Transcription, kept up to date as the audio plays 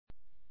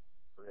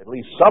at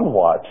least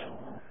somewhat,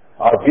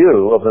 our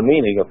view of the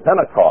meaning of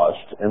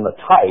Pentecost in the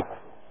type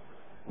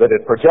that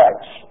it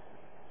projects.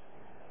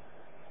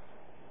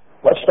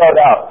 Let's start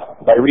out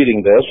by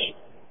reading this,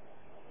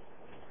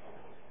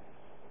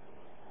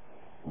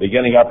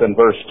 beginning up in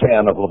verse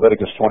 10 of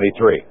Leviticus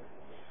 23.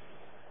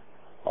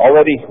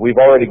 We've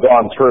already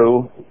gone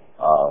through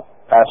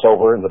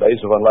Passover and the days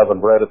of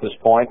unleavened bread at this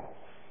point,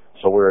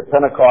 so we're at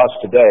Pentecost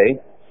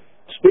today.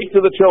 Speak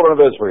to the children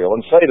of Israel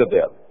and say to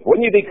them,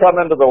 when ye be come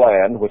into the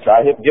land which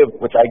I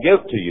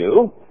give to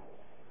you,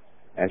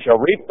 and shall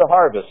reap the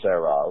harvest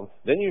thereof,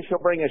 then you shall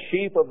bring a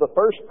sheaf of the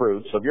first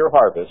fruits of your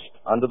harvest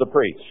unto the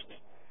priest.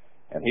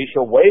 And he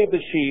shall wave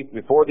the sheaf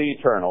before the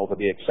Eternal to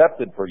be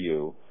accepted for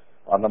you.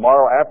 On the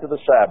morrow after the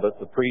Sabbath,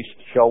 the priest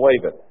shall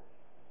wave it.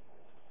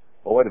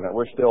 Well, wait a minute.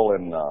 We're still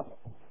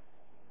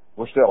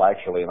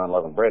actually in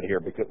unleavened bread here,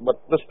 but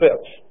this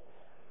fits.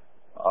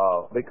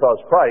 Because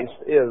Christ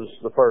is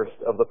the first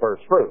of the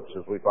first fruits,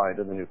 as we find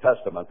in the New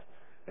Testament.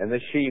 And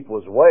this sheaf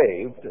was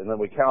waved, and then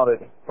we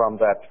counted from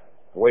that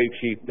wave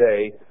sheaf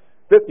day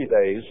 50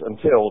 days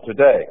until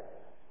today.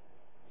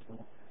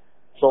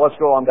 So let's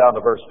go on down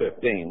to verse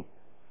 15,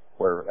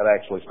 where it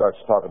actually starts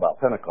to talk about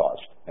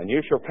Pentecost. And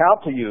you shall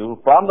count to you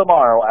from the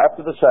morrow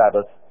after the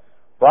Sabbath,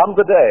 from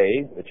the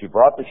day that you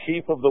brought the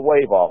sheaf of the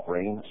wave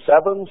offering,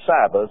 7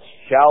 Sabbaths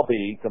shall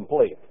be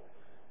complete.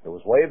 It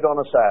was waved on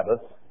a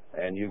Sabbath,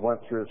 and you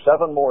went through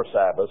 7 more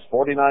Sabbaths,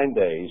 49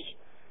 days.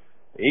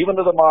 Even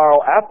to the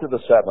morrow after the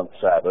 7th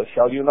Sabbath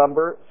shall you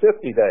number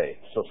 50 days.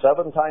 So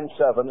 7 times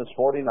 7 is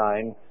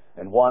 49,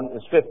 and 1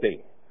 is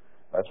 50.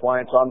 That's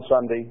why it's on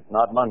Sunday,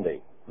 not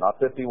Monday. Not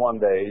 51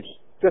 days,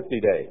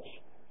 50 days.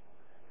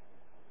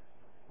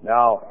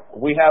 Now,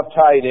 we have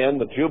tied in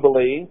the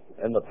Jubilee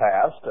in the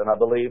past, and I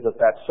believe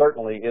that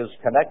certainly is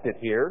connected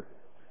here,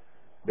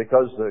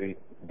 because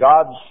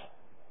God's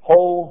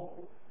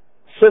whole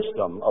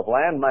system of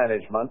land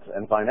management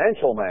and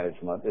financial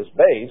management is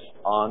based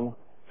on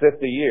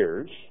 50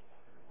 years,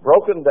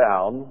 broken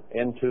down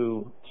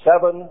into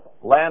 7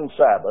 land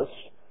Sabbaths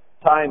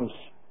times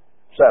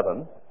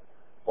 7,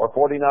 or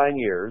 49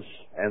 years,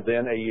 and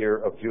then a year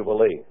of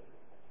Jubilee.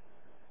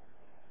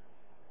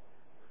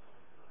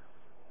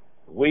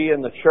 We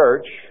in the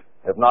church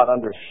have not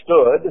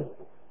understood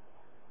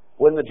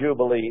when the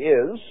Jubilee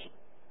is,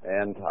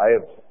 and I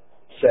have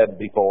said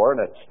before,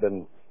 and it's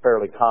been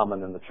fairly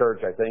common in the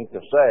church, I think, to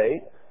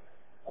say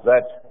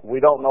that we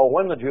don't know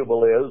when the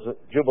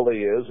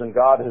Jubilee is, and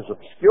God has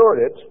obscured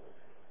it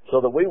so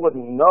that we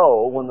wouldn't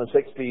know when the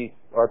 60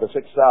 or the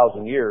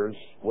 6,000 years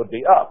would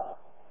be up,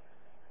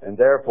 and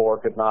therefore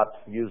could not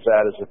use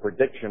that as a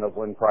prediction of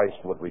when Christ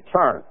would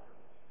return.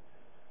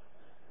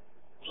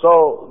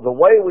 So the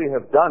way we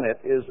have done it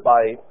is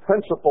by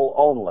principle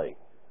only,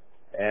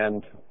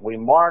 and we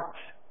marked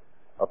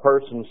a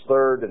person's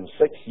 3rd and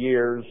 6th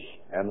years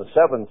and the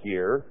 7th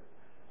year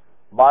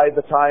by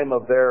the time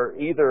of their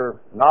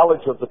either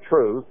knowledge of the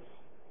truth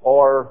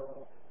or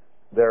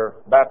their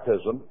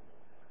baptism,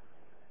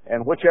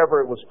 and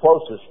whichever it was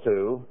closest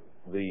to,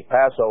 the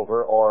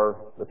Passover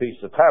or the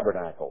Feast of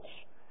Tabernacles.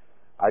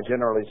 I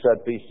generally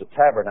said Feast of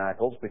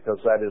Tabernacles because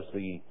that is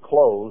the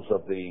close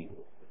of the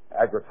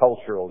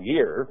agricultural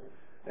year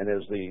and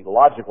is the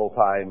logical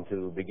time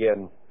to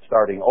begin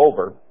starting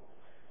over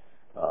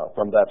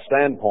from that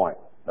standpoint.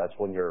 That's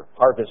when your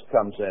harvest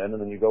comes in, and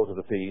then you go to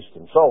the feast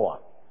and so on.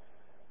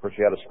 Of course,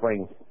 you had a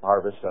spring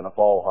harvest and a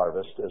fall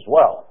harvest as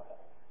well.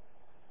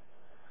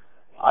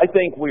 I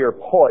think we are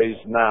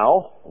poised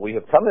now. We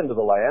have come into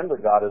the land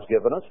that God has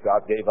given us.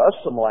 God gave us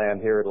some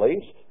land here at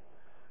least.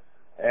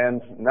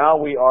 And now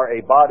we are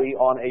a body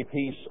on a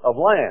piece of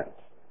land.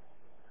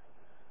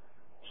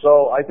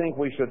 So I think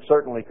we should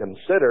certainly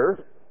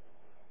consider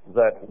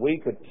that we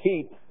could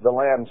keep the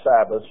land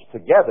Sabbaths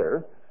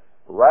together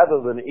rather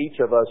than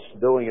each of us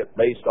doing it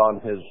based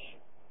on his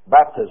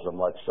baptism,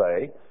 let's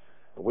say.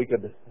 We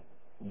could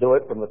do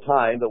it from the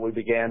time that we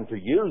began to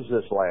use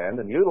this land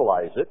and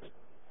utilize it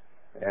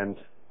and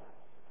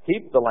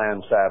keep the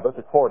land Sabbath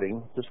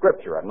according to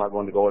Scripture. I'm not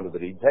going to go into the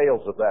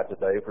details of that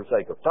today for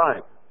sake of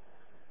time.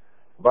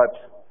 But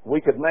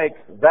we could make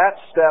that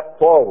step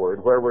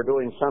forward where we're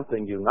doing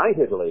something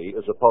unitedly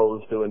as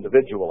opposed to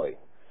individually.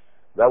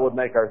 That would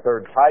make our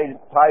 3rd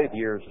tithe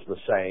years the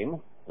same,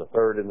 the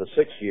 3rd and the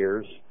 6th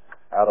years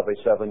out of a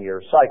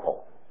 7-year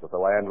cycle, with the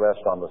land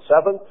rest on the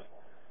 7th.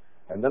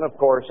 And then, of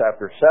course,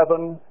 after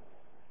 7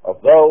 of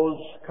those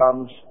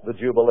comes the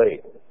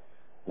Jubilee.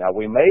 Now,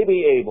 we may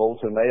be able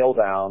to nail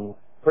down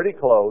pretty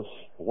close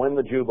when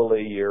the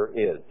Jubilee year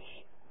is.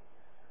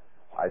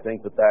 I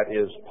think that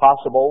is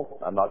possible.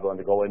 I'm not going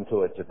to go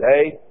into it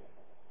today.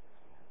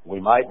 We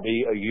might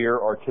be a year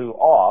or 2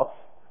 off,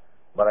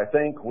 but I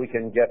think we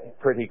can get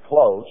pretty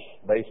close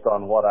based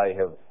on what I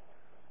have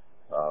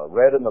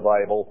read in the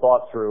Bible,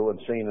 thought through,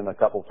 and seen in a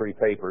couple, 3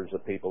 papers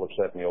that people have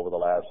sent me over the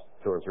last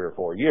 2 or 3 or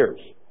 4 years.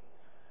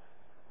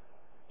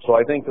 So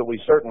I think that we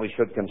certainly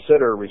should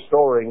consider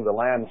restoring the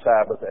land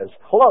Sabbath as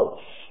close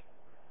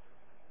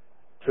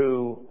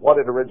to what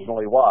it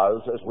originally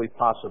was as we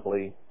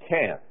possibly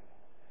can.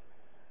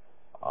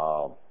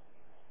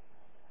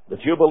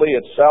 Jubilee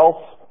itself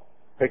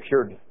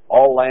pictured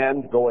all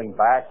land going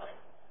back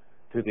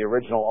to the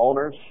original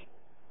owners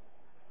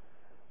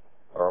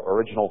or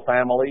original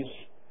families,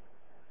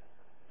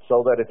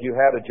 so that if you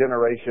had a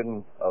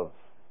generation of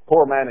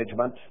poor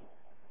management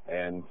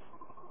and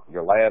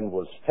your land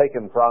was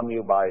taken from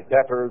you by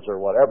debtors or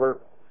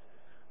whatever,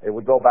 it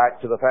would go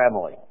back to the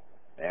family.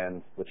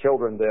 And the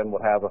children then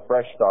would have a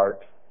fresh start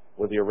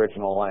with the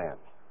original land.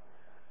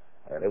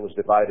 And it was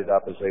divided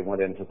up as they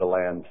went into the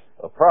land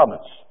of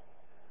promise.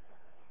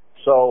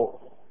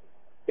 So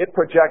it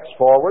projects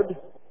forward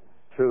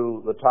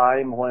to the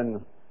time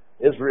when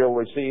Israel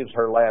receives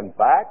her land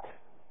back,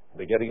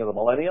 beginning of the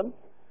millennium.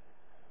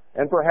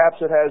 And perhaps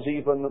it has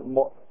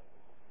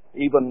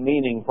even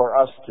meaning for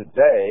us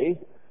today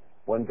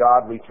when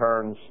God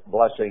returns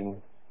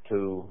blessing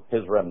to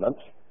His remnant.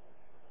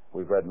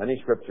 We've read many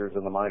scriptures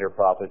in the minor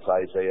prophets,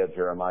 Isaiah,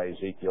 Jeremiah,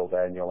 Ezekiel,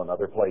 Daniel, and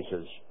other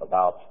places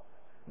about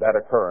that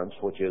occurrence,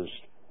 which is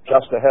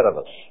just ahead of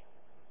us.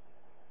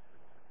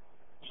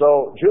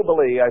 So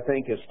Jubilee, I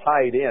think, is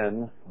tied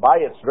in by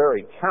its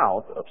very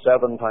count of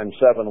 7 times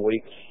 7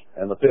 weeks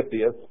and the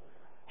 50th,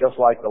 just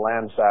like the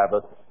land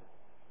Sabbath.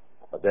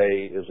 A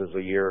day is as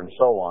a year and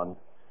so on.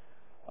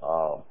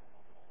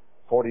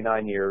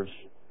 49 years,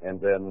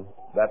 and then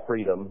that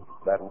freedom,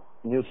 that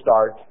new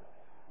start,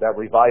 that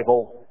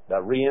revival,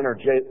 that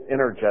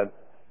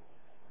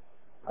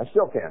I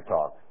still can't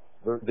talk.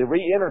 The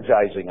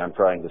re-energizing, I'm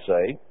trying to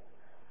say,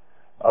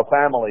 of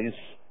families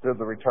through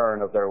the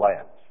return of their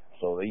land.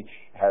 So each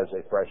has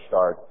a fresh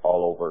start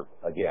all over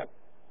again.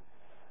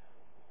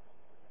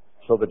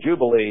 So the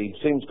Jubilee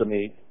seems to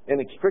me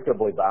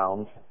inextricably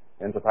bound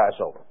into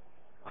Passover,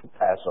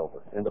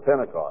 into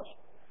Pentecost.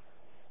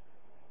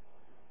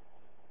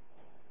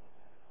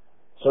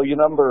 So you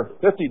number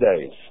 50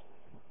 days.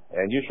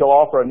 And you shall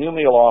offer a new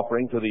meal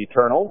offering to the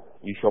Eternal.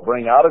 You shall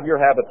bring out of your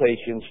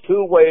habitations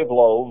 2 wave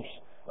loaves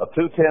of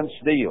 2 tenths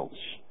deals.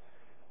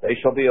 They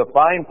shall be of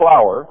fine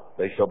flour.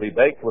 They shall be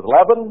baked with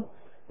leaven.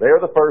 They are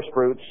the first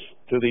fruits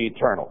to the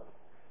Eternal.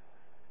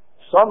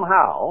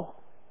 Somehow,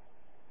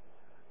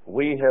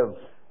 we have,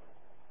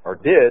 or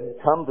did,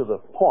 come to the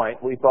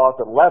point we thought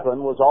that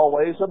leaven was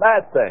always a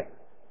bad thing.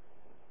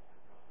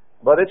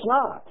 But it's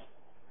not.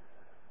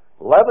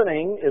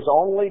 Leavening is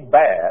only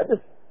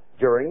bad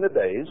during the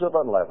days of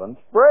unleavened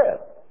bread.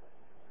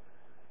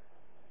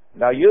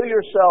 Now you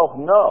yourself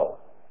know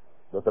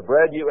that the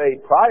bread you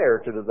ate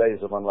prior to the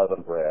days of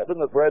unleavened bread and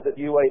the bread that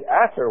you ate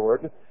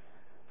afterward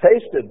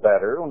tasted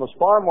better and was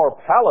far more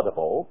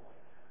palatable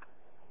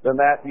than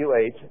that you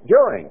ate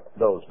during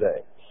those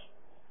days.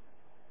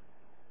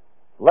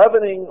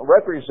 Leavening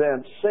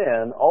represents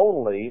sin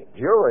only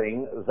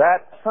during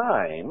that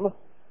time,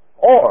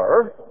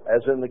 or,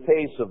 as in the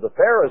case of the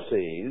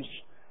Pharisees,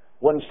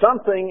 when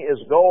something is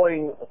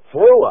going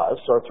through us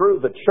or through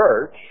the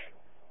church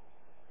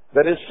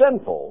that is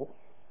sinful,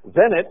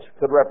 then it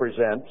could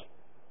represent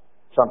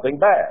something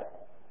bad.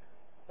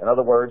 In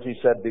other words, he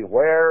said,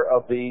 beware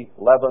of the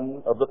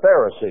leaven of the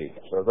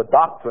Pharisees, or the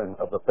doctrine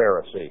of the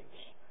Pharisees.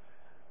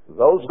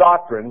 Those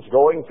doctrines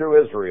going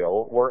through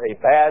Israel were a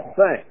bad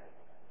thing.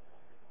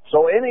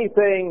 So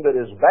anything that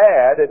is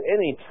bad at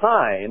any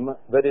time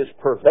that is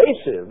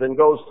pervasive and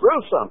goes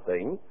through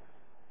something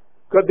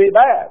could be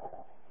bad.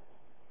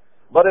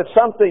 But if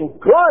something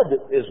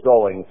good is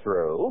going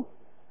through,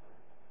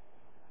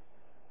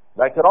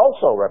 that could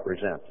also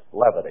represent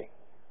levity.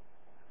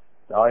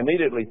 Now, I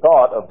immediately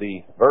thought of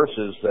the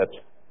verses that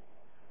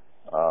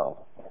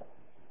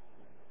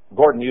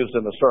Gordon used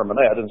in the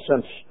sermonette, and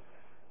since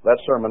that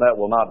sermonette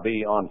will not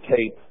be on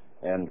tape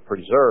and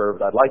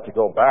preserved, I'd like to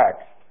go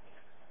back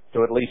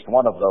to at least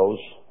one of those.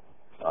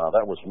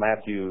 That was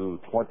Matthew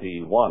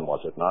 21, was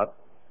it not?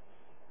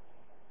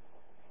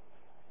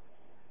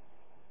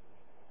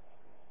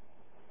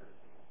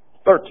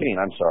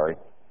 I'm sorry.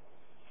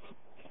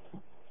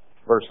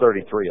 Verse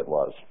 33 it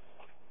was.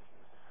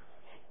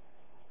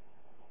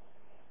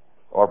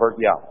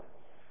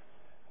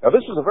 Now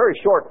this is a very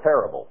short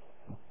parable.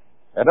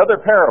 Another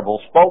parable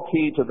spoke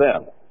he to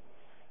them.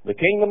 The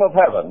kingdom of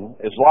heaven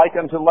is like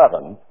unto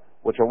leaven,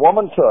 which a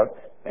woman took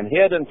and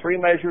hid in 3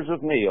 measures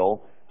of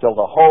meal till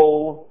the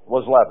whole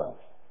was leavened.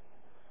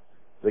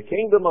 The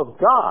kingdom of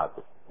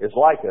God is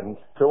likened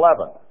to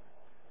leaven.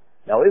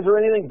 Now, is there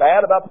anything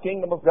bad about the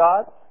kingdom of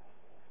God?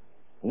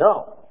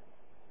 No.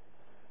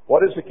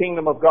 What is the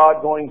kingdom of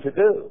God going to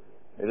do?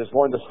 It is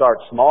going to start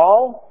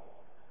small,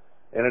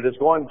 and it is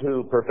going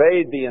to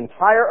pervade the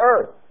entire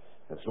earth.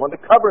 It's going to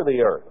cover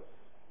the earth.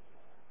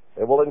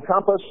 It will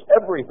encompass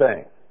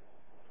everything.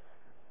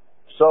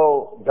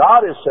 So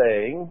God is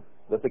saying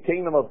that the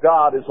kingdom of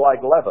God is like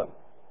leaven,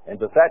 and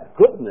that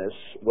goodness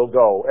will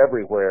go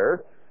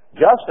everywhere,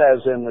 just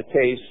as in the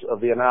case of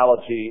the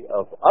analogy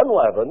of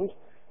unleavened,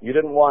 you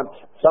didn't want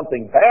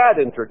something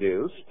bad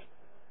introduced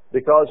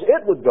because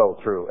it would go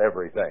through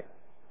everything.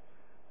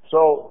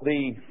 So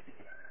the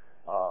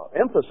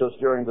emphasis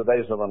during the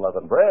days of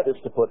unleavened bread is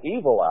to put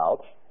evil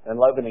out, and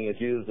leavening is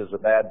used as a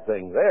bad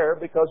thing there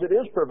because it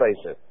is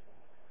pervasive.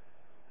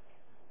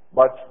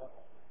 But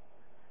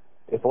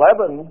If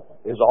leaven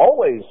is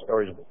always,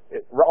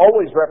 it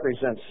always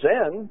represents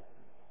sin,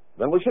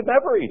 then we should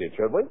never eat it,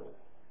 should we?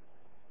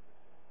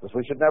 Because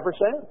we should never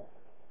sin.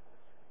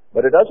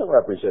 But it doesn't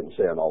represent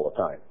sin all the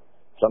time.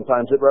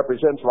 Sometimes it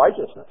represents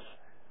righteousness.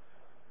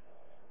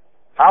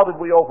 How did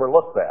we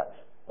overlook that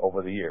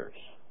over the years?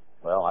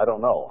 Well, I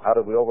don't know. How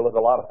did we overlook a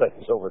lot of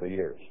things over the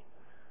years?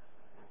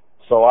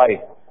 So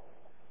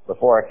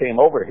before I came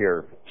over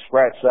here,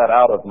 scratched that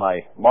out of my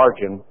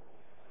margin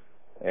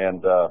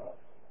and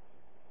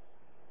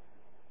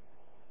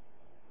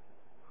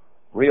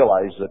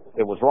realized that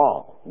it was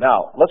wrong.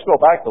 Now, let's go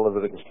back to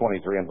Leviticus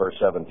 23 and verse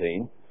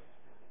 17.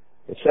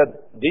 It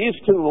said, "These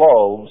 2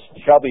 loaves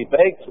shall be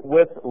baked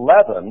with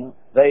leaven.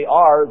 They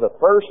are the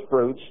first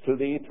fruits to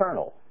the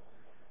eternal."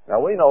 Now,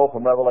 we know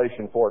from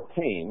Revelation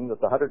 14 that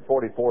the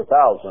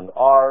 144,000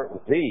 are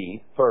the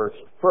first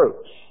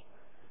fruits.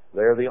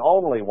 They're the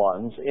only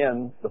ones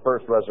in the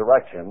first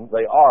resurrection.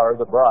 They are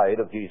the bride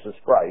of Jesus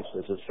Christ,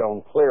 as is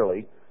shown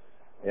clearly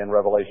in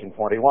Revelation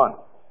 21,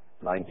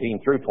 19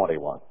 through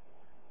 21.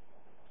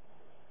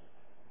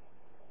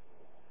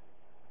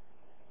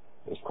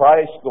 Is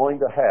Christ going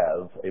to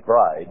have a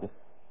bride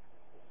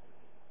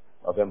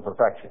of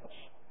imperfections?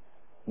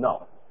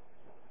 No.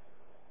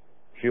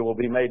 She will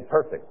be made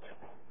perfect.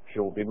 She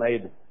will be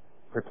made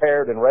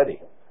prepared and ready.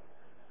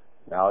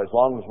 Now, as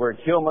long as we're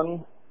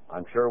human,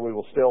 I'm sure we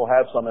will still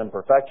have some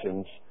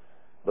imperfections,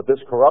 but this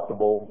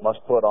corruptible must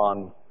put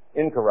on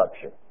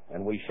incorruption,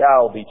 and we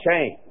shall be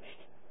changed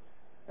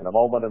in a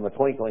moment, in the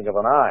twinkling of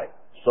an eye.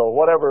 So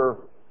whatever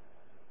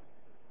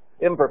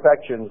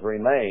imperfections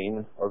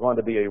remain are going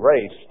to be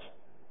erased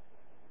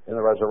in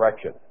the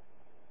resurrection,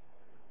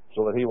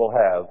 so that he will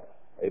have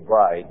a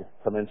bride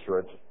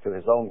commensurate to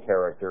his own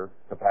character,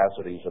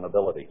 capacities, and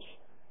abilities.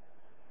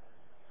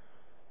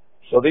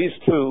 So these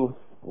 2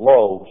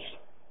 loaves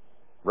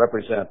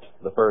represent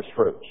the first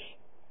fruits.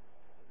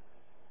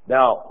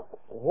 Now,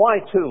 why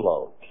 2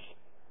 loaves?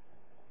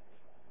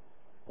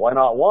 Why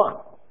not 1?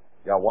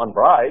 You got 1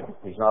 bride.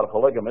 He's not a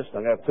polygamist.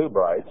 I'm going to have 2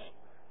 brides.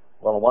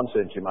 Well, in one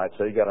sense, you might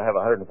say you got to have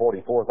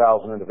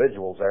 144,000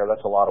 individuals there.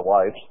 That's a lot of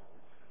wives.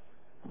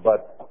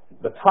 But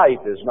the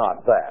type is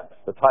not that.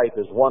 The type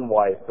is 1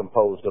 wife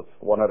composed of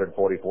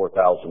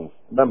 144,000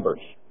 members.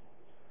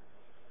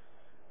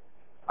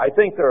 I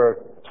think there are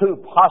 2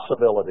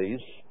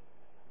 possibilities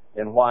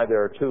in why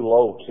there are 2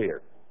 loaves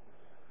here.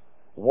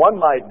 One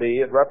might be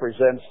it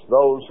represents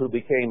those who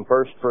became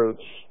first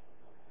fruits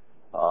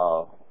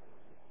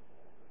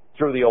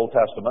through the Old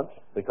Testament,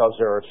 because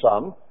there are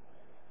some.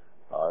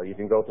 You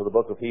can go to the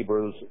book of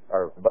Hebrews,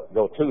 or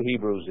go to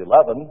Hebrews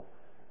 11,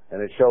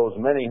 and it shows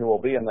many who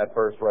will be in that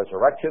first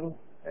resurrection,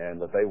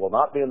 and that they will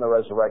not be in the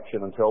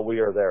resurrection until we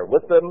are there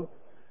with them,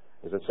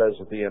 as it says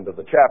at the end of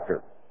the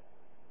chapter.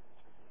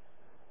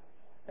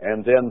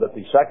 And then that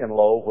the second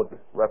loaf would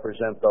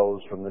represent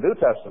those from the New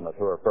Testament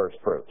who are first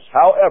fruits.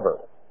 However,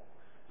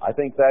 I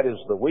think that is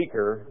the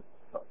weaker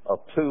of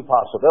 2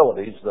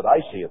 possibilities that I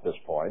see at this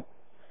point.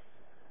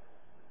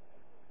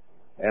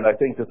 And I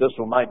think that this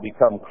one might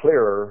become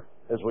clearer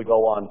as we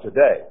go on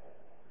today.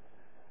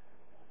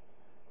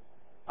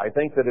 I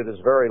think that it is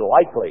very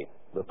likely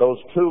that those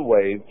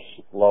 2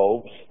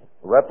 loaves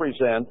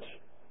represent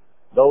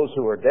those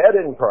who are dead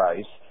in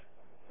Christ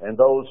and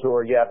those who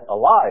are yet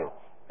alive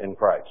in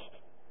Christ.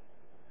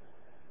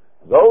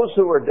 Those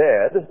who are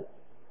dead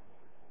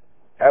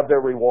have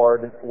their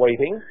reward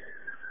waiting.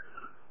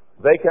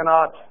 They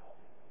cannot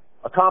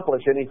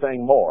accomplish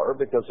anything more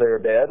because they are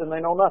dead and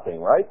they know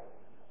nothing, right?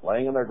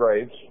 Laying in their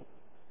graves,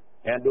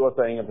 can't do a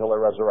thing until they're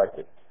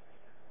resurrected.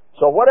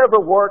 So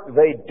whatever work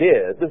they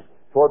did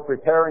toward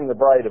preparing the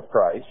bride of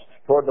Christ,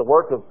 toward the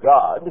work of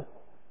God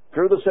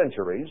through the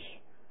centuries,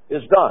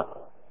 is done.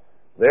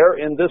 They're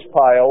in this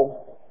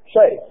pile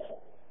safe.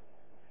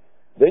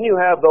 Then you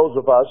have those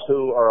of us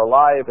who are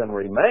alive and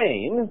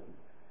remain,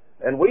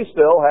 and we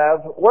still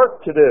have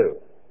work to do.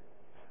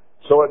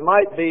 So it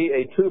might be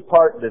a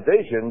 2-part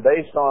division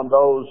based on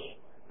those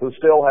who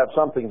still have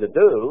something to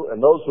do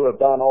and those who have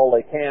done all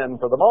they can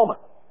for the moment.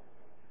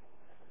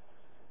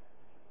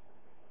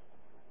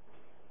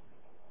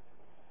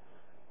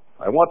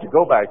 I want to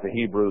go back to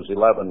Hebrews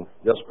 11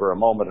 just for a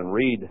moment and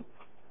read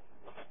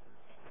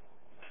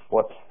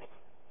what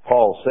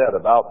Paul said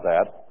about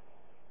that,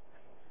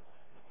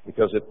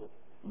 because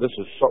this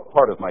is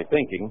part of my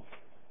thinking.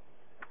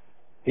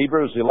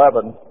 Hebrews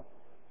 11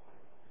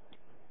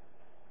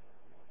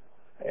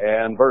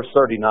 and verse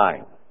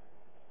 39.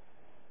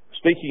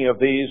 Speaking of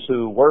these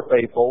who were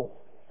faithful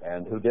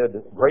and who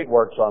did great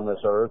works on this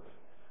earth,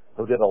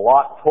 who did a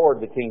lot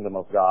toward the kingdom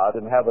of God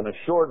and have an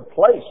assured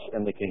place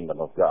in the kingdom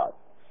of God.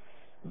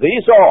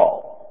 These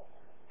all,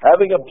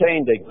 having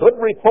obtained a good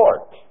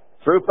report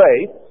through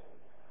faith,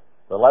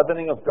 the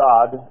leavening of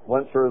God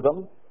went through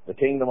them, the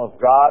kingdom of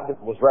God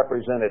was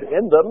represented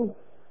in them,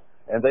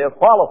 and they have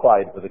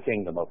qualified for the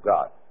kingdom of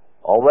God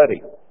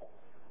already.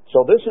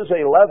 So this is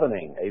a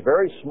leavening, a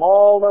very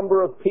small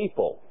number of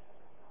people.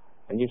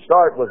 And you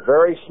start with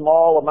very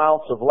small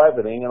amounts of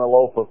leavening in a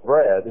loaf of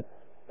bread,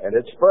 and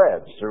it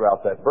spreads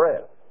throughout that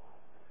bread.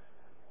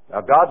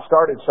 Now, God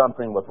started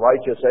something with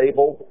righteous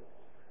Abel,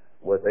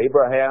 with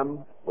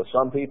Abraham, with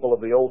some people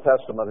of the Old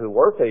Testament who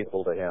were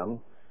faithful to Him,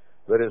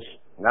 that is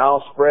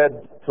now spread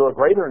to a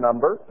greater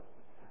number,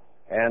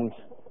 and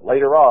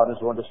later on is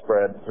going to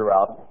spread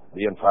throughout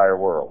the entire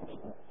world.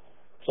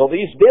 So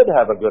these did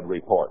have a good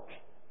report.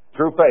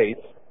 Through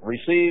faith,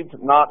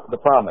 received not the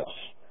promise.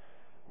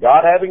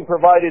 God having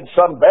provided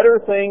some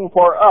better thing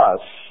for us,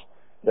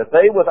 that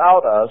they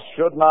without us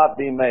should not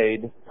be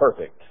made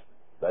perfect.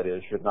 That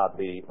is, should not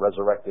be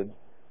resurrected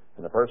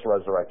in the first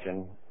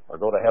resurrection, or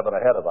go to heaven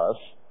ahead of us,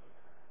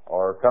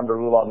 or come to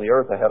rule on the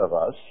earth ahead of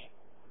us,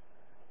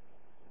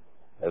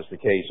 as the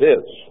case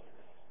is.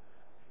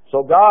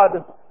 So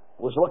God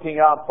was looking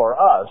out for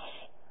us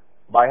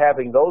by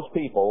having those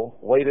people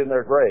wait in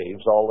their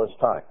graves all this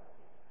time.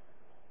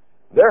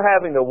 They're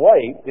having to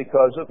wait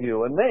because of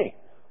you and me.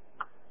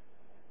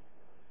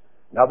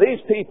 Now, these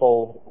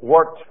people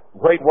worked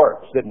great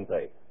works, didn't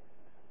they?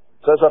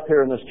 It says up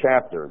here in this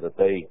chapter that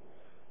they,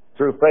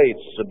 through faith,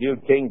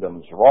 subdued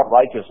kingdoms, wrought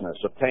righteousness,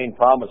 obtained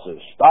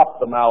promises, stopped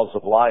the mouths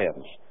of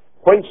lions,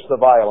 quenched the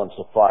violence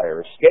of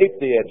fire,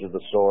 escaped the edge of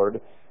the sword,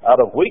 out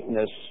of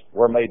weakness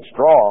were made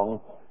strong,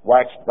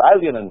 waxed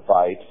valiant in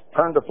fight,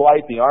 turned to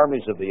flight the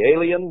armies of the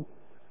alien.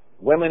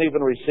 Women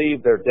even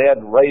received their dead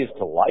raised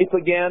to life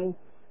again,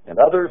 and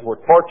others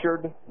were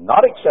tortured,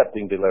 not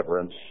accepting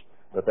deliverance,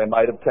 that they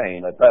might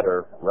obtain a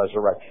better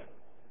resurrection.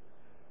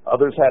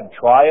 Others had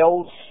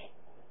trials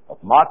of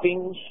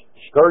mockings,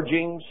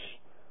 scourgings,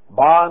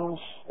 bonds,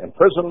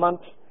 imprisonment.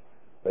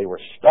 They were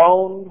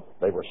stoned,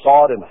 they were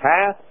sawed in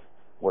half,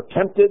 were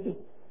tempted,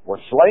 were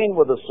slain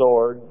with a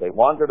sword. They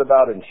wandered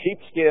about in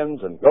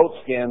sheepskins and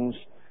goatskins,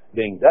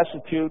 being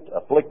destitute,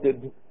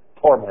 afflicted,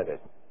 tormented,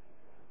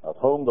 of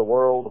whom the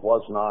world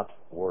was not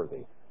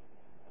worthy.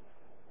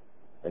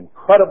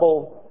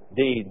 Incredible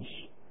deeds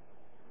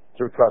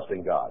through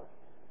trusting God.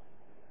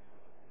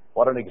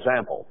 What an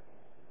example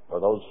for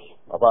those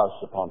of us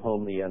upon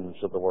whom the ends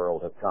of the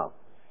world have come.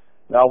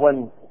 Now,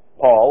 when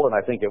Paul, and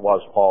I think it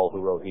was Paul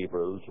who wrote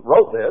Hebrews,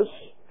 wrote this,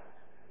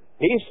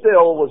 he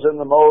still was in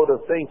the mode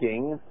of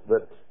thinking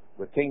that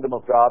the kingdom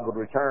of God would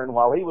return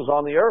while he was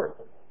on the earth.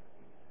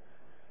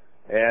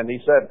 And he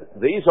said,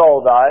 these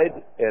all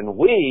died, and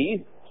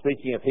we,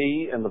 speaking of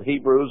he and the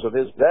Hebrews of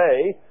his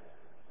day,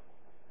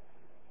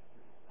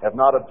 have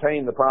not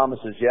obtained the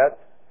promises yet,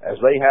 as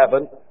they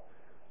haven't,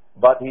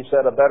 but he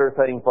said a better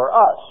thing for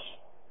us.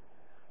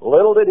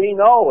 Little did he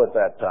know at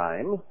that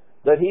time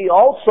that he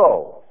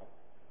also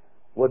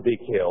would be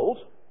killed.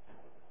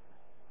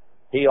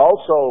 He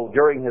also,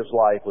 during his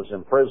life, was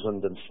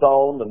imprisoned and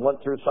stoned and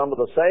went through some of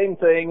the same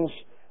things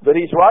that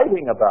he's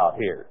writing about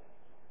here.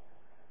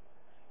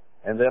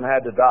 And then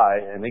had to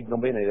die an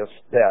ignominious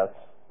death,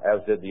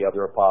 as did the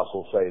other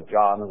apostles, save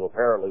John, who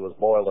apparently was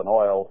boiled in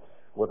oil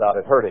without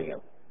it hurting him.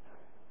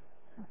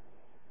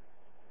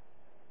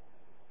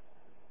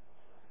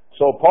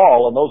 So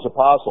Paul and those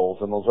apostles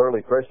and those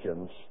early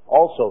Christians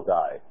also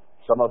died,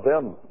 some of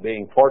them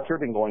being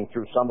tortured and going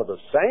through some of the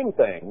same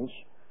things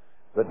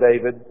that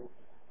David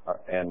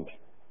and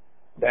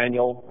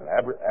Daniel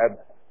and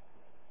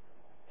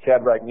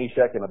Shadrach,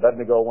 Meshach, and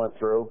Abednego went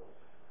through,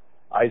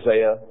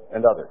 Isaiah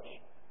and others.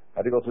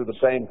 Had to go through the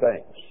same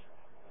things.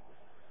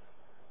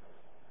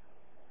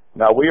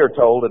 Now we are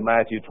told in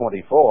Matthew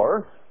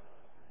 24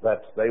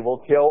 that they will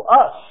kill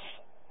us,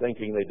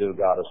 thinking they do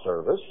God a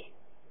service.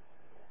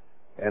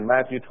 And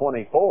Matthew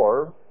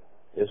 24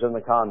 is in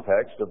the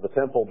context of the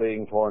temple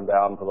being torn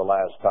down for the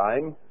last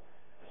time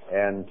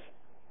and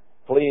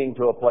fleeing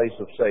to a place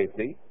of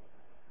safety,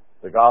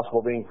 the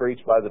gospel being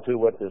preached by the two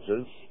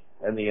witnesses,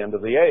 and the end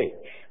of the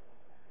age.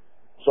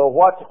 So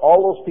what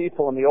all those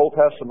people in the Old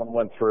Testament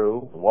went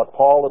through, what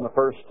Paul in the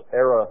first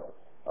era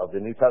of the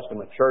New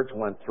Testament church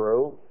went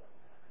through,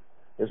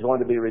 is going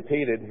to be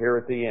repeated here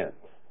at the end.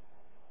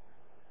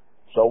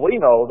 So we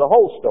know the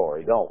whole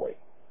story, don't we?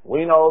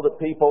 We know that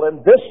people in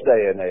this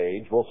day and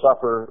age will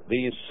suffer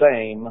these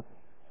same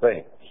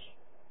things.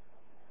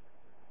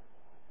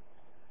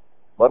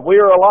 But we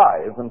are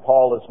alive, and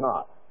Paul is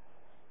not.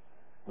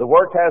 The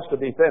work has to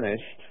be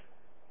finished,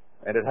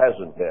 and it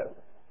hasn't been.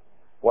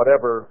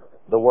 Whatever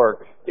the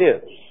work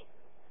is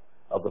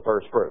of the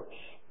first fruits.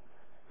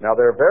 Now,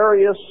 there are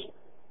various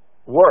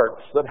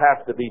works that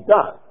have to be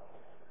done,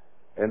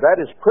 and that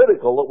is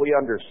critical that we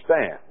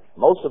understand.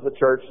 Most of the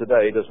church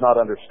today does not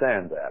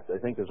understand that. They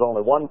think there's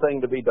only one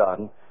thing to be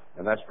done,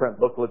 and that's print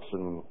booklets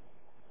and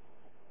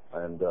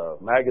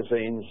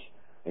magazines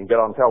and get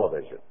on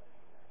television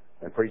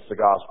and preach the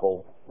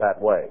gospel that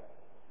way.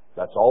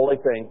 That's all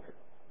they think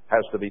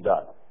has to be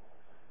done.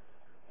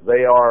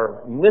 They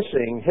are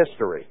missing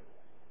history.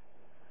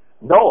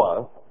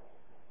 Noah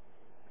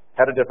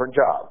had a different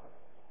job.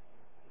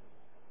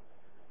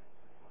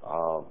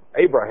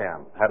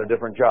 Abraham had a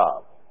different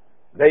job.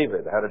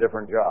 David had a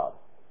different job.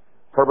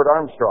 Herbert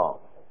Armstrong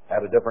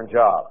had a different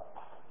job.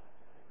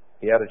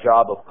 He had a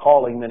job of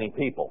calling many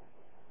people,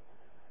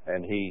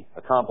 and he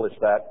accomplished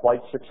that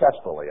quite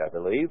successfully, I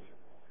believe.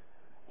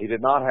 He did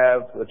not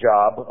have the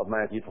job of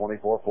Matthew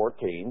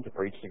 24:14 to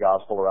preach the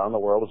gospel around the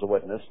world as a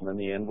witness, and then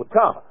the end would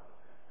come.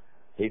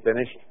 He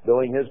finished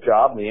doing his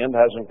job, and the end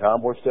hasn't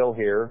come. We're still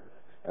here,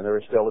 and there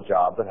is still a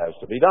job that has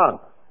to be done.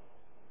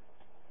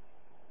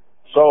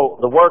 So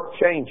the work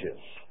changes.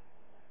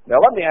 Now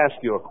let me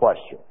ask you a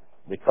question,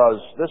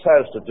 because this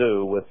has to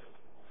do with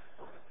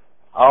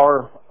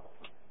our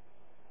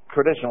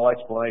traditional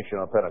explanation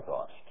of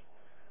Pentecost.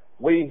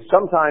 We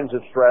sometimes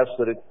have stressed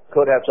that it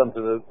could have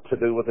something to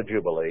do with the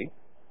Jubilee.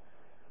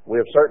 We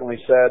have certainly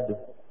said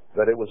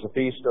that it was the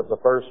feast of the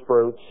first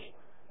fruits,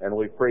 and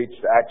we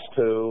preached Acts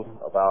 2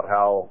 about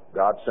how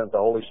God sent the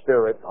Holy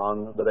Spirit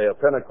on the day of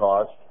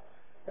Pentecost.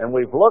 And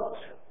we've looked,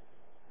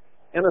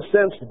 in a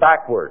sense,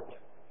 backward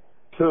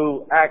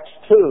to Acts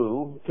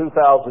 2,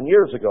 2,000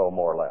 years ago,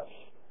 more or less.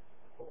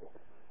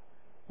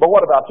 But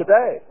what about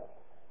today?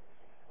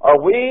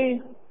 Are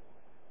we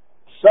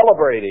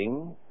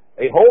celebrating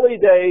a holy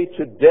day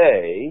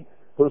today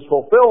whose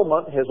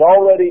fulfillment has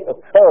already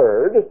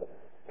occurred,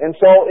 and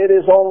so it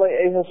is only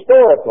a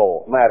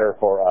historical matter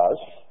for us,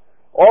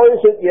 or is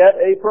it yet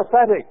a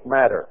prophetic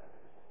matter?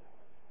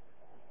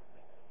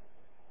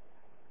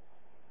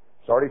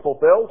 It's already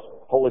fulfilled.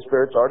 Holy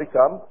Spirit's already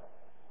come.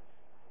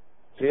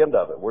 It's the end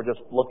of it. We're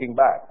just looking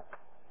back.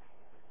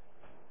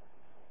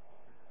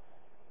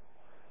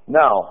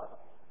 Now,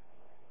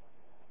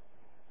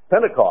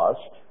 Pentecost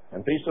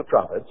and Feast of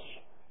Trumpets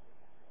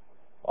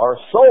are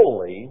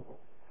solely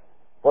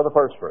for the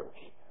first fruits.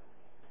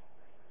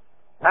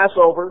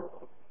 Passover,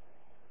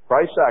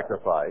 Christ's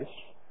sacrifice,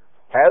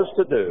 has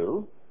to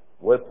do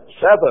with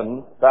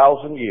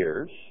 7,000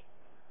 years,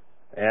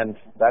 and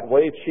that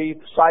wave sheaf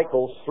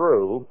cycles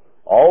through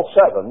all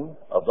 7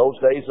 of those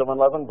days of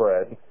unleavened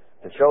bread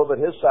to show that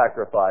his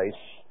sacrifice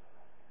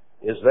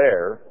is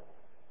there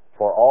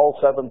for all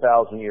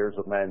 7,000 years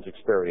of man's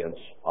experience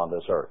on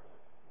this earth.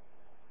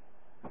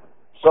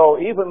 So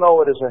even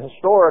though it is a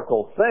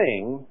historical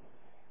thing,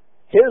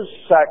 his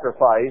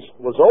sacrifice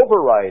was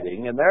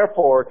overriding and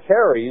therefore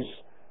carries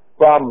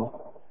from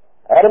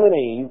Adam and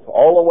Eve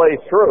all the way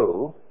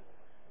through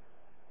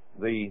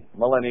the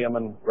millennium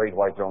and great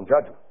white throne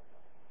judgment.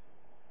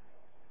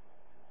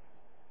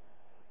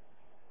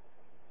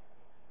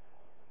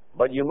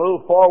 But you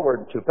move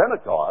forward to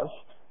Pentecost,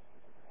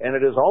 and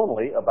it is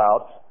only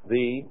about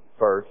the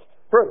first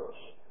fruits.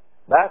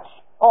 That's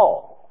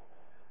all.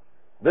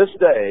 This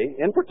day,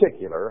 in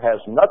particular, has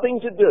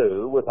nothing to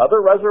do with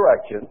other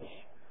resurrections.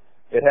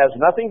 It has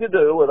nothing to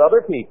do with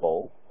other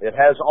people. It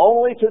has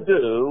only to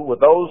do with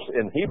those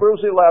in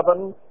Hebrews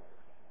 11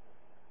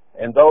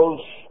 and those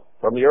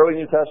from the early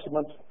New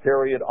Testament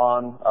period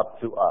on up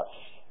to us,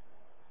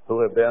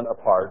 who have been a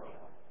part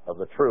of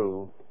the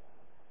true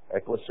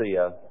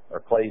ecclesia, or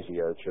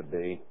ecclesia it should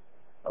be,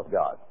 of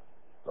God.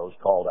 Those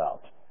called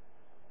out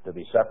to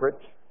be separate,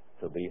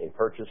 to be a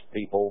purchased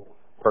people,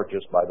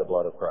 purchased by the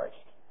blood of Christ.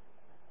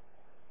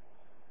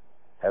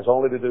 Has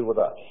only to do with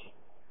us.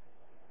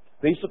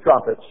 Feast of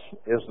Trumpets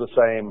is the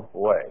same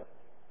way.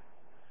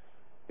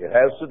 It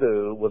has to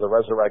do with the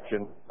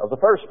resurrection of the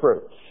first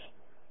fruits.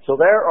 So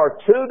there are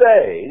 2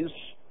 days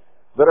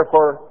that are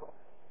for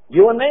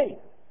you and me,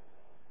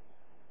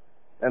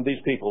 and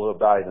these people who have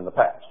died in the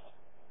past.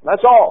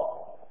 That's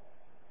all.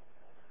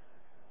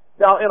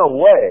 Now, in a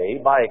way,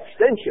 by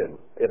extension,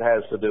 it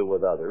has to do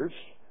with others,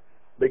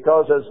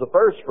 because as the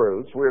first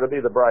fruits, we're to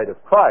be the bride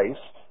of Christ,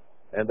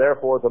 and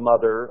therefore the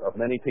mother of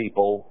many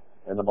people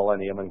in the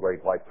millennium and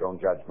great white throne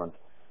judgment.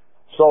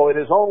 So it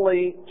is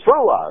only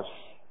through us,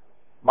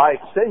 by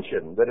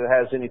extension, that it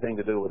has anything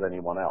to do with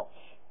anyone else.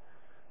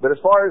 But as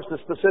far as the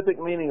specific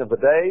meaning of the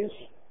days,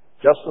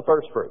 just the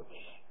first fruits.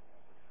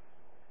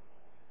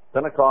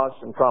 Pentecost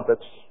and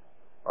trumpets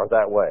are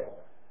that way.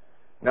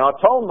 Now,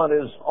 atonement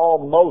is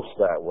almost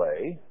that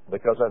way,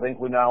 because I think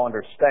we now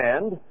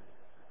understand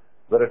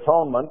that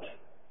atonement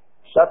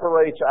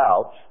separates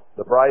out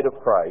the bride of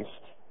Christ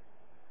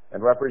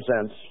and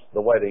represents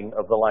the wedding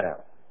of the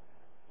Lamb,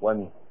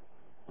 when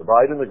the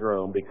bride and the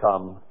groom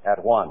become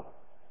at one.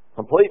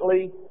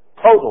 Completely,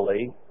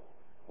 totally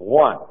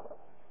one.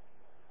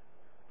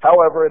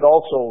 However, it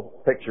also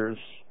pictures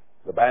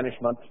the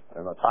banishment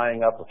and the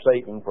tying up of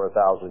Satan for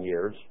 1,000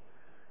 years,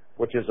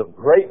 which is of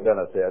great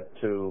benefit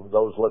to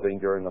those living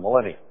during the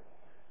millennium.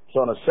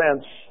 So in a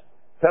sense,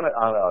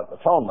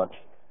 atonement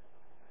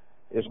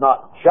is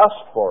not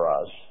just for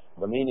us.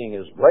 The meaning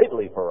is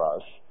greatly for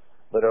us,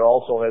 but it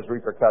also has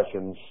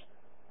repercussions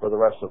for the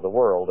rest of the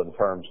world in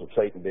terms of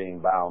Satan being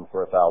bound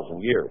for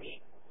 1,000 years.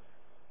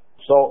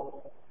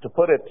 So, to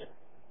put it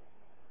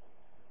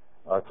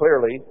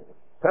clearly,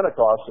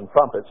 Pentecost and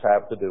trumpets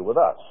have to do with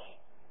us.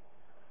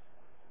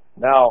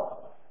 Now,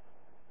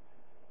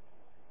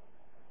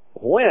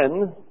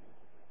 when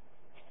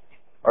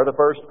are the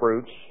first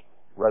fruits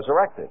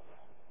resurrected?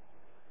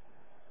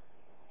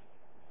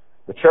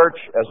 The church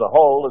as a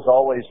whole has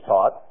always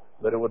taught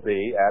that it would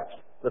be at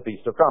the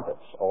Feast of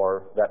Trumpets,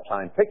 or that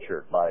time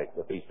pictured by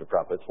the Feast of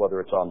Trumpets, whether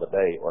it's on the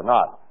day or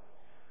not.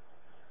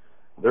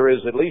 There is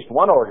at least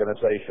one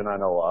organization I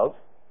know of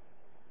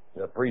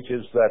that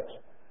preaches that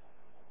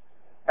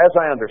As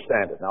I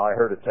understand it, now I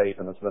heard a tape,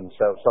 and it's been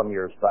some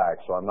years back,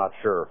 so I'm not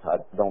sure. I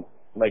don't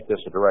make this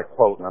a direct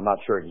quote, and I'm not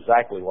sure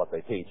exactly what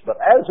they teach. But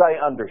as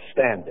I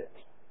understand it,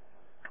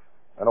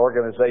 an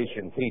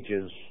organization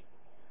teaches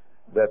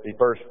that the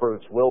first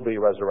fruits will be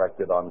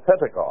resurrected on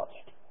Pentecost.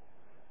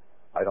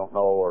 I don't know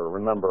or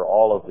remember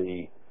all of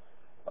the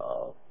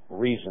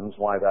reasons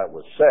why that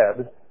was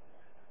said,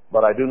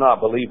 but I do not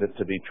believe it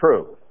to be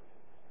true.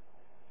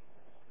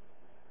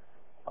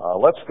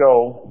 Let's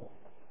go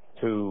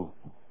to,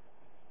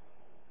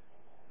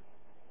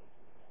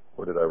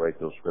 where did I write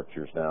those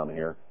scriptures down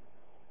here?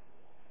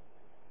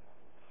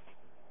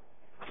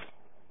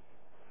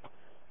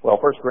 Well,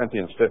 1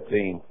 Corinthians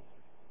 15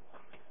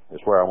 is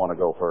where I want to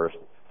go first.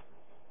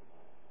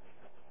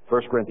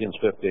 1 Corinthians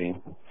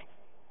 15.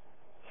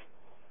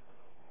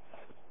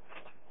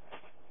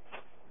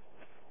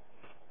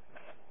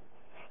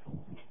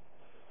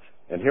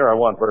 And here I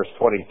want verse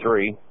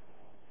 23.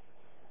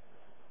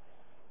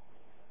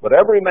 But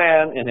every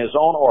man in his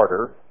own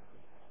order,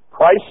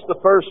 Christ the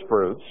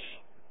firstfruits,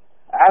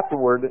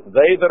 afterward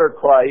they that are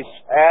Christ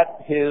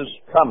at his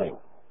coming.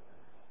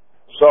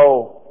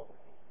 So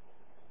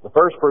the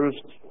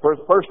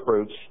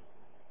firstfruits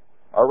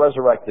are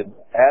resurrected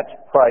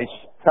at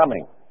Christ's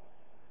coming.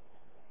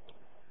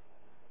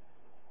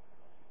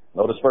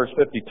 Notice verse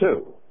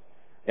 52.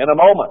 In a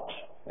moment,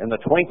 in the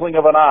twinkling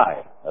of an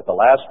eye, at the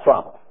last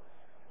trump,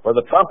 for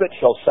the trumpet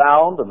shall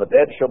sound, and the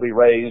dead shall be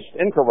raised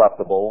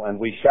incorruptible, and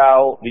we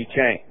shall be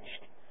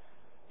changed.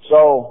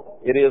 So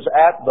it is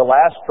at the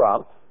last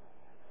trump.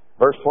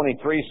 Verse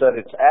 23 said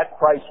it's at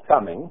Christ's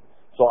coming.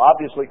 So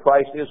obviously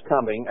Christ is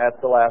coming at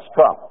the last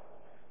trump.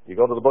 You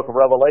go to the book of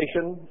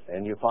Revelation,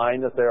 and you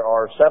find that there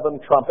are 7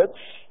 trumpets,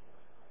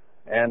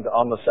 and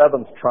on the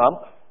 7th trump,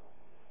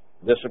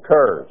 this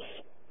occurs.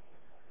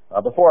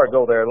 Before I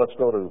go there, let's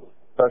go to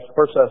 1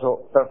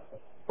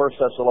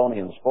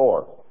 Thessalonians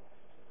 4.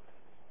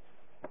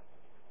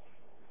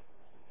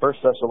 1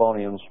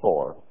 Thessalonians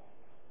 4,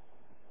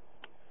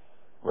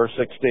 verse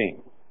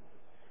 16.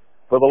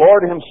 For the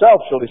Lord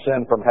himself shall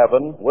descend from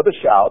heaven with a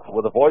shout,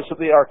 with the voice of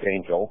the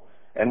archangel,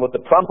 and with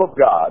the trump of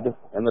God,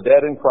 and the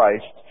dead in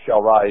Christ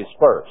shall rise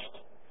first.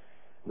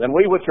 Then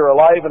we which are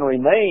alive and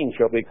remain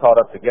shall be caught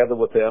up together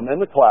with them in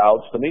the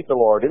clouds to meet the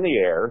Lord in the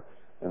air,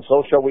 and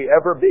so shall we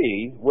ever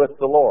be with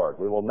the Lord.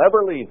 We will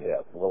never leave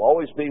him. We'll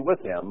always be with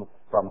him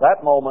from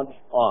that moment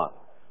on.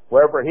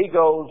 Wherever he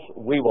goes,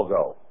 we will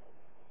go.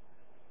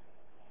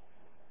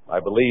 I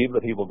believe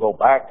that he will go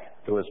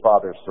back to his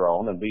Father's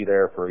throne and be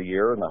there for a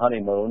year, and the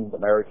honeymoon, the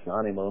marriage and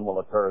honeymoon will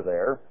occur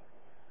there.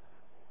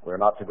 We're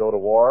not to go to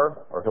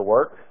war or to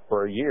work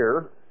for a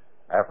year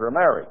after a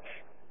marriage.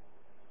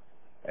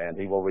 And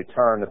he will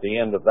return at the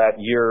end of that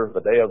year,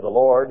 the day of the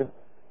Lord,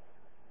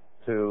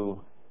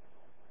 to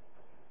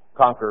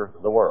conquer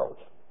the world.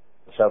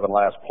 The 7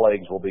 last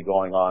plagues will be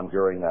going on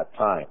during that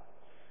time.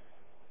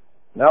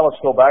 Now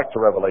let's go back to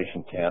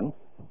Revelation 10.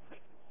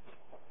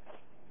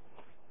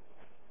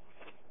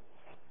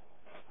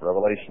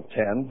 Revelation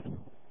 10.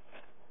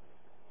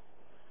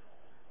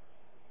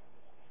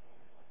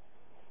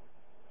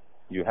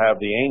 You have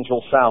the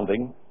angel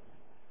sounding.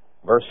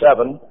 Verse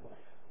 7.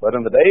 But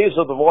in the days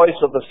of the voice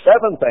of the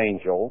 7th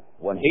angel,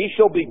 when he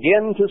shall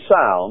begin to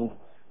sound,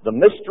 the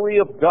mystery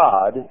of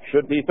God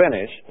should be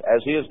finished,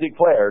 as he has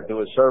declared to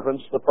his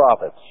servants the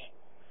prophets.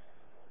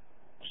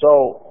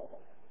 So,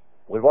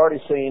 we've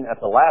already seen at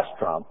the last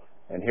trump,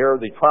 and here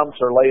the trumps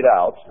are laid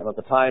out, and at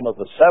the time of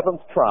the 7th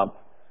trump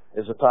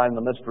is the time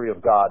the mystery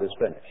of God is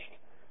finished.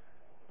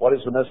 What is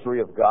the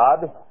mystery of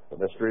God? The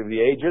mystery of the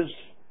ages.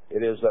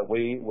 It is that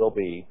we will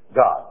be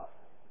God.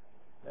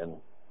 In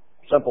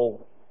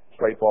simple,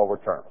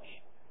 straightforward terms.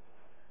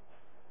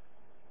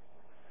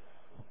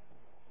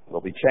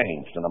 Will be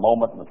changed in a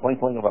moment, in the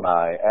twinkling of an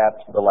eye,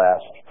 at the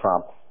last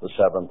trump, the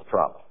 7th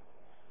trump.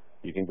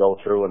 You can go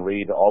through and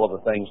read all of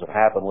the things that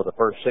happen with the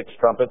first 6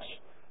 trumpets.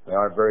 They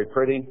aren't very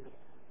pretty,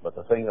 but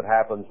the thing that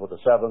happens with the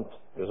 7th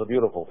is a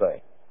beautiful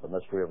thing. The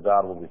mystery of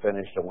God will be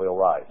finished and we'll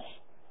rise.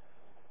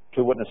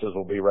 2 witnesses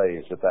will be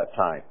raised at that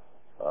time.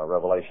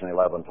 Revelation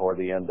 11 toward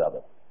the end of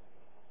it.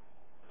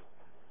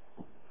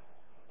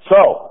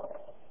 So,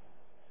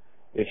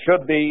 it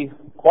should be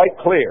quite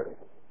clear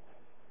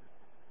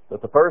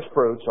that the first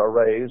fruits are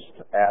raised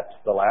at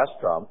the last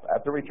trump,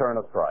 at the return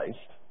of Christ,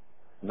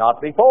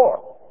 not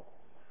before.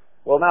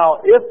 Well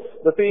now,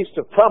 if the Feast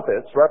of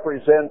Trumpets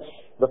represents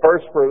the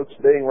first fruits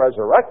being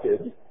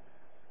resurrected,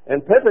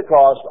 and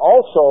Pentecost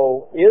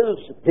also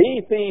is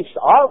the feast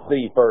of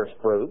the first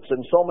fruits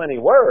in so many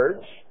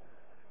words,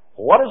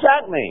 what does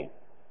that mean?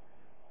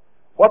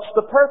 What's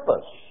the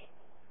purpose?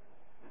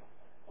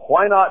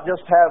 Why not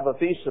just have a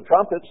Feast of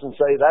Trumpets and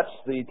say that's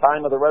the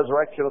time of the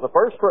resurrection of the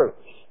first fruits?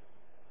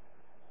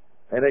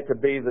 And it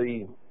could be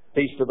the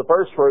Feast of the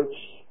First Fruits,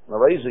 the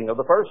raising of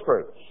the first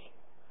fruits.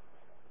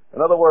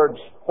 In other words,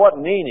 what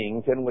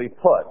meaning can we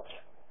put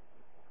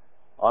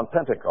on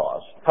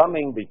Pentecost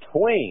coming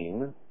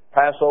between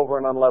Passover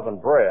and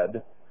unleavened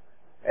bread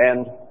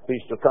and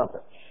Feast of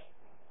Trumpets?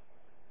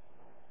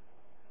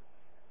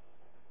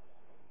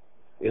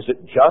 Is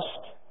it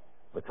just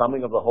the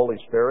coming of the Holy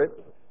Spirit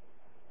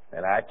in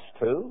Acts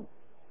 2?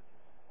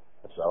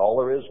 Is that all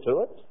there is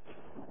to it?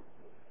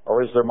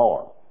 Or is there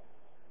more?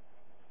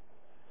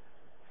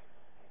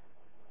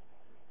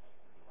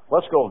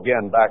 Let's go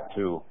again back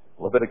to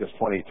Leviticus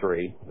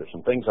 23. There's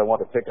some things I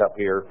want to pick up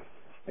here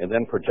and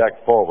then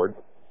project forward.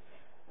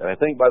 And I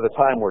think by the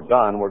time we're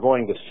done, we're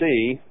going to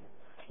see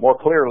more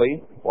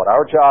clearly what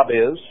our job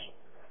is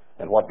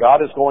and what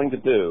God is going to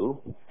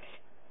do,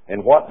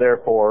 and what,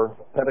 therefore,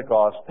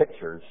 Pentecost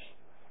pictures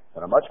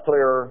in a much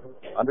clearer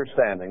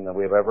understanding than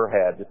we have ever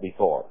had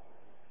before.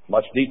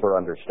 Much deeper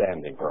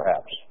understanding,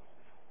 perhaps.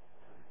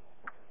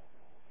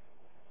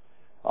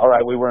 All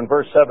right, we were in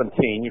verse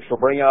 17. You shall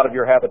bring out of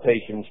your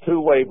habitations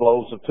 2 wave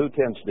loaves of 2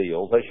 tenths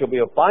deals. They shall be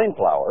of fine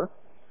flour,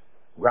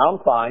 ground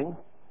fine.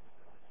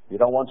 You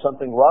don't want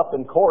something rough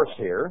and coarse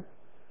here.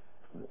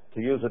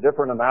 To use a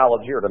different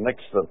analogy or to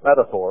mix the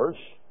metaphors,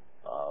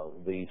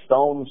 the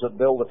stones that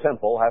build the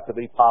temple have to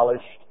be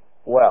polished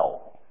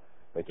well.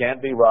 They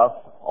can't be rough.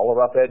 All the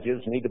rough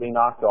edges need to be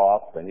knocked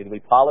off. They need to be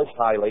polished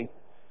highly.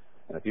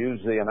 And if you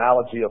use the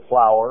analogy of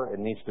flour, it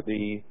needs to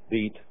be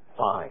beat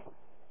fine.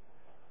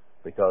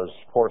 Because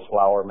coarse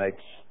flour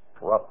makes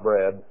rough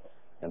bread,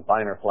 and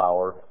finer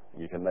flour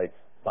you can make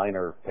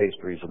finer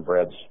pastries and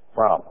breads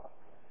from.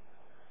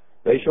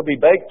 They shall be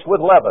baked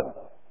with leaven.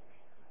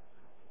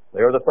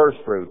 They are the first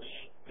fruits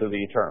to the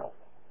eternal.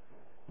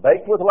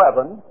 Baked with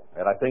leaven,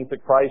 and I think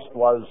that Christ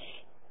was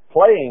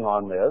playing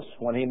on this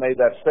when he made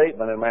that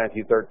statement in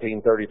Matthew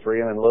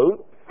 13:33 and in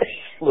Luke,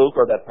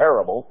 or that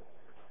parable,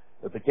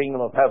 that the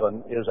kingdom of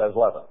heaven is as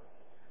leaven.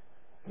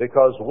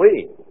 Because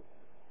we,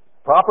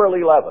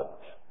 properly leavened,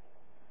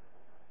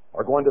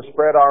 are going to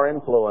spread our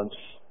influence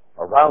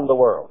around the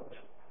world,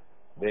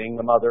 being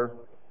the mother,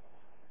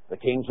 the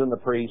kings and the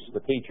priests, the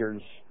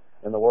teachers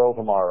in the world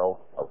tomorrow,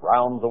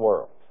 around the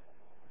world.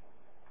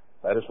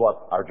 That is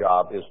what our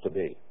job is to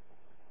be.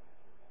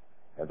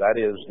 And that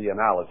is the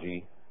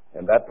analogy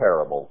in that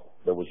parable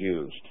that was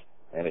used.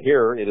 And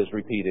here it is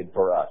repeated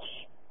for us.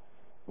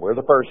 We're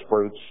the first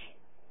fruits,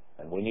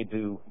 and we need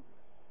to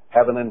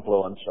have an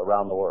influence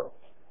around the world.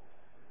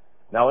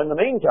 Now, in the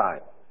meantime,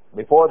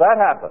 before that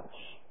happens,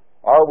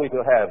 are we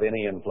to have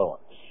any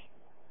influence?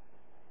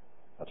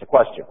 That's a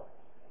question.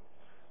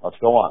 Let's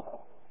go on.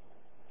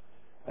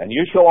 And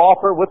you shall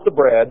offer with the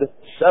bread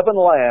 7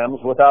 lambs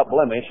without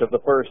blemish of the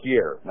first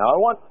year.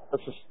 Now,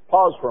 let's just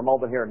pause for a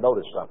moment here and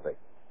notice something.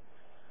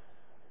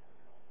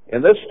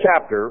 In this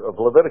chapter of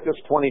Leviticus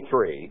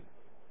 23,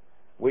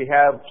 we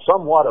have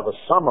somewhat of a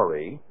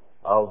summary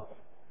of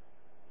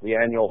the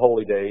annual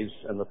holy days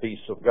and the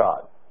feasts of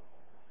God.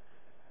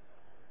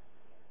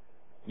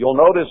 You'll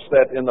notice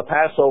that in the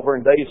Passover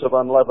and Days of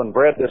Unleavened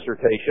Bread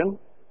dissertation,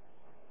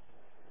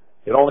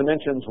 it only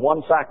mentions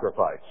one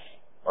sacrifice,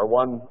 or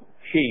one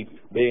sheep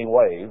being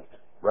waved,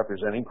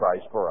 representing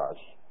Christ for us.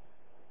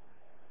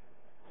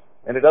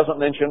 And it doesn't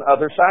mention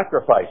other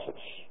sacrifices.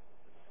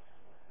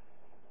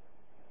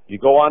 You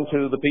go on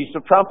to the Feast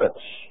of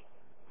Trumpets,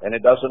 and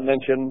it doesn't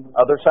mention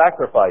other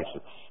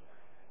sacrifices.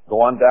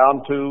 Go on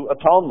down to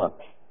Atonement.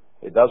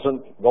 It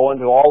doesn't go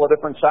into all the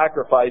different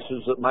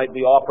sacrifices that might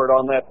be offered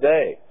on that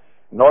day,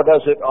 nor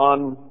does it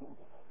on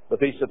the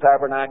Feast of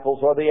Tabernacles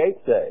or the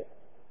 8th day.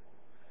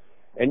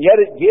 And yet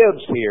it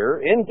gives here,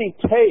 in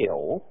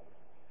detail,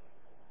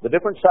 the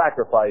different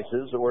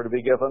sacrifices that were to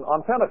be given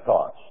on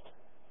Pentecost.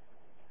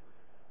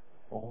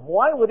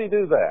 Why would he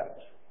do that?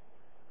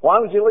 Why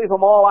would you leave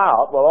them all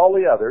out with all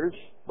the others,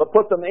 but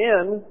put them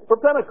in for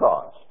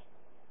Pentecost?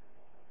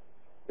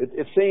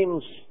 It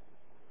seems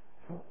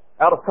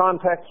out of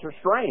context or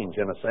strange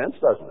in a sense,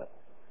 doesn't it?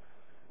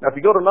 Now, if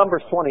you go to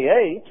Numbers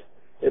 28,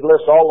 it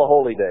lists all the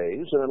holy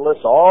days, and it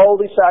lists all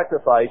the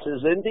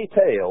sacrifices in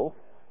detail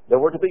that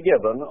were to be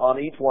given on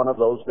each one of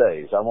those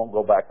days. I won't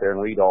go back there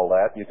and read all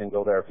that. You can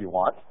go there if you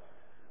want.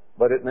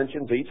 But it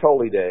mentions each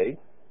holy day,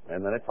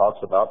 and then it talks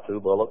about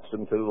 2 bullocks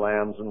and 2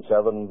 lambs and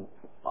 7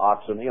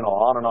 oxen,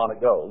 on and on it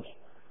goes,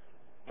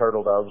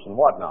 turtle doves and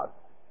whatnot.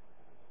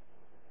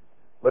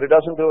 But it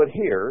doesn't do it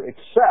here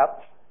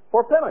except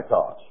for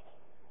Pentecost.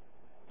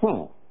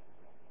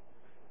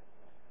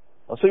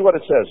 Let's see what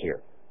it says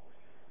here.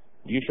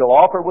 You shall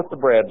offer with the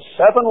bread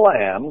 7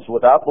 lambs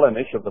without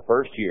blemish of the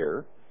first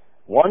year,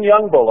 1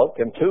 young bullock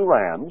and 2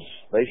 rams.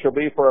 They shall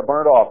be for a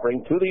burnt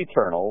offering to the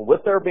eternal,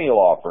 with their meal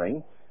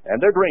offering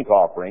and their drink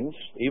offerings,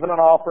 even an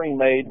offering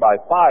made by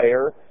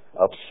fire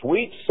of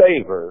sweet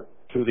savor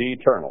to the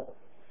eternal.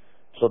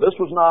 So this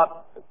was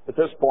not, at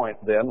this point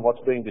then,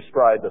 what's being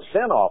described a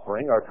sin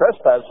offering or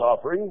trespass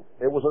offering.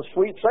 It was a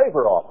sweet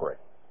savor offering.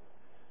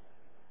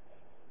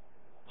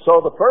 So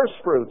the first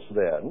fruits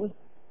then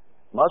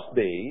must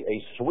be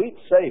a sweet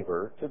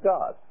savor to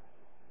God.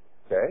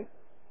 Okay?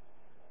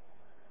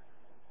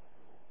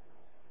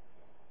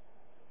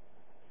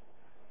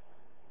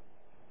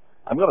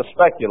 I'm going to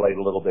speculate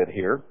a little bit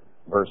here,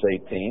 verse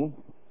 18.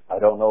 I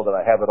don't know that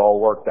I have it all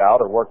worked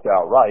out or worked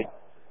out right,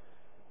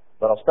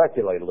 but I'll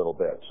speculate a little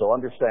bit. So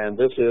understand,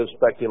 this is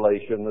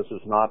speculation. This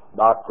is not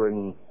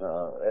doctrine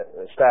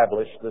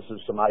established. This is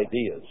some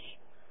ideas.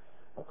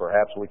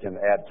 Perhaps we can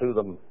add to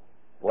them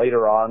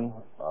later on.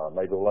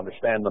 Maybe we'll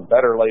understand them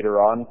better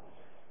later on.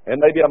 And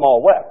maybe I'm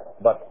all wet,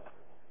 but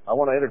I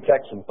want to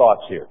interject some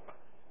thoughts here.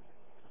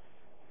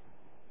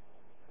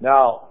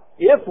 Now,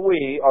 if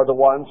we are the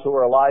ones who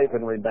are alive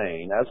and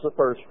remain as the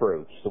first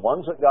fruits, the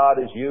ones that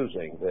God is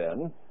using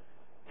then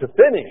to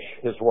finish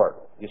His work.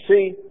 You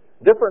see,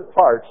 different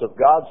parts of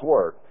God's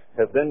work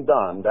have been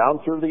done down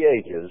through the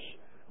ages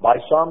by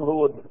some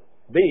who would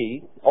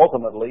be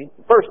ultimately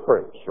first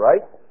fruits,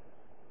 right?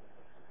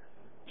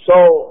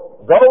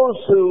 So those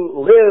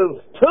who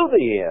live to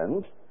the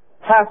end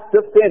have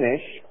to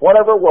finish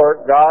whatever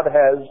work God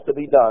has to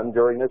be done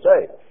during this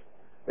age.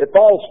 It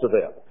falls to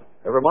them.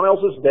 Everyone else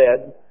is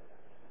dead.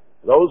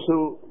 Those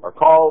who are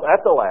called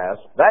at the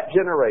last, that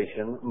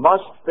generation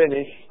must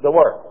finish the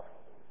work.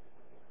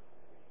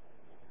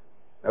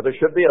 Now there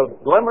should be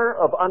a glimmer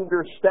of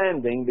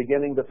understanding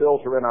beginning to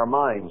filter in our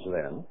minds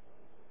then,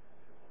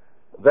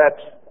 that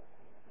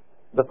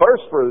the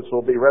first fruits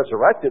will be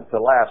resurrected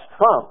to last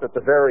trump at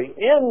the very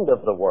end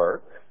of the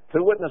work.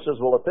 2 witnesses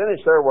will have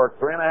finished their work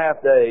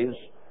 3.5 days,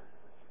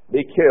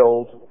 be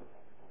killed,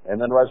 and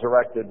then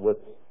resurrected with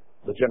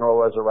the general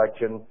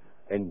resurrection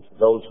and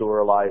those who are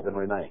alive and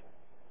remain.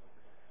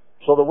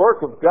 So the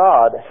work of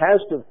God has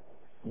to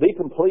be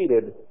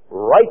completed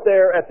right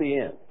there at the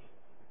end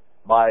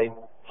by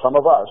some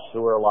of us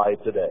who are alive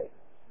today.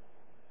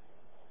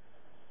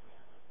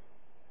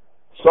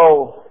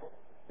 So,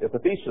 if the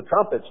Feast of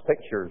Trumpets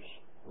pictures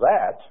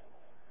that,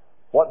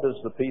 what does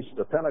the Feast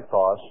of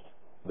Pentecost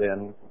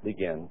then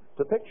begin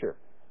to picture?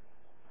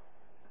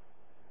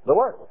 The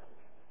work.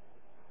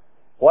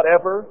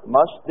 Whatever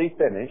must be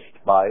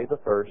finished by the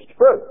first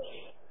fruits,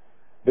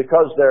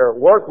 because their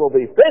work will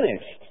be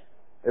finished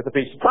at the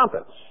Feast of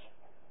Trumpets.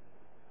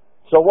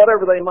 So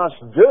whatever they must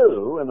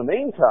do in the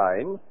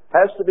meantime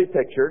has to be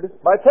pictured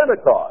by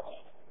Pentecost,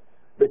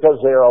 because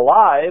they are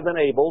alive and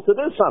able to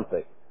do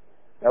something.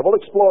 Now we'll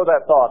explore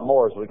that thought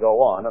more as we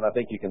go on, and I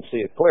think you can see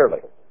it clearly.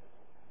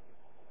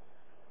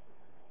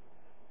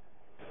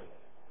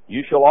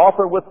 You shall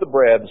offer with the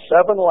bread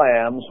 7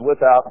 lambs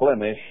without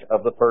blemish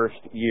of the first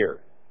year.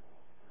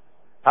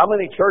 How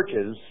many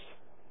churches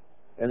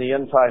in the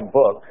end time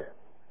book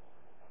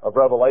of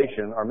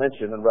Revelation are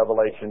mentioned in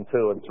Revelation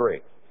 2 and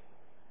 3?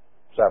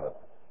 7.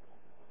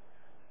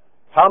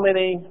 How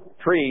many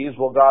trees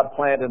will God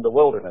plant in the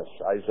wilderness?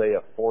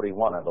 Isaiah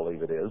 41, I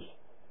believe it is.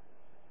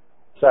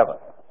 7.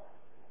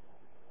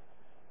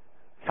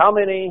 How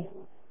many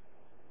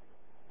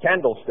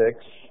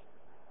candlesticks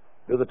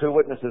do the 2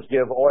 witnesses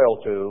give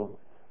oil to?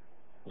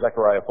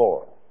 Zechariah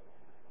 4.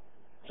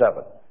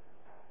 7.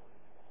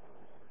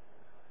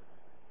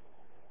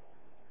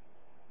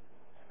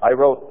 I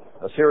wrote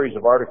a series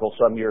of articles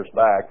some years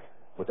back,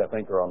 which I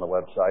think are on the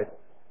website,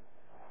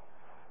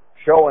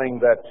 showing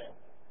that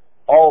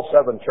all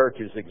 7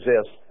 churches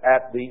exist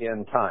at the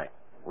end time.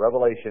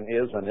 Revelation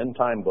is an end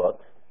time book,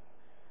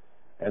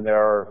 and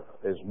there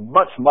is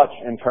much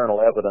internal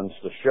evidence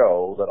to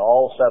show that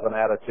all 7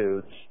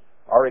 attitudes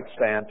are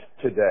extant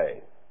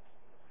today.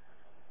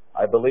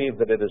 I believe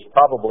that it is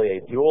probably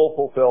a dual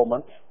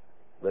fulfillment,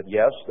 that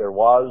yes, there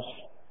was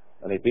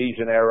an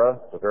Ephesian era,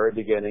 the very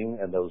beginning,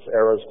 and those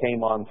eras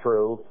came on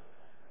through.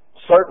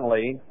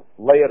 Certainly,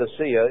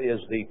 Laodicea is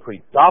the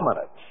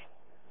predominant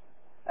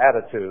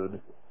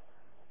attitude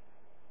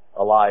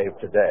alive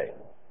today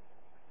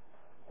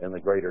in the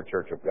greater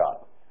Church of God.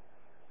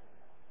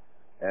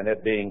 And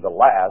it being the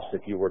last,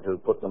 if you were to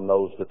put them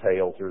nose to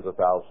tail through the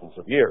thousands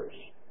of years.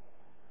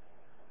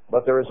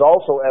 But there is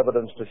also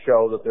evidence to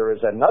show that there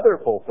is another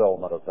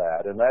fulfillment of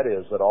that, and that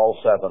is that all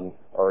 7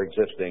 are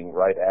existing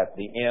right at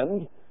the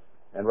end.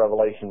 And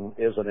Revelation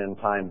is an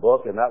end-time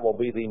book, and that will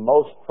be the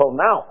most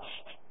pronounced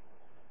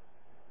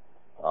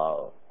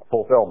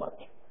fulfillment.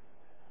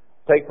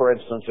 Take, for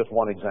instance, just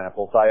one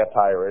example,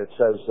 Thyatira. It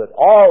says that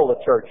all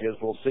the churches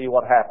will see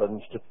what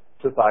happens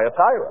to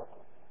Thyatira.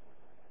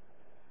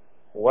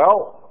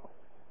 Well,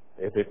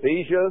 if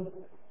Ephesia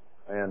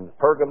and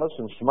Pergamos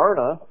and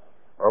Smyrna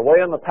are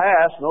way in the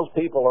past, and those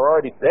people are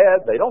already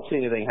dead, they don't see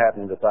anything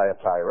happening to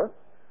Thyatira.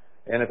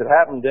 And if it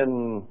happened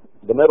in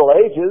the Middle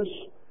Ages,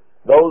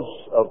 those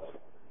of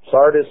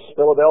Sardis,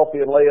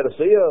 Philadelphia, and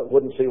Laodicea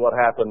wouldn't see what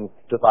happened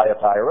to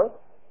Thyatira.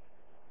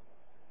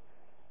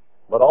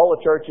 But all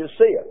the churches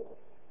see it.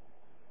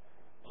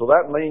 So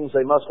that means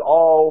they must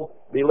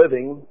all be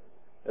living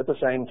at the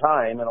same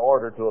time in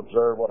order to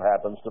observe what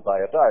happens to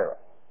Thyatira.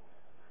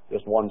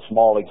 Just one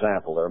small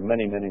example. There are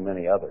many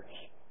others.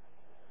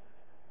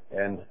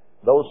 And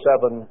those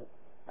 7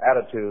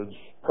 attitudes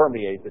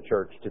permeate the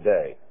church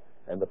today,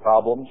 and the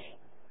problems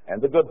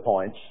and the good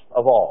points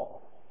of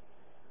all.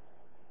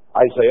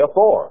 Isaiah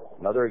 4,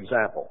 another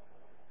example.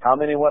 How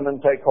many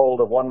women take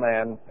hold of one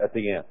man at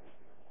the end?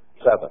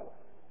 7.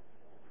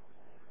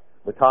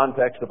 The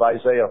context of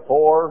Isaiah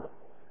 4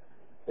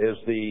 is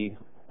the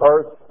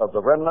birth of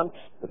the remnant,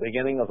 the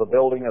beginning of the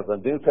building of the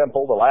new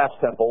temple, the last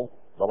temple,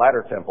 the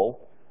latter temple,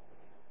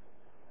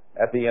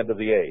 at the end of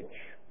the age,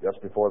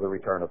 just before the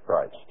return of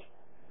Christ.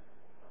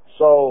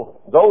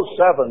 So those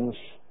 7s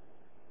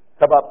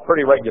come up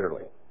pretty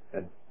regularly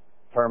in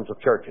terms of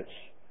churches.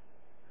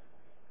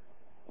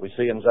 We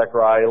see in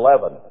Zechariah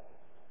 11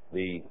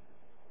 the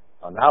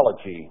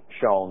analogy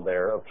shown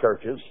there of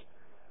churches.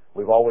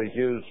 We've always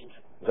used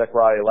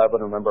Zechariah 11,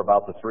 remember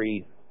about the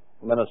 3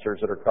 ministers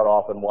that are cut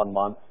off in 1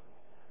 month.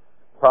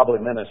 Probably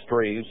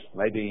ministries,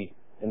 maybe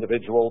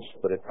individuals,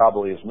 but it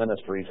probably is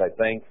ministries, I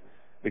think,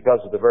 because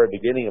at the very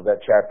beginning of that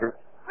chapter,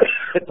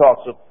 it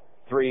talks of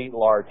 3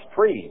 large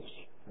trees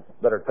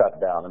that are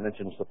cut down. It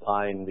mentions the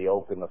pine, the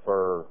oak, and the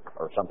fir,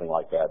 or something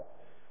like that.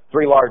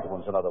 3 large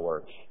ones, in other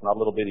words, not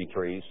little bitty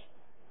trees,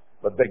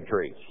 but big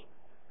trees.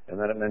 And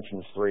then it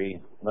mentions 3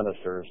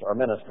 ministers, or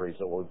ministries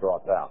that will be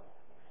brought down.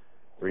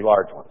 3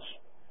 large ones.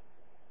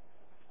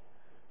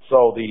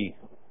 So the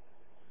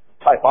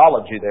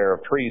typology there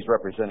of trees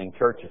representing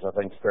churches, I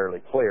think, is fairly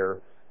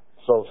clear.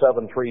 So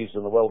 7 trees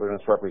in the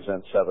wilderness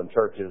represent 7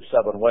 churches.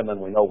 7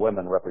 women, we know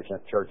women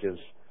represent churches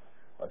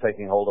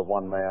taking hold of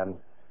one man.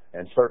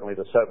 And certainly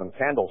the 7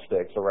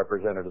 candlesticks are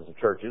represented as the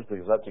churches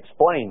because that's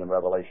explained in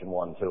Revelation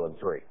 1, 2, and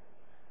 3.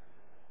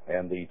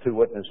 And the 2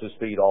 witnesses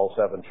feed all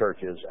 7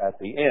 churches at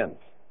the end.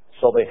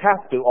 So they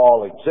have to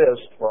all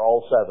exist for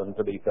all 7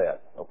 to be fed.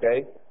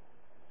 Okay?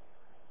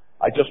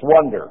 I just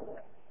wonder,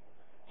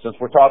 since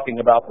we're talking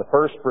about the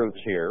first fruits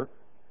here,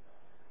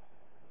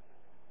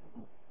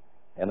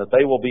 and that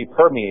they will be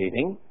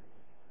permeating,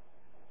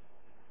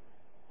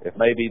 if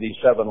maybe these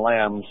 7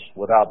 lambs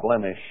without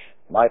blemish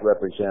might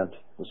represent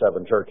the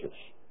 7 churches.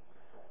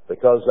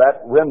 Because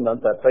that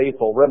remnant, that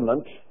faithful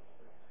remnant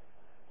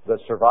that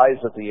survives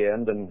at the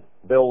end and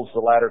builds the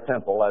latter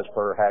temple as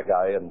per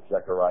Haggai and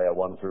Zechariah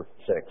 1 through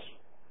 6,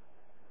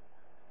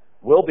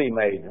 will be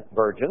made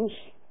virgins.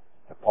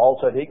 Paul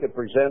said he could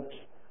present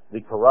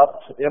the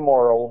corrupt,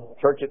 immoral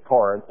church at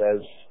Corinth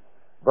as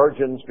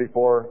virgins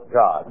before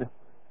God.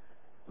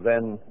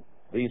 Then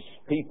these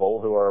people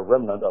who are a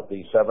remnant of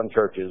the 7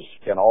 churches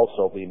can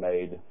also be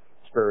made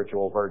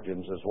spiritual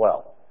virgins as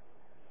well.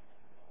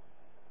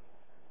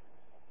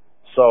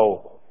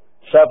 So,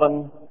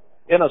 7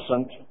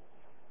 innocent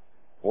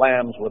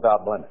lambs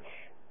without blemish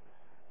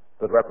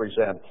could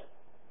represent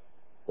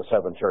the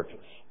 7 churches.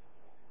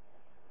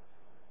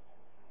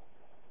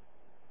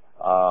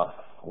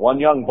 1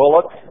 young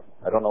bullock,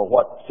 I don't know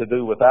what to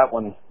do with that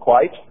one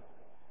quite,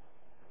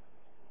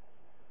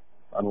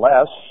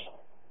 unless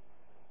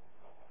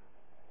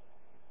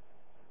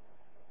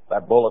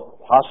that bullock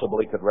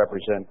possibly could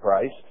represent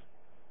Christ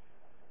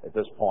at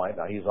this point.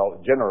 Now, he's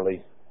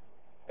generally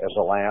as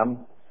a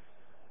lamb,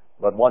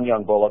 but 1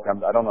 young bullock, I'm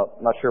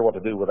not sure what to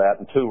do with that,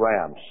 and 2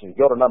 rams. You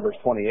go to Numbers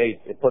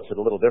 28, it puts it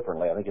a little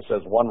differently. I think it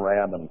says 1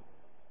 ram and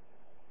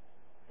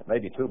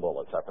maybe 2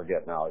 bullocks, I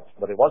forget now.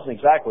 But it wasn't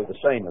exactly the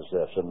same as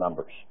this in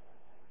Numbers.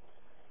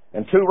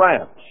 And 2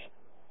 rams.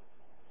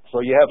 So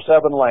you have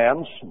 7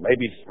 lambs,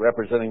 maybe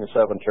representing the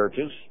 7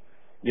 churches.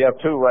 You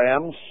have 2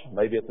 rams.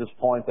 Maybe at this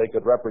point they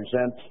could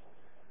represent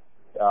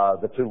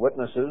the 2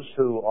 witnesses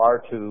who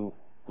are to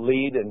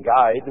lead and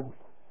guide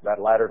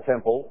that latter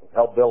temple,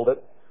 help build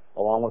it,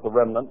 along with the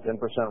remnant, 10%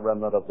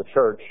 remnant of the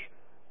church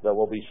that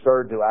will be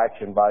stirred to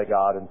action by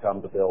God and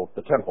come to build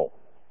the temple.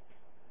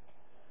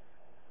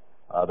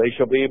 They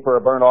shall be for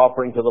a burnt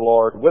offering to the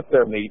Lord with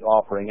their meat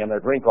offering and their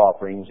drink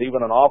offerings,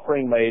 even an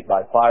offering made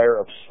by fire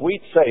of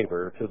sweet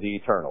savor to the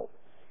Eternal.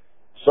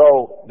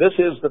 So this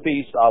is the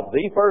feast of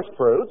the first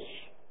fruits.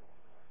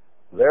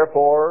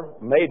 Therefore,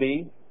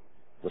 maybe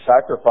the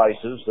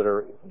sacrifices that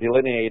are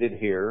delineated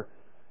here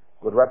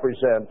would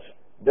represent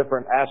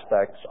different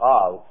aspects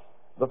of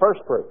the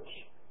first fruits,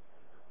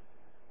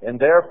 and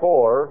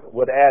therefore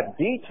would add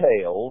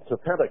detail to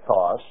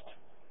Pentecost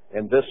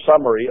in this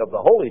summary of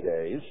the holy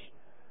days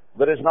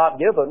that is not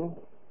given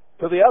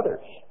to the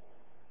others.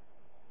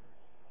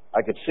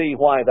 I could see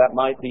why that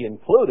might be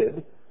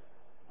included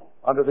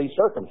under these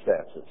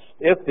circumstances,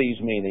 if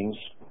these meanings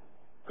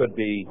could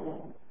be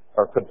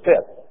or could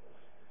fit.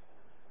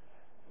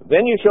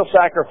 Then you shall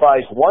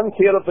sacrifice 1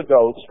 kid of the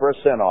goats for a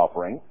sin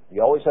offering.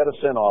 You always had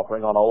a sin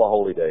offering on all the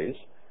holy days.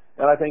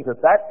 And I think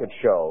that that could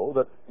show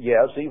that,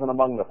 yes, even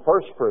among the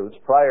first fruits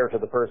prior to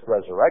the first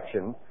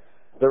resurrection,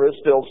 there is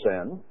still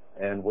sin,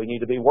 and we need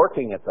to be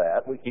working at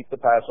that. We keep the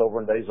Passover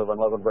and days of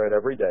unleavened bread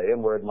every day,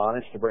 and we're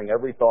admonished to bring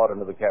every thought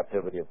into the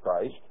captivity of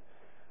Christ.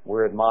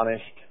 We're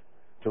admonished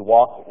to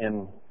walk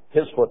in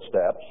His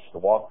footsteps, to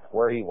walk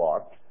where He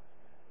walked,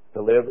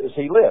 to live as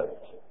He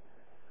lived.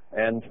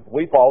 And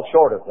we fall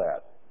short of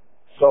that.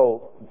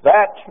 So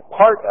that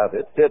part of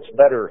it fits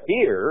better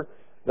here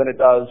than it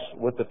does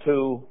with the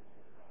 2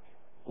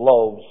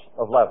 loaves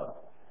of leaven,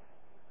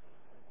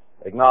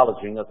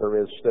 acknowledging that there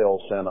is still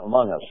sin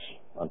among us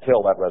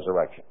until that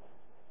resurrection.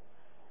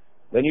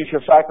 Then you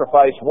shall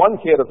sacrifice 1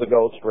 kid of the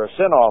goats for a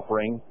sin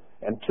offering,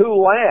 and 2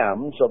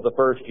 lambs of the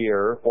first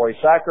year for a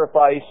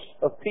sacrifice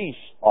of peace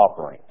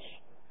offerings.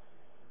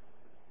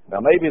 Now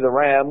maybe the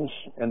rams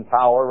in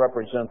power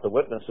represent the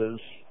witnesses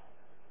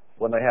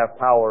when they have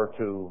power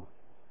to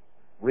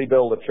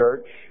rebuild the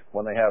church,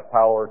 when they have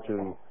power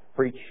to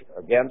preach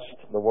against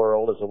the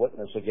world as a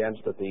witness against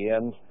at the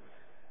end.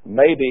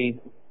 Maybe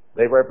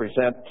they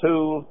represent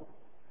 2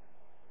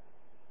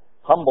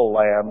 humble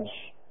lambs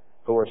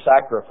who are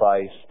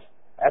sacrificed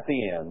at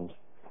the end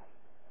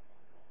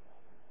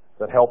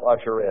that help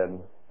usher in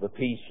the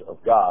peace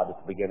of God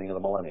at the beginning of the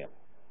millennium?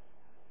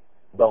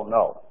 Don't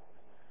know.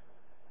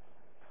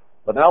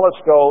 But now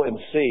let's go and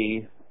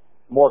see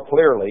more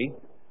clearly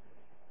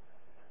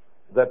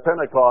that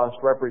Pentecost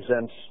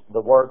represents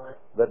the work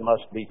that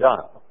must be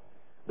done.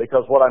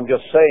 Because what I'm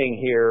just saying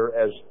here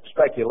as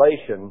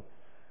speculation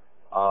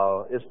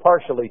is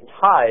partially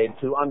tied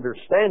to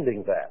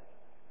understanding that.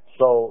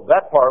 So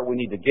that part we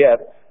need to get,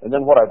 and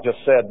then what I've just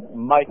said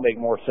might make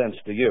more sense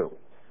to you.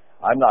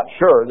 I'm not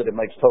sure that it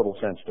makes total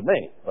sense to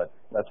me, but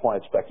that's why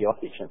it's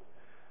speculation.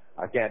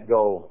 I can't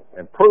go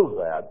and prove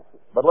that.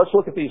 But let's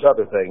look at these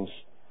other things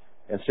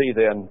and see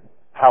then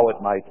how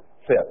it might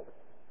fit.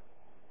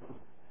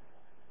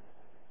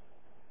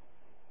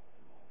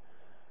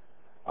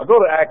 I'll go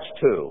to Acts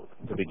 2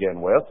 to begin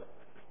with.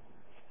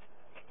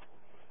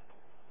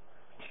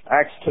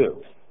 Acts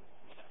 2.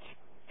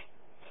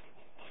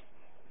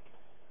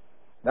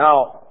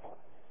 Now,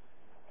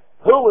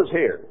 who was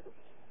here?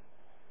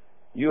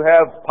 You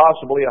have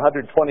possibly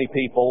 120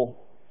 people,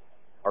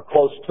 or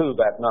close to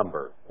that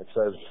number. It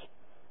says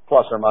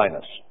plus or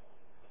minus.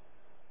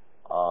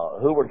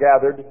 Who were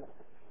gathered?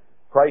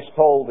 Christ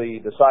told the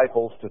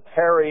disciples to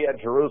tarry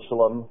at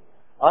Jerusalem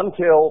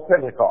until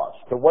Pentecost,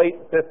 to wait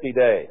 50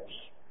 days.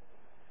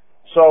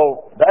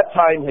 So that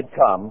time had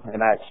come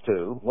in Acts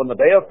 2, when the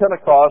day of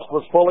Pentecost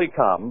was fully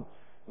come.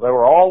 They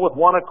were all with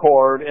one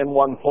accord in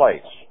one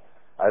place.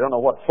 I don't know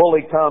what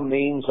fully come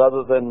means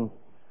other than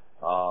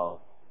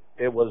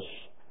it was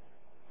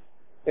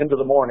into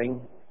the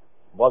morning.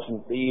 It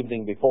wasn't the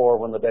evening before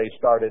when the day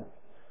started,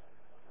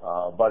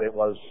 but it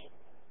was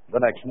the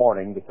next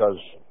morning, because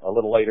a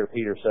little later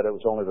Peter said it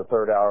was only the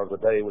third hour of the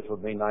day, which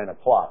would mean 9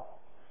 o'clock.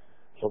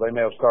 So they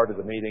may have started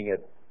the meeting at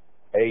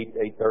 8,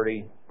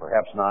 8:30,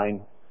 perhaps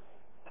 9.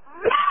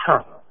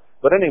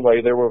 But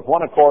anyway, there was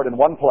one accord in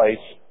one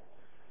place,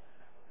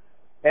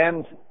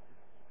 and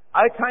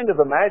I kind of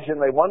imagine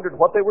they wondered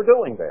what they were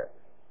doing there.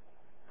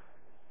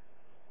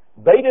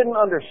 They didn't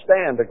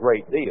understand a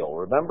great deal,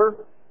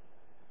 remember?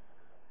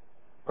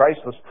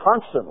 Christ was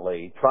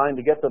constantly trying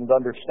to get them to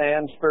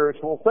understand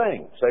spiritual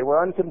things. They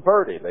were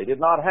unconverted. They did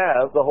not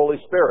have the Holy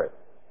Spirit.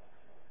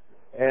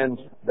 And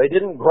they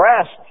didn't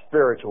grasp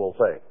spiritual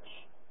things.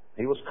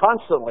 He was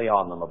constantly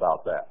on them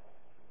about that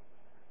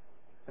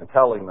and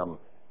telling them,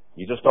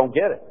 you just don't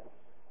get it.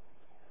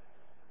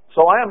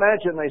 So I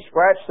imagine they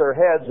scratched their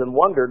heads and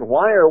wondered,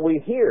 why are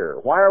we here?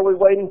 Why are we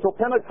waiting till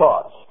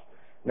Pentecost?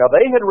 Now,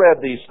 they had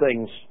read these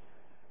things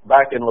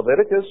back in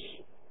Leviticus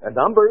and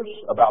Numbers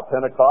about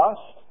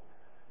Pentecost,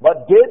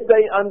 but did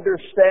they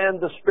understand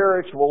the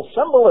spiritual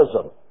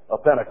symbolism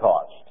of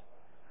Pentecost?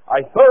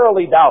 I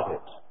thoroughly doubt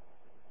it.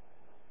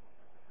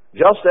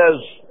 Just as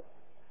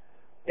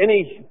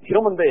any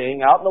human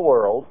being out in the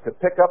world could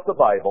pick up the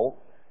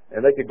Bible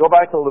and they could go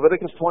back to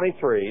Leviticus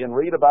 23 and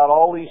read about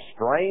all these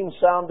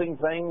strange-sounding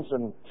things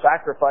and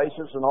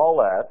sacrifices and all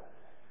that,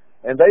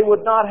 and they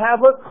would not have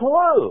a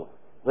clue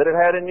that it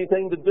had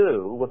anything to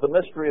do with the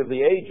mystery of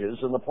the ages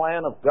and the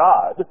plan of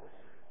God,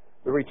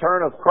 the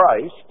return of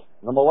Christ,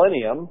 the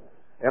millennium,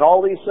 and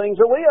all these things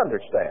that we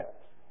understand.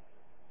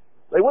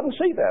 They wouldn't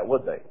see that,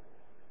 would they?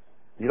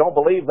 You don't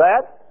believe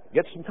that?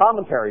 Get some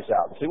commentaries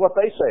out and see what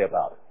they say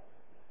about it.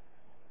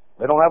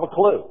 They don't have a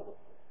clue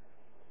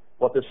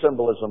what this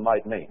symbolism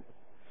might mean.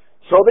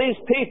 So these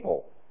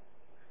people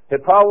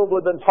had probably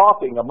been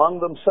talking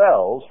among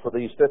themselves for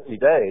these 50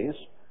 days.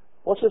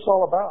 What's this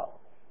all about?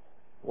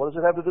 What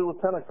does it have to do with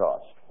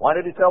Pentecost? Why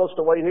did he tell us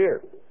to wait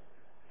here?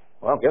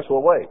 Well, I guess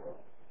we'll wait.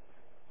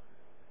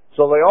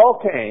 So they all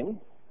came.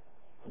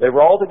 They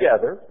were all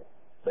together.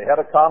 They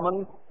had a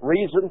common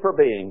reason for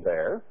being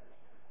there.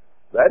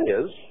 That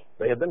is,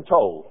 they had been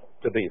told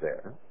to be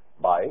there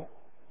by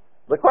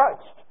the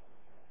Christ.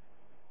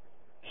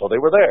 So they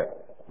were there.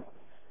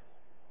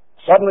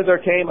 Suddenly there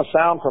came a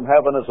sound from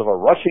heaven as of a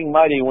rushing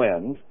mighty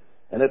wind,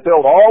 and it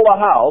filled all the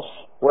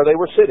house where they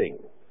were sitting.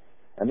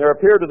 And there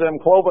appeared to them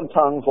cloven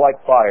tongues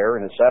like fire,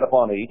 and it sat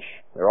upon each.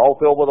 They were all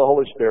filled with the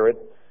Holy Spirit.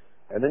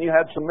 And then you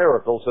had some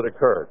miracles that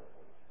occurred.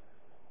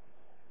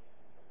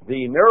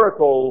 The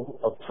miracle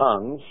of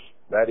tongues,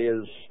 that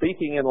is,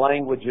 speaking in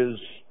languages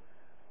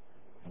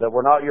that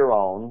were not your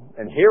own,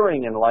 and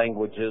hearing in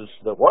languages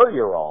that were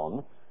your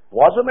own,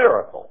 was a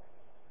miracle.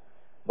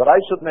 But I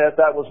submit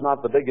that was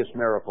not the biggest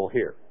miracle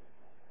here.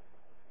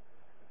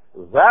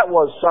 That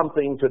was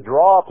something to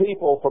draw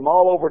people from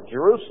all over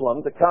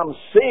Jerusalem to come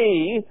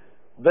see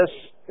this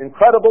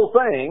incredible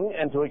thing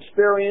and to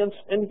experience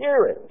and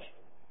hear it.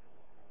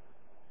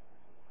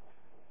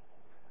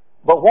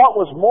 But what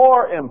was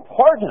more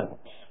important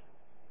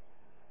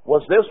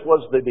was this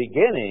was the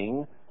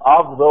beginning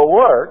of the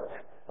work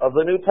of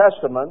the New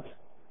Testament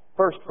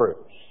first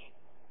fruits.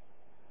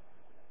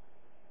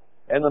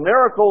 And the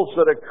miracles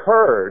that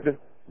occurred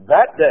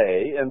that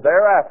day and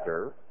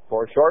thereafter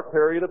for a short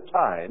period of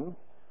time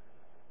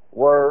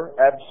were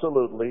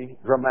absolutely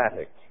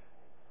dramatic.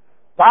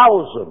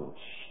 Thousands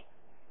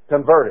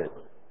converted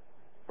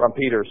from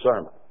Peter's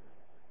sermon.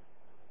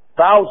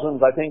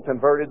 Thousands, I think,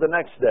 converted the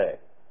next day.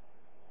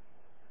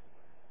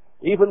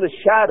 Even the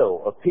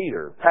shadow of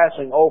Peter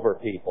passing over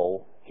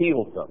people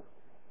healed them.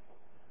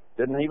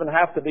 Didn't even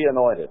have to be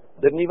anointed.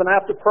 Didn't even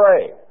have to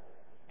pray.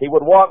 He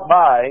would walk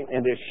by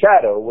and his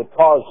shadow would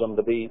cause them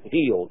to be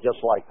healed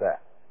just like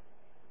that.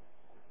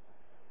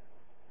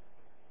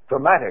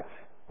 Dramatic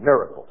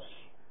miracles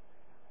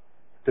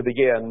to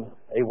begin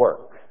a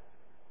work.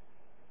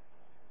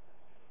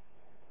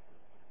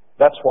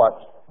 That's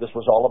what this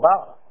was all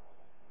about.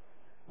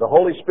 The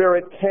Holy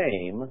Spirit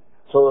came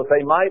so that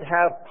they might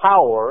have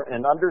power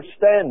and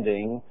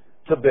understanding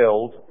to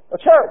build a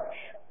church.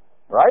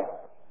 Right?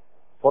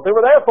 What they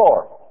were there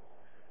for.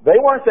 They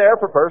weren't there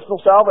for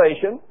personal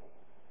salvation.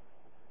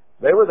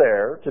 They were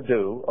there to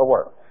do a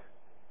work.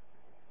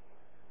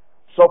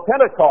 So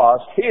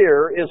Pentecost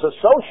here is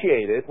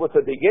associated with the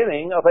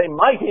beginning of a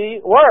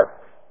mighty work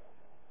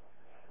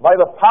by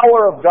the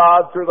power of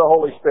God through the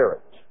Holy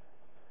Spirit.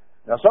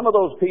 Now, some of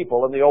those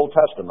people in the Old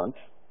Testament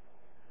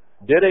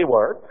did a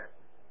work,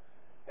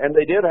 and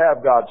they did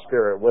have God's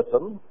Spirit with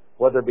them.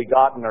 Whether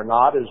begotten or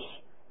not is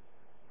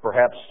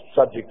perhaps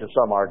subject to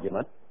some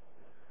argument.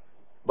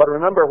 But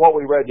remember what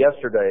we read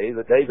yesterday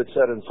that David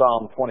said in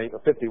Psalm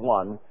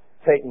 51,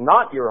 "Take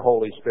not your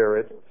Holy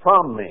Spirit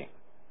from me,"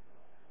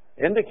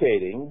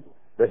 indicating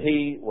that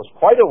he was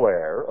quite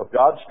aware of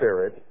God's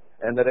Spirit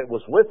and that it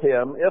was with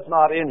him, if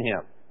not in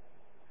him.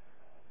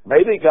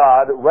 Maybe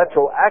God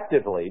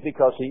retroactively,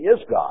 because he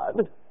is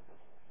God,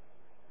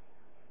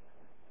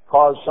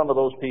 caused some of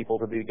those people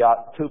to be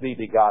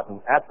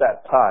begotten at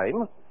that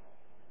time.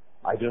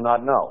 I do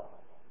not know.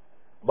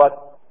 But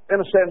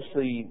in a sense,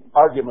 the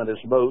argument is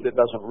moot. It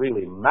doesn't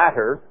really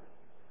matter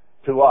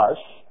to us.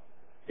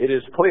 It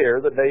is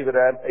clear that David,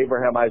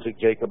 Abraham, Isaac,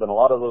 Jacob, and a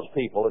lot of those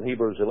people in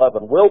Hebrews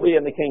 11 will be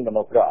in the kingdom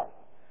of God.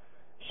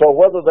 So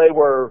whether they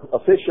were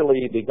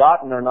officially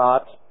begotten or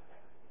not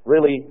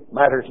really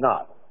matters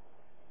not.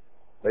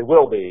 They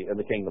will be in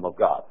the kingdom of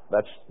God.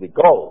 That's the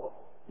goal,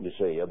 you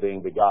see, of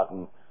being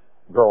begotten,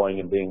 growing,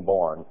 and being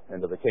born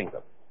into the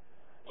kingdom.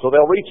 So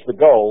they'll reach the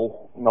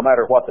goal no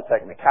matter what the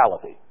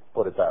technicality,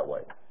 put it that way.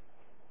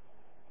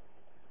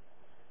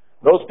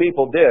 Those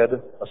people did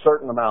a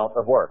certain amount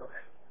of work.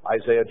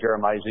 Isaiah,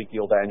 Jeremiah,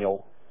 Ezekiel,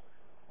 Daniel,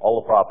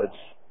 all the prophets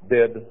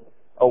did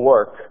a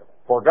work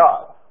for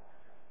God.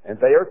 And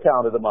they are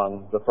counted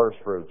among the first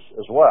fruits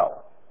as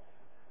well.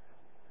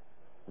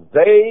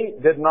 They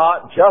did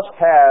not just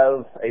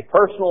have a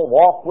personal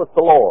walk with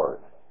the Lord.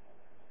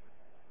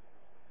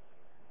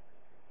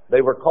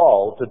 They were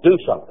called to do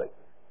something.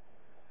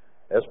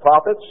 As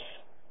prophets,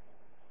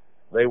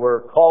 they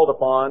were called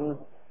upon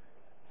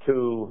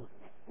to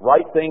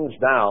write things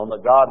down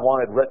that God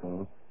wanted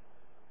written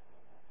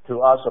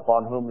to us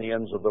upon whom the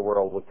ends of the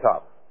world would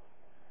come.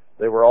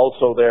 They were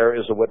also there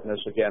as a witness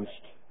against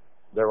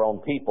their own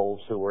peoples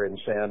who were in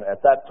sin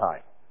at that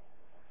time.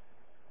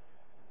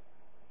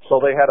 So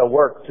they had a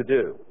work to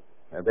do,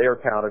 and they are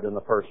counted in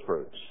the first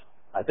fruits.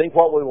 I think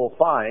what we will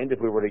find, if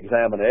we were to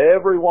examine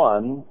every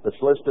one that's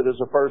listed as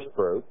a first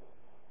fruit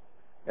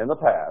in the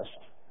past,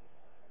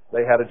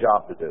 they had a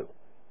job to do,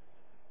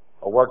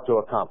 a work to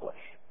accomplish.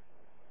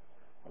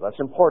 That's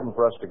important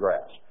for us to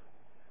grasp.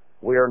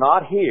 We are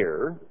not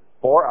here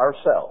for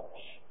ourselves.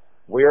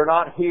 We are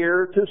not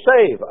here to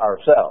save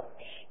ourselves.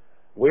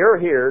 We are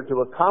here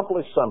to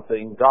accomplish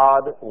something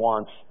God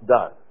wants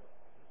done.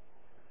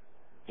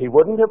 He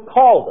wouldn't have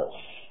called us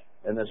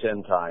in this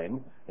end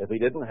time if He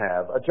didn't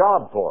have a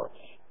job for us.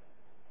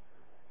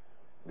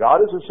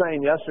 God is the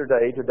same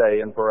yesterday,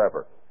 today, and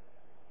forever.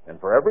 And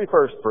for every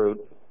first fruit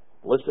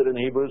listed in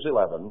Hebrews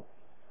 11,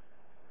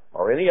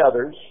 or any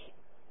others,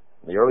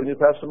 the early New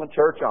Testament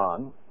church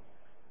on,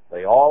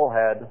 they all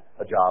had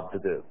a job to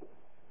do.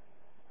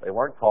 They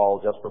weren't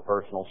called just for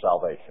personal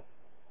salvation.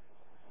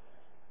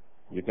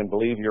 You can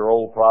believe your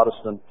old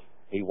Protestant,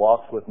 he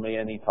walks with me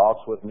and he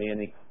talks with me and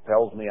he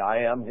tells me I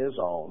am his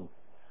own,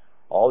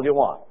 all you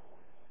want.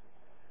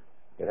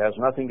 It has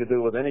nothing to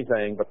do with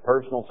anything but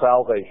personal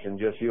salvation,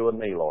 just you and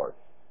me, Lord.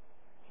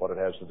 That's what it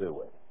has to do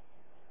with.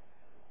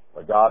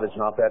 But God is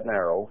not that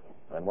narrow,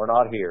 and we're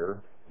not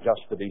here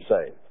just to be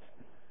saved.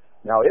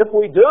 Now, if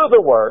we do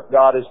the work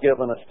God has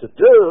given us to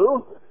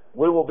do,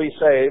 we will be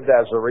saved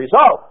as a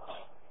result.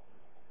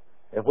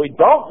 If we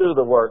don't do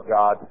the work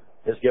God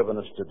has given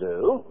us to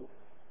do,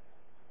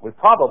 we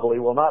probably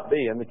will not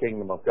be in the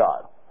kingdom of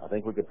God. I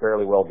think we could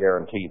fairly well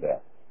guarantee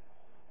that.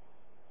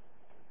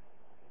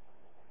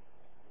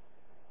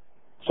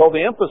 So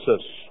the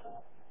emphasis,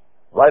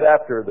 right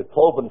after the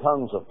cloven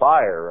tongues of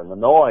fire and the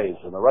noise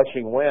and the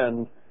rushing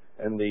wind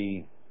and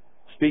the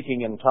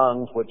speaking in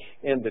tongues, which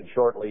ended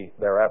shortly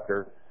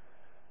thereafter,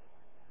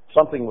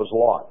 something was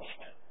launched.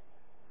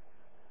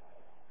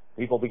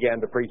 People began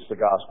to preach the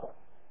gospel.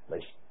 They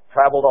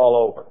traveled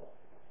all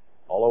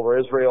over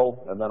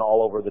Israel, and then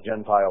all over the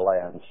Gentile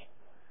lands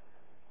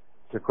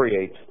to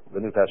create the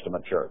New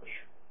Testament church.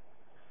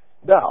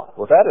 Now,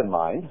 with that in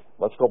mind,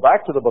 let's go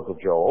back to the book of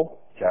Joel,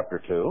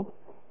 chapter 2.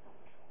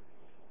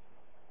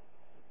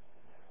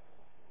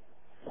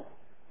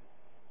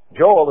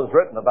 Joel is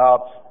written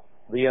about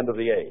the end of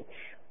the age.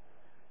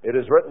 It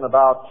is written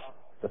about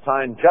the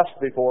time just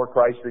before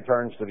Christ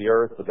returns to the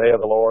earth, the day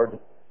of the Lord,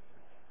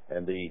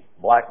 and the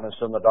blackness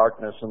and the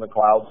darkness and the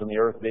clouds and the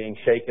earth being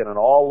shaken and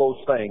all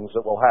those things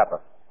that will happen.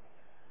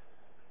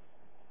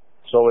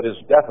 So it is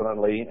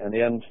definitely an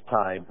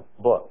end-time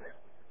book.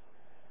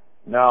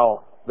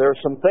 Now, there are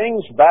some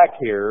things back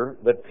here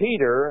that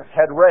Peter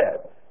had read.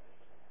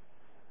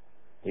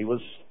 He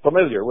was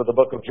familiar with the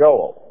book of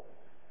Joel.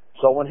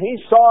 So when he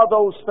saw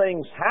those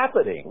things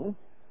happening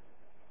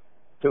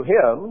to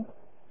him,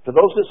 to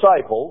those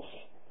disciples,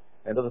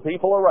 and to the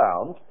people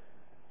around,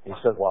 he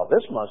said, well,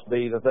 this must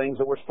be the things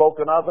that were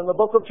spoken of in the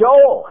book of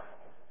Joel.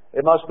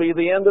 It must be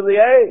the end of the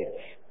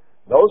age.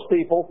 Those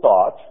people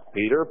thought,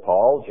 Peter,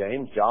 Paul,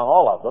 James, John,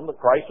 all of them, that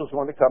Christ was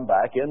going to come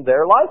back in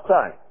their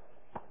lifetime.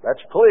 That's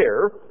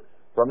clear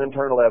from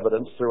internal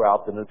evidence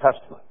throughout the New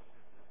Testament.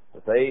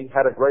 That they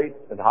had a great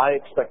and high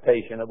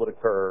expectation it would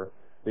occur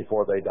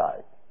before they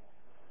died.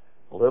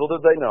 Little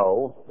did they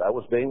know that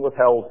was being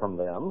withheld from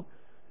them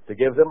to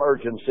give them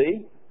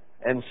urgency,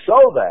 and so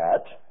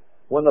that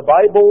when the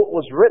Bible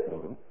was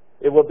written,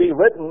 it would be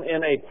written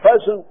in a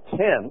present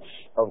tense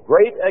of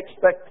great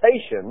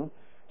expectation,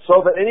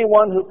 so that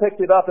anyone who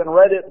picked it up and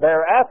read it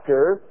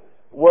thereafter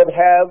would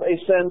have a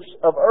sense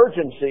of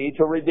urgency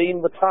to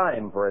redeem the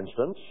time, for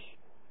instance,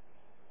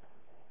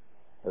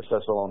 as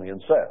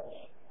Thessalonians says.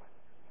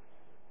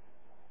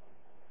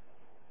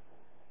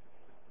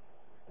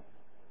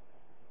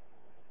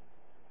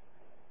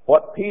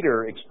 What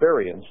Peter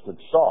experienced and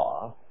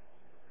saw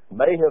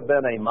may have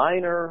been a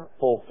minor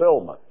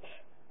fulfillment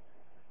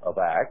of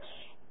Acts,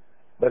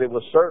 but it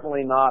was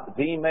certainly not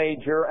the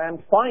major and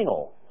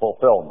final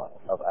fulfillment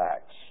of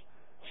Acts.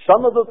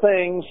 Some of the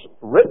things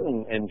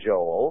written in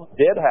Joel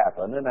did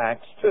happen in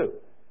Acts 2,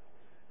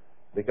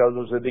 because it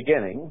was the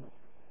beginning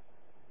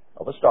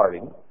of a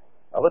starting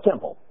of a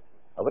temple,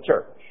 of a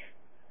church.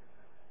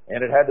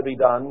 And it had to be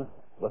done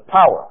with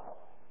power.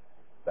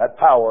 That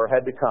power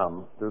had to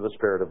come through the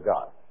Spirit of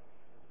God.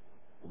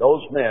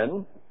 Those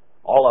men,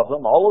 all of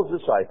them, all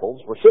those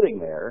disciples, were sitting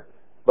there,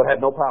 but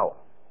had no power.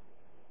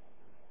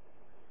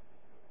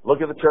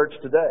 Look at the church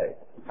today.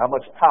 How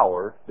much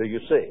power do you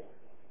see?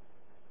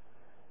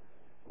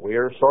 We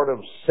are sort of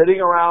sitting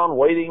around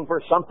waiting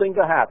for something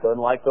to happen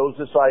like those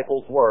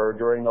disciples were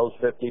during those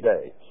 50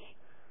 days.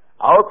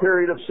 Our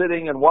period of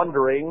sitting and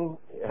wondering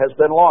has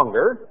been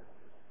longer,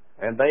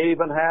 and may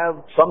even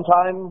have some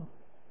time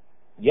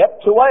yet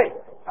to wait.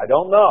 I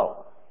don't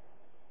know.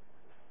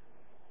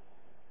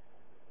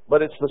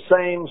 But it's the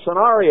same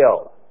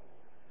scenario.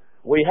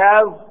 We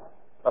have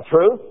a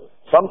truth,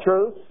 some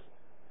truth.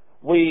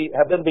 We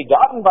have been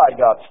begotten by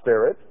God's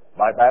Spirit,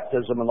 by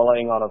baptism and the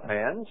laying on of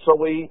hands. So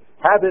we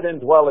have it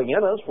indwelling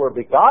in us. We're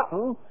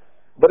begotten.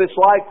 But it's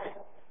like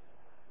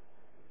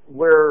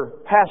we're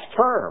past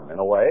term in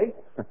a way.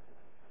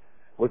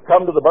 We've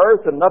come to the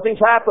birth and nothing's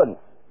happened,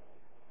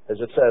 as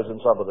it says in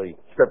some of the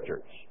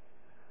scriptures.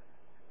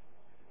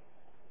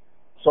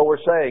 So we're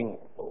saying,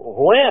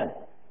 when?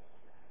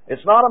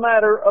 It's not a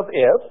matter of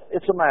if,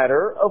 it's a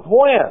matter of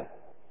when.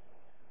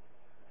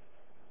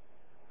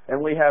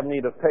 And we have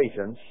need of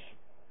patience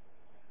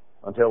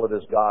until it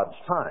is God's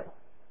time.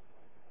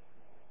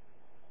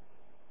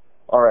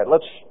 All right,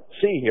 let's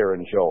see here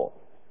in Joel.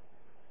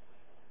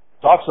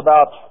 It talks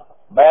about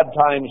bad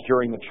times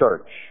during the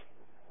church,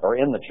 or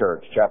in the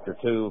church, chapter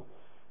 2,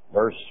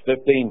 verse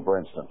 15, for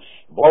instance.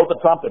 Blow the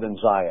trumpet in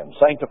Zion,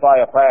 sanctify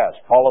a fast,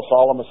 call a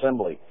solemn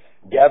assembly,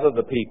 gather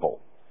the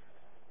people.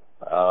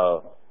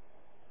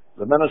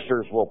 The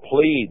ministers will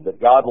plead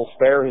that God will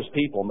spare His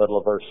people, middle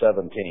of verse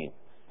 17,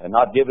 and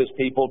not give His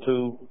people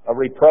to a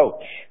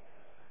reproach,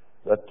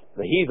 that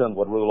the heathen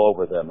would rule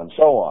over them, and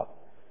so on.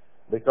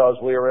 Because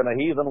we are in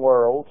a heathen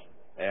world,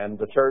 and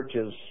the church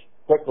is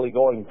quickly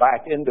going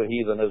back into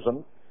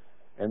heathenism,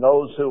 and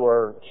those who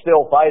are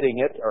still fighting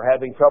it are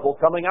having trouble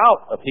coming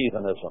out of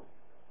heathenism.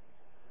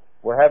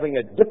 We're having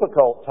a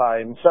difficult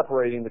time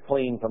separating the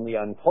clean from the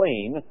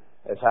unclean,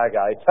 as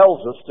Haggai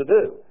tells us to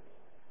do.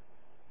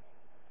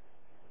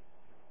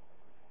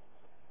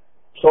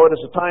 So it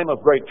is a time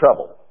of great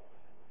trouble.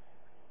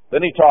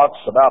 Then he talks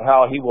about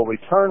how he will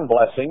return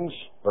blessings,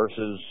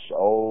 verses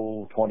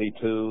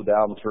 22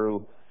 down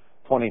through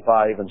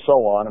 25 and so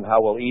on, and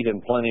how we'll eat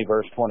in plenty,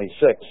 verse 26.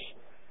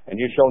 And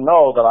you shall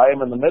know that I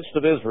am in the midst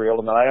of Israel,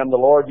 and that I am the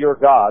Lord your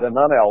God, and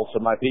none else,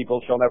 and my people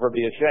shall never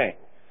be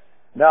ashamed.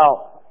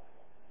 Now,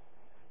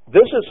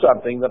 this is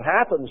something that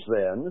happens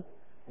then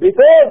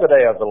before the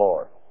day of the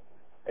Lord.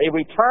 A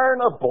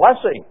return of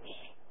blessings.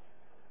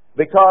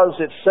 Because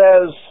it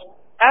says,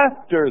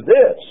 after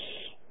this,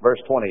 verse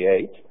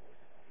 28,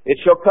 it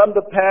shall come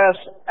to pass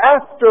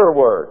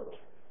afterward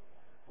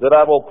that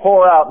I will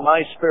pour out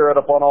my Spirit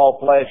upon all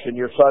flesh, and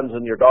your sons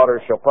and your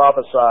daughters shall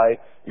prophesy,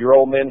 your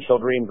old men shall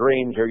dream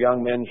dreams, your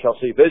young men shall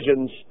see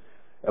visions,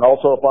 and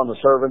also upon the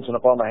servants and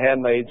upon the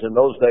handmaids in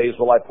those days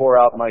will I pour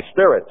out my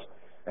Spirit.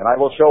 And I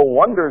will show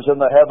wonders in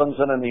the heavens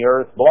and in the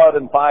earth, blood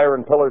and fire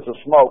and pillars of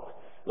smoke.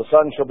 The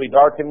sun shall be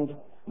darkened,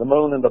 the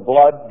moon into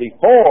blood,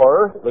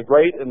 before the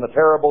great and the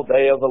terrible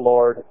day of the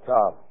Lord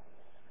come.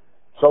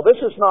 So this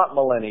is not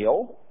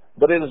millennial.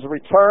 but it is a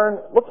return.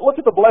 Look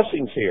at the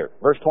blessings here.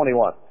 Verse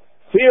 21.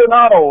 Fear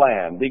not, O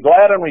land. Be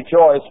glad and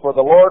rejoice, for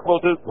the Lord will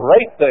do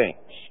great things.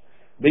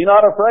 Be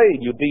not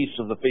afraid, you beasts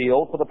of the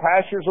field, for the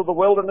pastures of the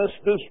wilderness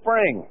do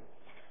spring.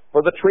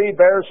 For the tree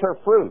bears her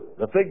fruit.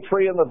 The fig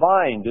tree and the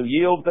vine do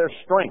yield their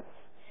strength.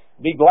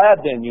 Be glad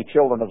then, you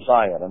children of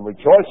Zion, and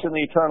rejoice in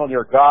the eternal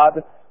your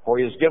God, for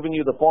he has given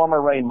you the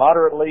former rain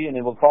moderately, and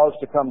he will cause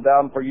to come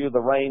down for you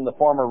the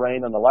former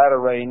rain and the latter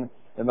rain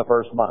in the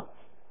first month.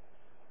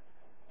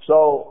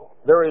 So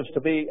there is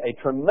to be a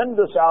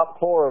tremendous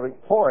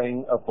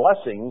outpouring of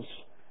blessings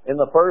in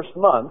the first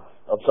month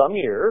of some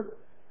year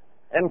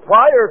and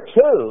prior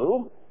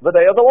to the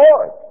day of the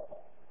Lord.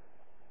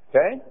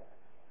 Okay?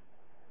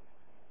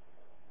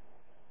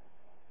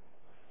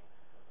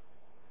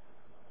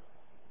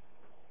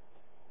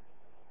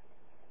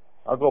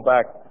 I'll go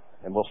back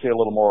and we'll see a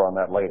little more on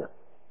that later.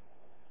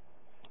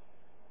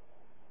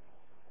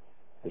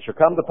 It shall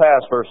come to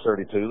pass, verse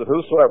 32, that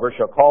whosoever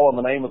shall call on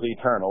the name of the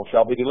Eternal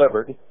shall be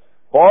delivered.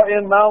 For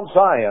in Mount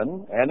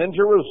Zion and in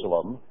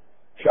Jerusalem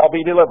shall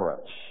be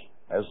deliverance,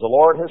 as the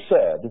Lord has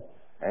said,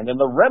 and in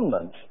the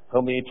remnant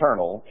whom the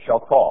Eternal shall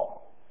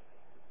call.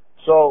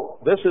 So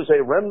this is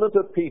a remnant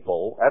of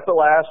people at the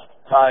last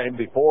time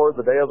before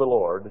the day of the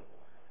Lord,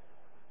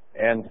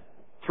 and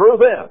through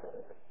them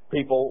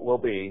people will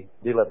be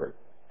delivered.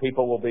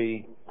 People will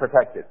be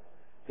protected.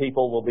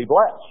 People will be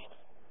blessed.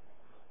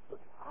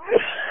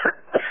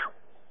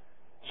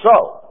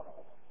 So,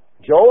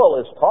 Joel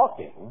is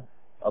talking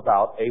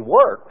about a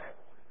work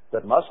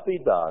that must be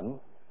done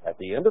at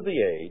the end of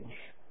the age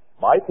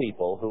by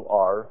people who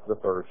are the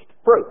first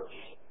fruits.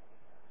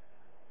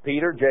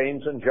 Peter,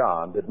 James, and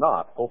John did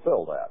not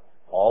fulfill that.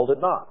 All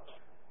did not.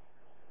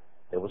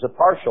 It was a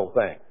partial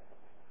thing.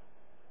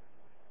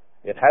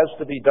 It has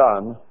to be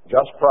done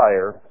just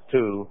prior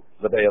to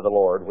the day of the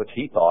Lord, which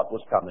he thought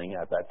was coming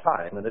at that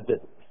time, and it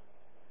didn't.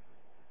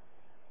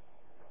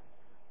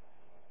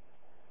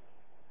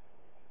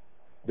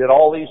 Did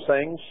all these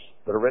things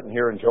that are written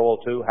here in Joel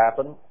 2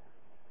 happen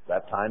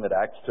that time at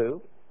Acts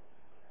 2?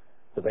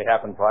 Did they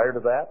happen prior to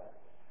that?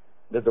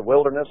 Did the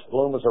wilderness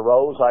bloom as a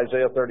rose,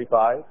 Isaiah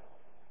 35?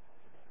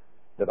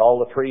 Did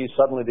all the trees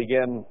suddenly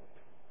begin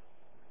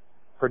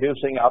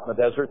producing out in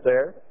the desert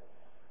there?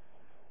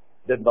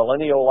 Did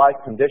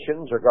millennial-like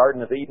conditions or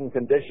Garden of Eden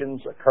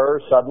conditions occur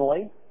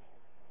suddenly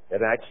in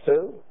Acts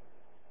 2?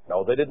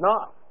 No, they did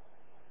not.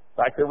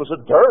 In fact, there was a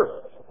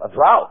dearth, a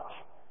drought,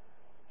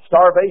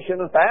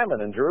 starvation and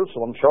famine in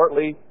Jerusalem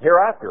shortly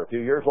hereafter, a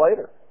few years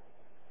later.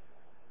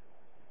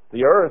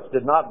 The earth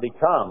did not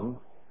become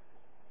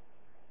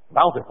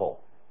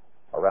bountiful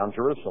around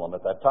Jerusalem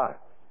at that time.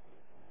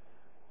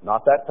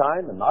 Not that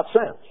time and not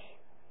since.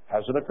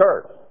 Hasn't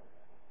occurred.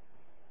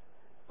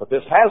 But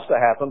this has to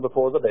happen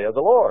before the day of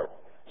the Lord.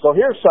 So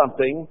here's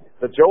something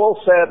that Joel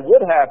said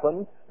would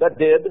happen that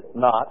did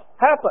not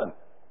happen.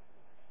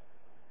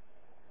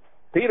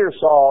 Peter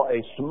saw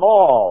a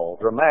small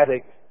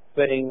dramatic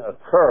thing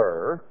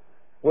occur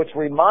which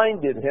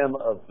reminded him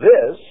of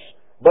this,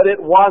 but it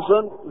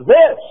wasn't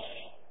this.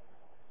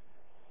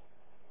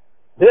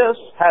 This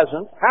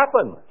hasn't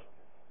happened.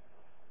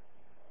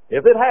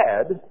 If it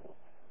had,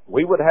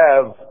 we would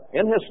have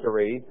in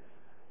history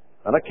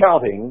an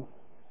accounting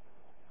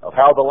of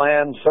how the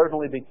land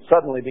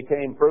suddenly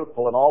became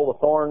fruitful and all the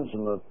thorns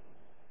and the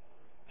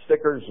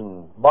stickers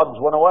and bugs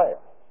went away.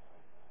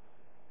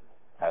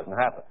 Hasn't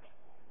happened.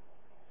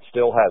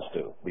 Still has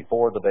to,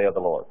 before the day of the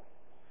Lord.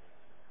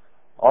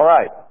 All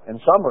right, in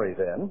summary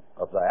then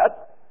of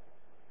that,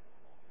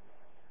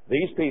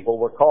 these people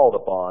were called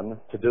upon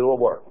to do a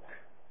work.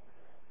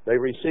 They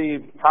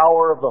received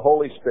power of the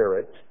Holy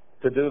Spirit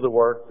to do the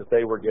work that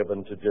they were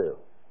given to do.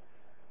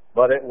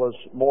 But it was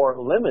more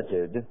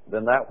limited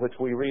than that which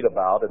we read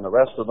about in the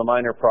rest of the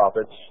minor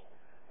prophets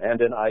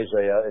and in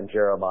Isaiah and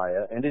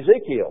Jeremiah and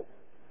Ezekiel.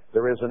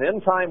 There is an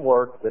end-time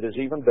work that is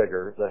even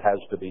bigger that has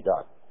to be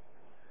done.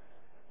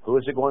 Who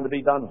is it going to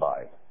be done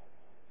by?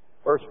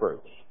 First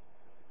fruits.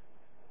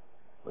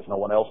 There's no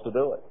one else to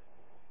do it.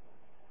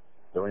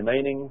 The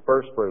remaining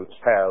first fruits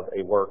have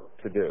a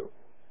work to do.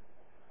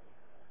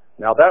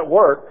 Now that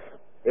work,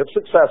 if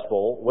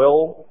successful,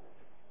 will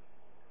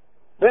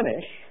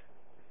finish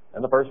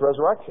in the first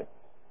resurrection.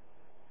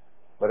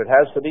 But it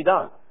has to be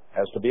done,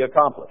 has to be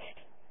accomplished.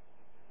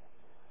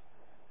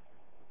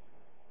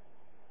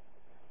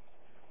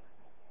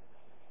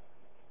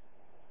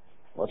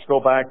 Let's go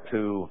back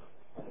to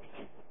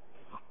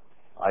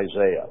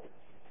Isaiah.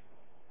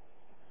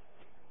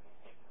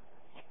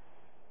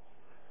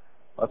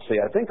 Let's see,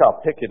 I think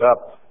I'll pick it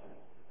up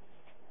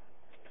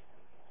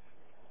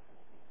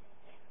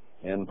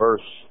in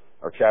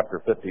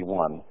chapter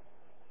 51.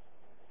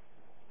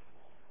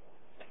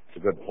 It's a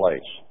good place.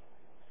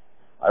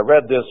 I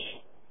read this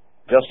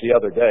just the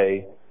other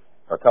day,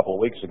 or a couple of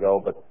weeks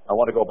ago, but I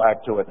want to go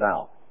back to it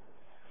now.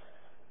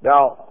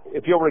 Now,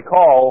 if you'll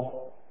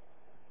recall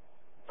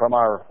from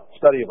our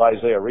study of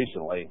Isaiah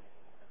recently,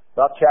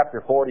 about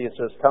chapter 40 it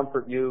says,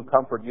 comfort you,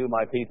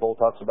 my people.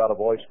 Talks about a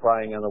voice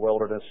crying in the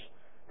wilderness.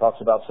 Talks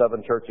about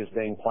 7 churches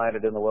being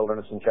planted in the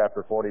wilderness in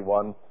chapter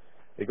 41.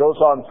 It goes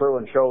on through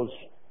and shows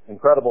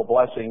incredible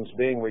blessings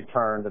being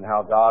returned and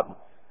how God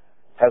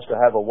has to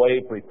have a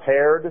way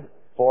prepared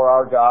for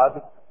our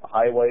God, a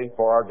highway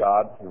for our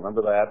God.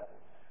 Remember that.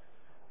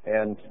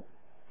 And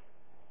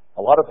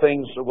a lot of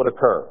things would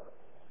occur.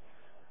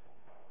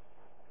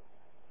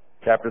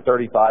 Chapter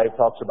 35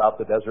 talks about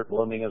the desert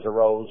blooming as a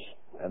rose,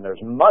 and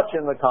there's much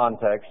in the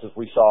context, as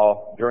we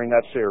saw during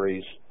that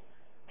series,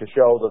 to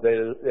show that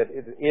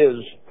it is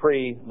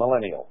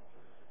pre-millennial.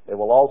 It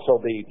will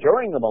also be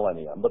during the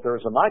millennium, but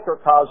there's a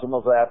microcosm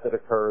of that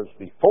occurs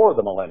before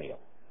the millennium.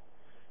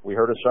 We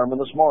heard a sermon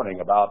this morning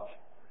about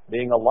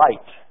being a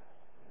light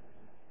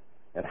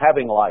and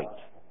having light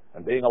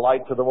and being a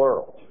light to the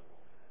world.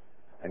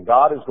 And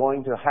God is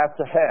going to have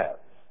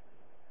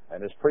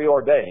and is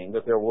preordained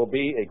that there will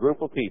be a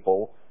group of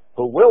people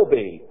who will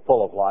be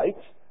full of light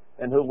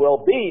and who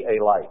will be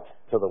a light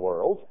to the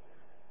world,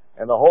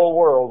 and the whole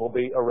world will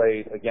be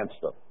arrayed against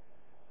them.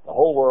 The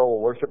whole world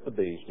will worship the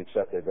beast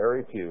except a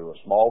very few, a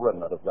small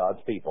remnant of God's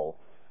people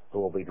who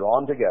will be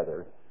drawn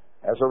together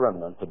as a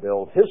remnant to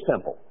build His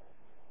temple.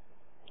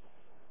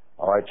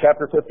 All right,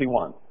 chapter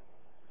 51.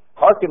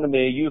 Hearken to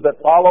me, you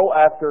that follow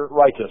after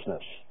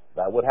righteousness.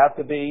 That would have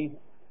to be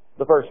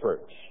the first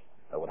fruits.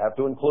 That would have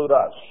to include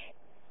us.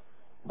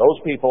 Those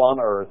people on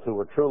earth who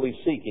are truly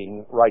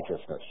seeking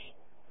righteousness.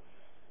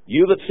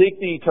 You that seek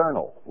the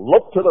eternal,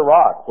 look to the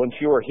rock whence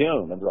you were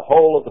hewn, and to the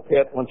hole of the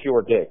pit whence you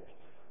were digged.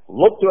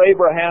 Look to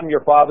Abraham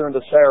your father, and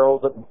to Sarah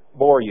that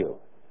bore you.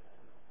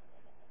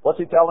 What's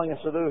he telling us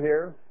to do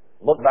here?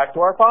 Look back to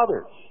our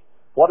fathers.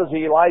 What does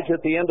Elijah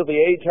at the end of the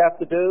age have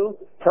to do?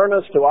 Turn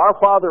us to our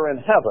Father in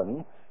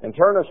heaven, and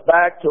turn us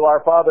back to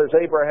our fathers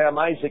Abraham,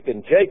 Isaac,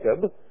 and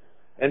Jacob,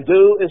 and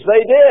do as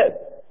they did.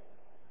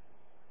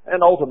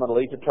 And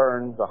ultimately to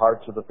turn the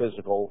hearts of the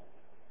physical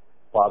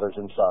fathers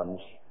and sons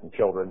and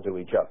children to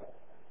each other.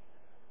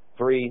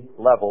 3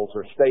 levels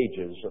or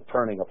stages of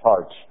turning of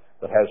hearts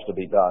that has to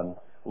be done,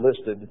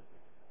 listed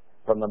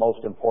from the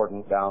most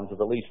important down to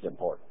the least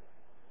important.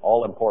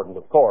 All important,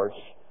 of course,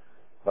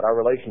 but our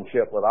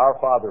relationship with our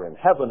Father in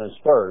heaven is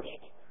first,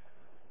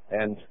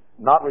 and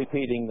not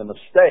repeating the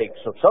mistakes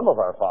of some of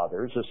our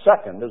fathers is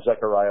second, as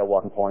Zechariah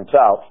 1 points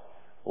out,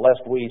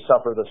 lest we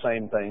suffer the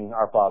same thing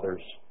our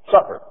fathers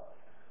suffered.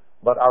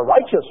 But our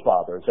righteous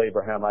fathers,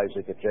 Abraham,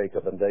 Isaac, and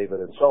Jacob, and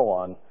David, and so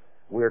on,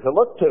 we're to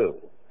look to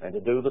and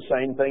to do the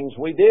same things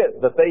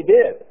that they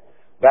did.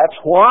 That's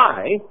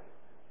why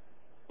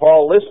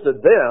Paul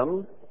listed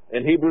them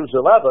in Hebrews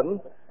 11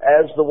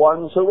 as the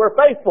ones who were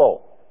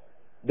faithful,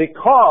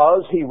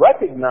 because he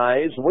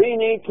recognized we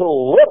need to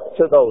look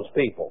to those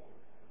people,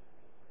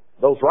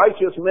 those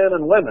righteous men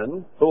and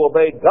women who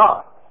obeyed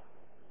God.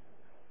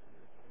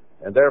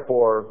 And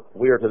therefore,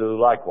 we are to do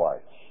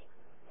likewise.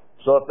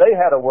 So if they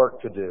had a work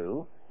to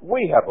do,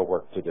 we have a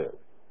work to do.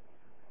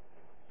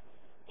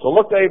 So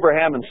look to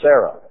Abraham and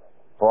Sarah.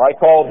 For I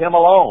called him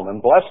alone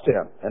and blessed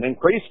him and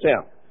increased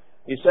him.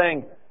 He's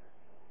saying,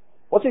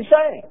 what's he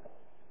saying?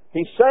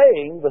 He's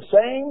saying the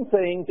same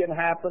thing can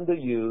happen to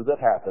you that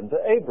happened to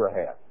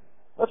Abraham.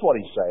 That's what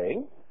he's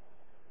saying.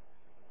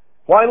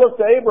 Why look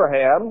to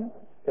Abraham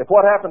if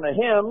what happened to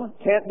him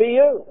can't be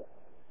you?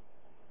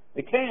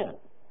 It can.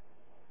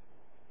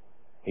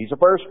 He's a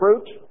first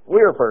fruit.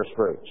 We're first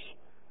fruits.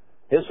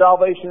 His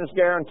salvation is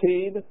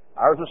guaranteed.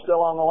 Ours is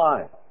still on the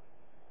line.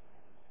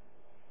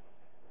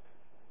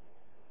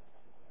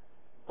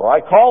 For I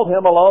called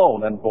him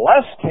alone and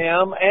blessed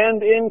him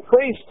and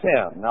increased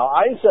him. Now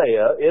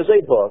Isaiah is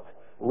a book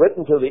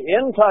written to the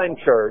end-time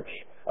church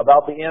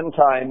about the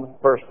end-time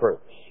first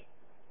fruits.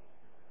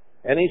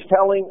 And he's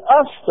telling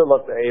us to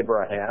look to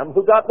Abraham,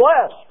 who got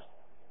blessed.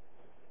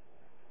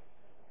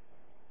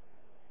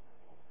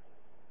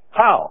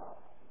 How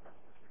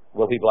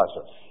will he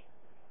bless us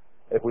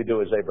if we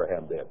do as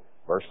Abraham did?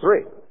 Verse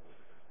 3.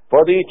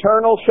 For the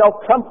eternal shall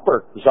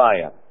comfort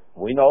Zion.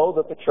 We know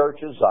that the church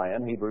is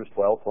Zion, Hebrews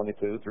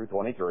 12:22 through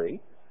 23,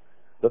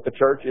 that the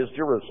church is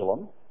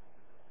Jerusalem,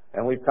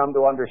 and we've come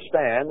to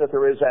understand that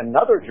there is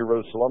another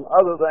Jerusalem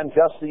other than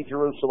just the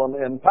Jerusalem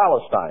in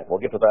Palestine. We'll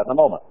get to that in a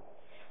moment.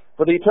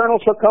 For the eternal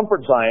shall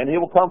comfort Zion. He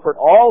will comfort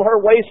all her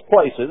waste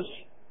places.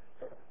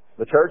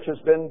 The church has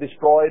been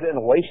destroyed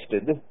and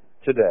wasted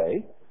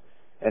today.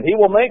 And he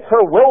will make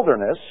her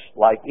wilderness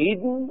like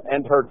Eden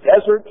and her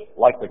desert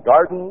like the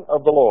garden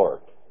of the Lord.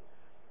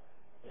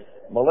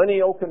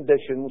 Millennial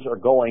conditions are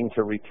going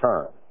to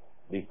return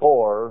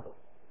before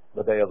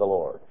the day of the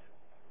Lord.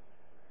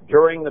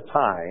 During the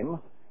time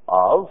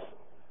of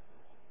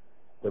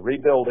the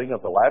rebuilding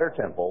of the latter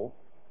temple,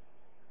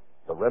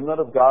 the remnant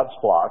of God's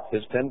flock,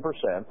 his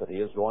 10% that he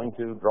is going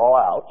to draw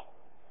out,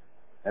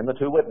 and the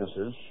 2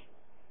 witnesses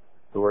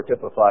who are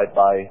typified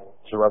by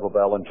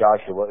Zerubbabel and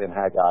Joshua and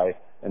Haggai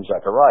and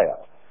Zechariah.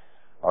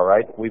 All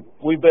right,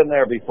 we've been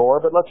there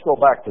before, but let's go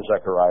back to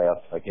Zechariah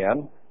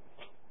again.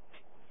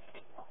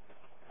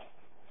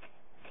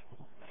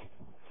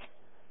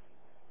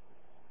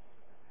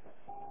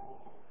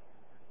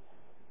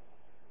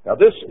 Now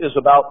this is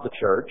about the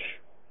church.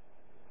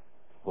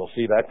 We'll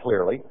see that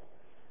clearly.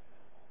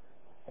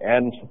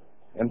 And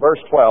In verse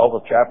 12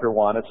 of chapter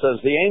 1, it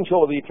says, "The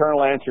angel of the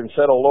eternal answered and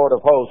said, O Lord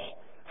of hosts,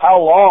 how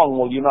long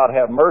will you not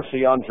have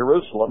mercy on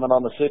Jerusalem and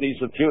on the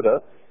cities of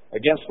Judah,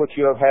 against which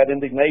you have had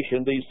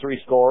indignation these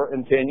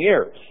 70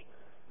 years?"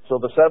 So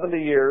the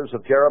 70 years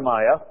of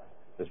Jeremiah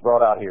is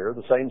brought out here,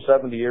 the same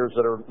 70 years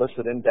that are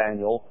listed in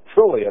Daniel,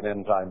 truly an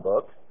end-time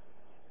book,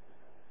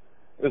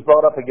 is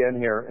brought up again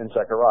here in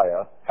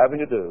Zechariah, having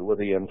to do with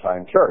the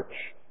end-time church,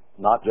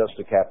 not just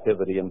the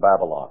captivity in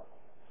Babylon.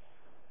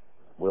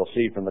 We'll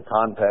see from the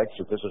context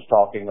that this is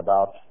talking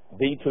about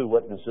the two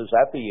witnesses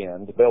at the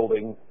end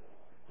building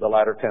the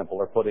latter temple,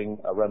 or putting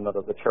a remnant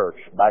of the church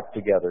back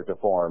together to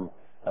form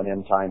an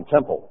end-time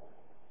temple.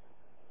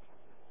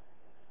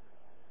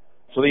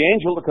 So the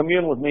angel to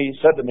commune with me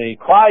said to me,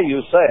 "Cry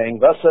you, saying,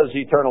 Thus says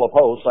the Eternal of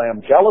hosts, I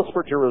am jealous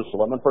for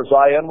Jerusalem and for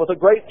Zion with a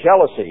great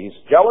jealousy." He's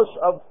jealous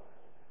of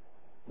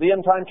the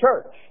end-time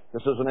church.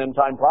 This is an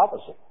end-time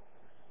prophecy.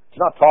 It's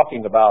not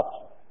talking about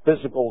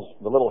physical,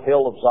 the little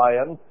hill of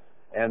Zion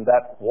and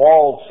that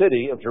walled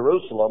city of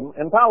Jerusalem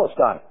in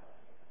Palestine.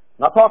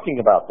 Not talking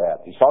about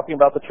that. He's talking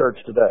about the church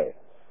today.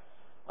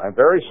 "I am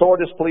very sore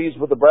displeased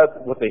with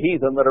the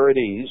heathen that are at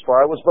ease,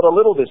 for I was but a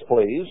little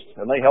displeased,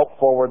 and they helped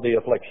forward the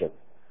affliction."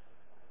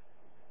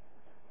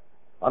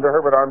 Under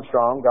Herbert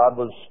Armstrong, God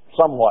was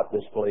somewhat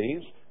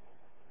displeased,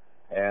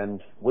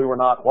 and we were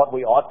not what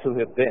we ought to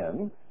have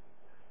been.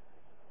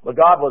 But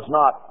God was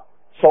not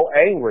so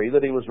angry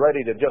that He was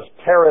ready to just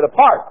tear it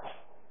apart.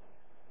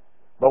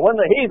 But when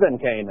the heathen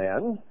came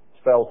in,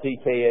 spelled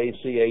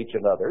T-K-A-C-H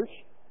and others,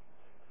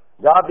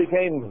 God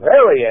became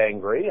very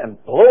angry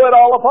and blew it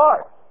all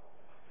apart.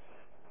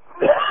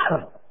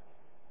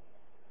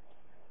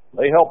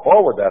 They helped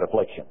forward that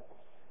affliction.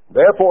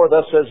 "Therefore,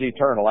 thus says the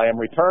Eternal, I am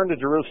returned to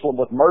Jerusalem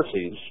with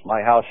mercies.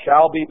 My house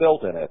shall be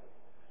built in it."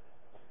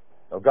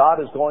 So God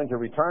is going to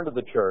return to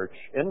the church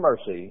in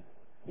mercy.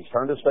 He's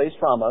turned His face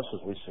from us,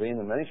 as we've seen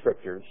in many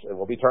scriptures. It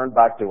will be turned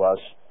back to us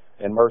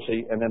in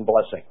mercy and in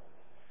blessing.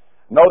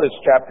 Notice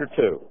chapter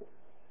 2.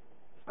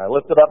 "I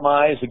lifted up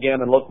my eyes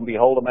again and looked, and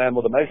behold, a man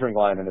with a measuring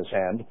line in his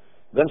hand.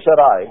 Then said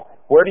I,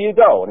 Where do you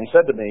go? And he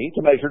said to me,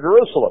 To measure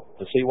Jerusalem,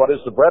 to see what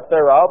is the breadth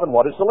thereof and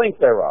what is the length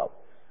thereof."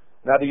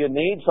 Now, do you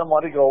need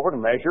somebody to go over to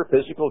measure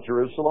physical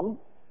Jerusalem?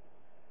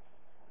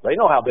 They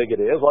know how big it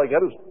is. All you got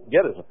to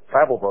get is a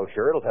travel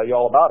brochure. It'll tell you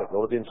all about it.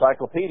 Go to the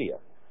encyclopedia.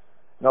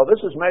 No,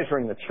 this is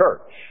measuring the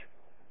church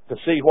to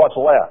see what's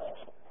left.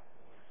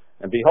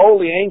 "And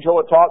behold, the angel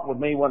that talked with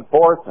me went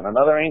forth, and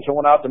another angel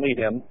went out to meet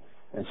him,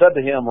 and said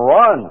to him,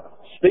 Run,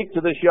 speak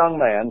to this young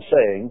man,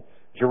 saying,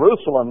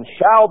 Jerusalem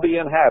shall be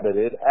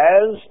inhabited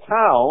as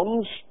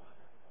towns,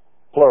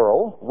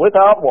 plural,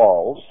 without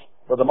walls,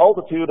 for the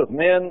multitude of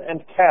men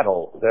and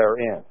cattle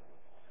therein."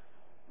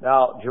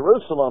 Now,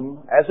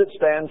 Jerusalem, as it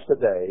stands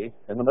today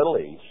in the Middle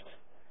East,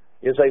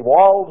 is a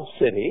walled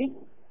city,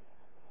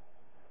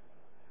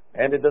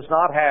 and it does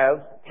not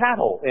have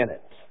cattle in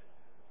it,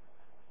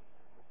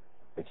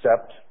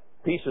 except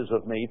pieces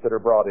of meat that are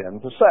brought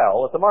in to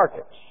sell at the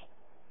markets.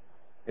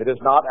 It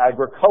is not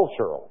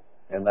agricultural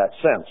in that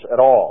sense at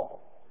all.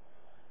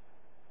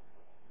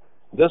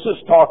 This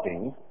is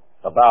talking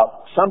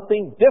about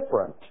something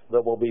different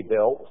that will be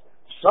built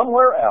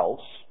somewhere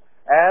else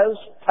as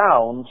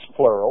towns,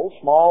 plural,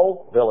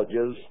 small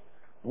villages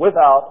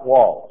without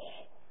walls.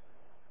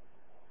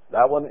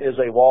 That one is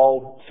a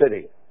walled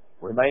city.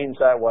 Remains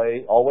that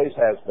way, always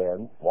has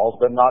been. Walls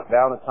been knocked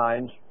down at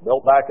times,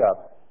 built back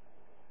up.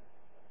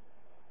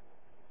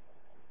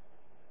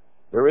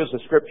 There is a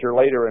scripture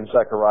later in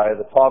Zechariah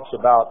that talks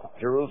about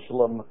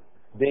Jerusalem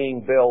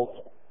being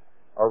built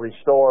or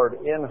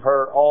restored in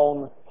her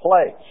own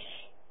place.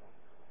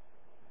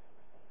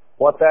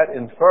 What that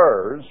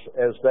infers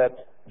is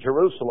that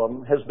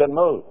Jerusalem has been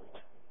moved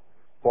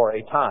for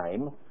a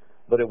time,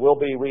 but it will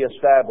be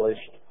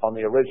reestablished on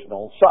the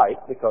original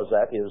site because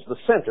that is the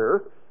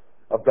center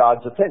of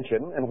God's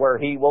attention and where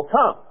He will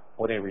come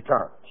when He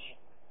returns.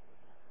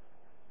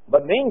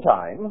 But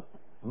meantime,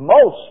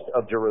 most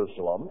of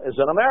Jerusalem is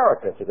in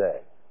America today.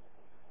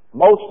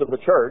 Most of the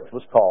church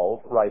was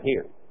called right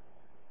here.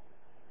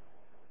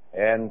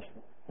 And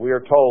we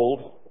are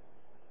told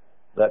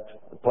that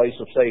the place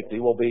of safety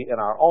will be in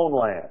our own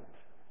land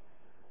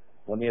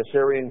when the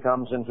Assyrian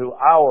comes into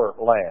our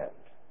land.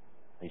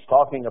 He's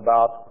talking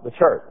about the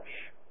church.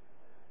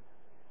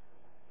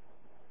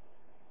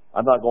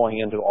 I'm not going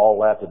into all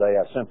that today.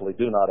 I simply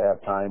do not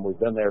have time. We've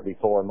been there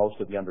before. Most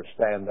of you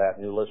understand that.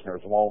 New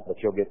listeners won't, but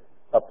you'll get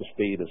up to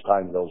speed as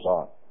time goes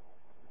on.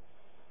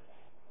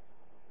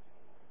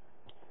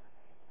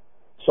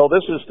 So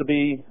this is to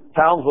be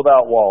towns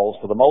without walls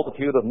for the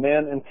multitude of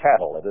men and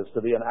cattle. It is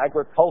to be an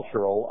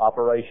agricultural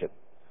operation.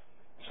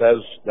 It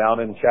says down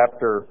in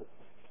chapter,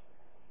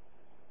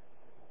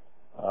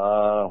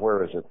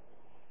 where is it?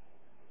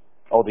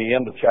 Oh, the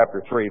end of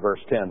chapter 3,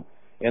 verse 10.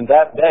 "In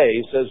that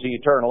day, says the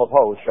Eternal of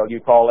hosts, shall you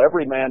call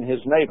every man his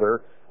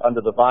neighbor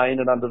unto the vine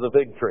and unto the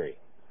fig tree."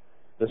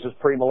 This is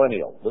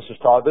premillennial. This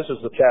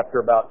is the chapter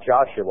about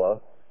Joshua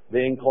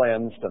being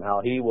cleansed and how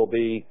he will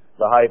be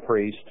the high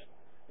priest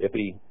if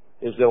he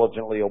is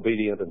diligently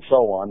obedient and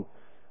so on.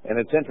 And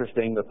it's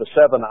interesting that the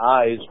 7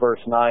 eyes, verse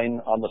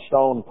 9, on the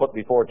stone put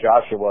before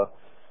Joshua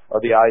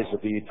are the eyes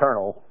of the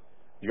eternal.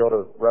 You go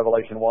to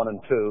Revelation 1 and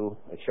 2,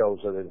 it shows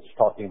that it's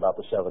talking about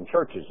the 7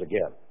 churches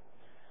again.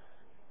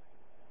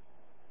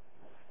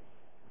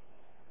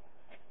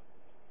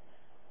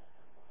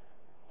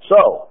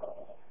 So,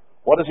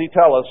 what does he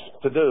tell us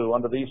to do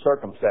under these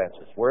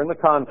circumstances? We're in the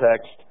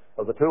context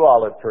of the 2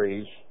 olive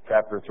trees,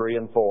 chapter 3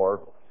 and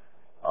 4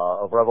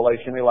 of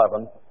Revelation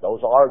 11. Those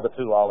are the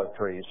 2 olive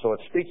trees. So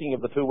it's speaking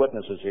of the 2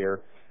 witnesses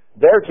here.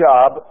 Their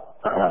job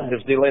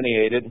is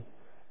delineated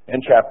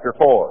in chapter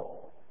 4.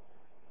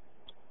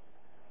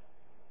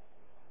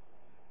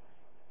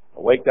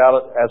 Waked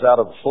out as out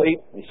of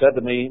sleep, he said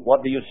to me,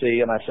 "What do you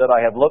see?" And I said,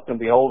 "I have looked, and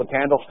behold, a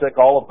candlestick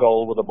all of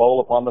gold with a bowl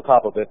upon the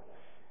top of it,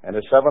 and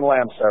his 7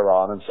 lamps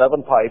thereon, and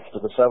 7 pipes to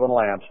the 7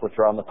 lamps which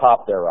are on the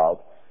top thereof,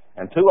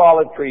 and 2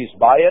 olive trees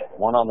by it,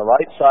 one on the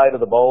right side of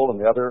the bowl and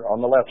the other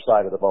on the left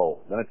side of the bowl."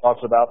 Then it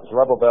talks about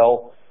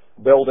Zerubbabel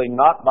building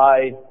not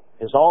by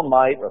his own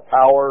might or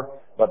power,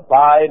 but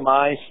by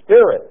my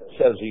Spirit,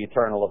 says the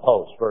Eternal of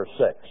hosts, verse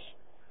 6.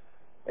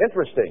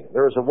 Interesting.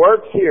 There is a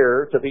work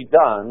here to be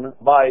done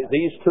by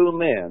these 2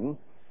 men,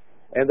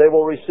 and they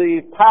will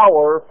receive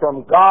power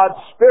from God's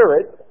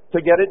Spirit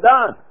to get it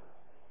done.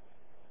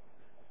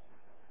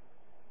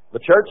 The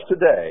church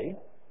today,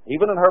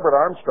 even in Herbert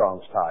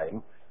Armstrong's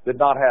time, did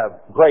not have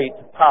great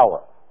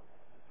power.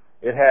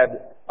 It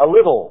had a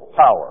little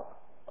power,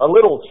 a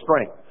little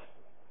strength,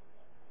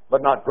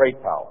 but not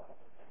great power.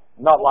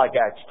 Not like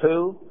Acts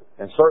 2,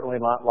 and certainly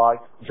not like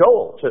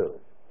Joel 2.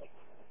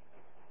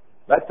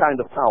 That kind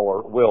of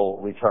power will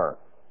return.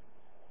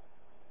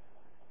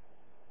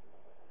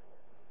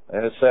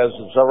 And it says,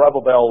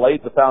 Zerubbabel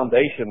laid the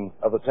foundation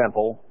of the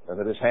temple, and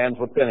that his hands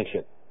would finish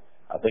it.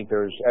 I think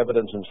there's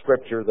evidence in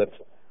Scripture that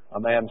a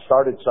man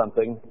started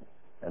something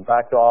and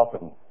backed off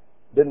and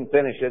didn't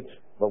finish it,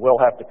 but will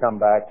have to come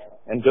back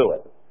and do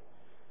it.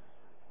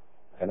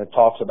 And it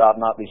talks about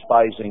not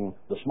despising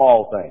the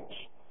small things.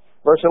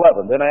 Verse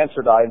 11, "Then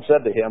answered I and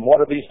said to him,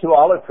 What are these 2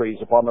 olive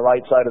trees upon the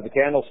right side of the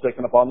candlestick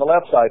and upon the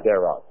left side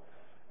thereof?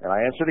 And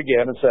I answered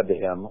again and said to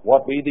him,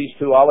 What be these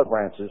 2 olive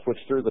branches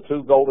which through the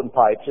 2 golden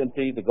pipes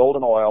empty the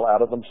golden oil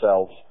out of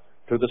themselves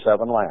to the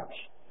 7 lamps?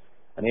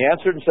 And he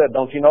answered and said,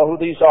 Don't you know who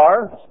these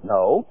are?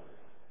 No.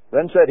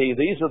 Then said he,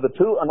 These are the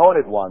 2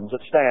 anointed ones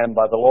that stand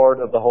by the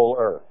Lord of the whole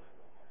earth.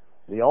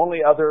 The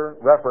only other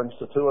reference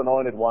to 2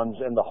 anointed ones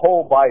in the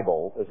whole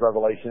Bible is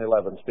Revelation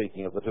 11,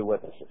 speaking of the 2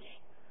 witnesses.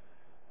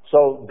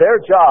 So their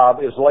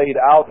job is laid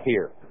out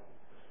here.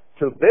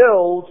 To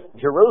build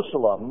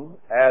Jerusalem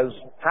as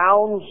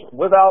towns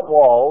without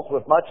walls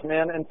with much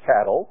men and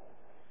cattle.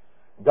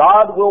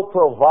 God will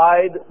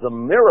provide the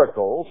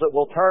miracles that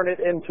will turn it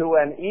into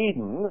an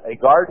Eden, a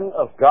garden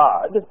of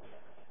God.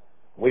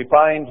 We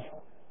find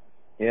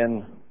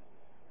in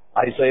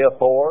Isaiah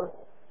 4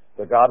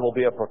 that God will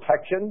be a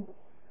protection.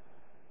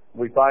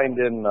 We find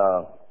in,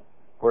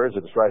 where is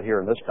it? It's right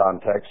here in this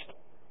context,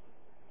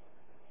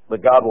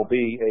 that God will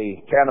be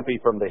a canopy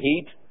from the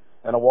heat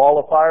and a wall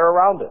of fire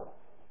around it.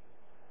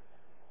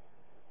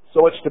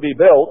 So it's to be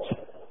built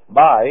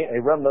by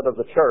a remnant of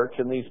the church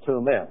and these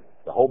 2 men.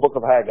 The whole book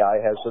of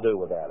Haggai has to do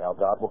with that, how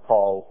God will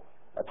call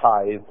a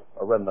tithe,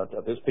 a remnant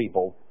of his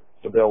people,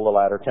 to build the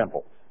latter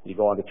temple. You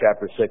go into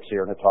chapter 6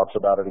 here and it talks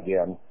about it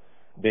again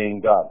being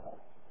done.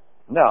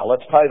 Now,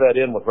 let's tie that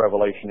in with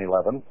Revelation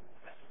 11.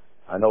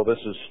 I know this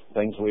is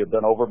things we have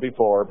been over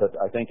before, but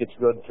I think it's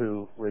good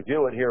to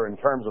review it here in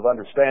terms of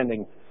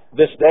understanding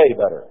this day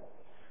better.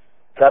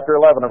 Chapter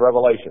 11 of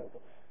Revelation.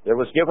 There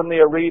was given me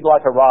a reed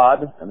like a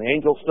rod, and the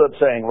angel stood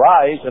saying,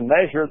 Rise and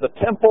measure the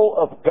temple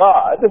of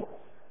God,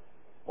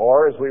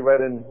 or as we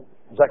read in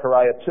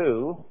Zechariah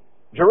 2,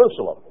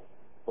 Jerusalem,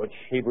 which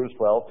Hebrews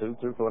 12, 2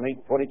 through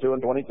 22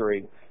 and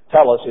 23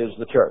 tell us is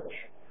the church.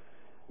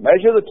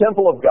 Measure the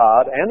temple of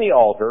God and the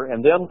altar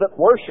and them that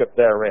worship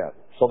therein.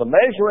 So the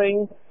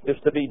measuring is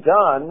to be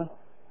done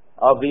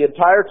of the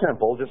entire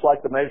temple, just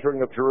like the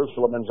measuring of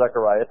Jerusalem in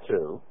Zechariah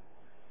 2,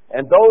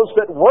 and those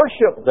that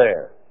worship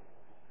there.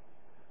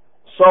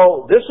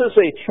 So this is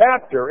a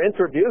chapter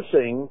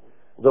introducing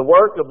the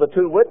work of the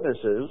 2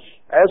 witnesses,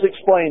 as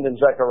explained in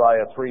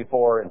Zechariah 3,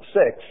 4, and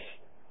 6,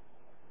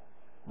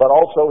 but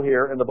also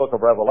here in the book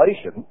of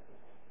Revelation.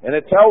 And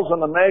it tells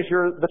them to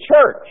measure the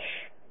church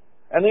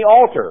and the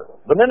altar,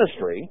 the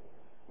ministry,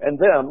 and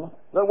them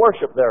that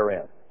worship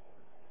therein.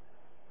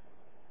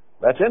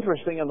 That's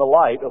interesting in the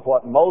light of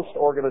what most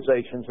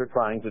organizations are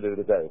trying to do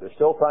today. They're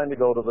still trying to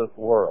go to the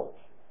world.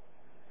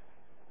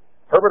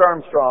 Herbert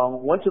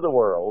Armstrong went to the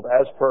world,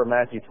 as per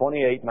Matthew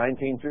 28,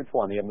 19 through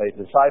 20, and made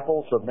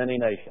disciples of many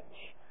nations.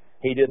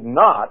 He did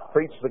not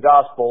preach the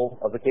gospel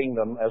of the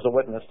kingdom as a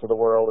witness to the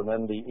world, and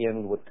then the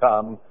end would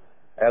come,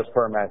 as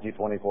per Matthew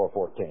 24,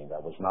 14.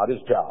 That was not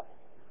his job.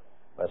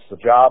 That's the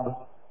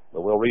job that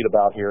we'll read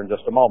about here in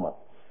just a moment.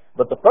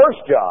 But the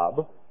first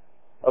job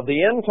of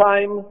the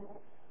end-time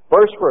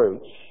first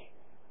fruits,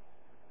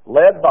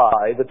 led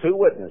by the 2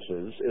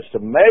 witnesses, is to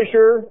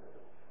measure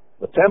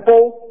the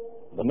temple,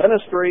 the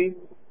ministry,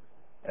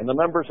 and the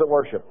members that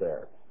worship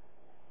there.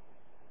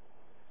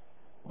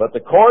 But the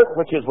court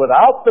which is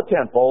without the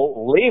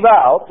temple, leave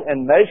out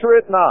and measure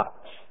it not.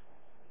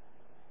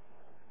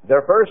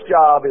 Their first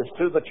job is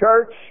to the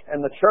church,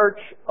 and the church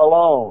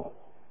alone.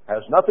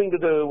 Has nothing to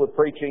do with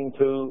preaching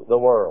to the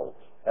world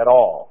at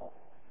all.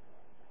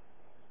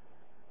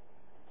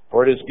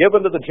 For it is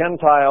given to the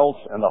Gentiles,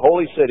 and the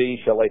holy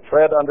city shall they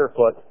tread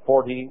underfoot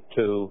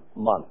 42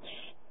 months.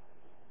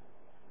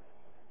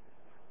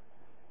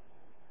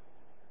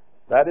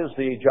 That is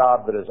the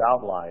job that is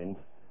outlined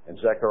in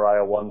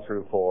Zechariah 1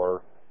 through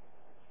 4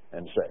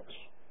 and 6.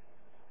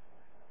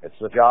 It's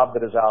the job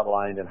that is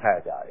outlined in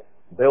Haggai.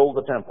 Build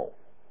the temple.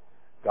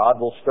 God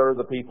will stir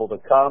the people to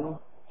come.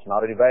 It's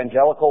not an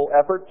evangelical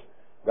effort.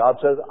 God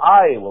says,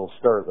 I will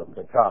stir them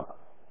to come.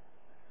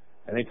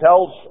 And He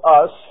tells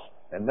us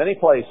in many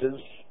places,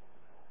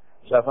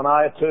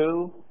 Zephaniah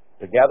 2,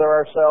 to gather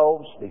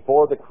ourselves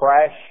before the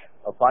crash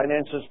of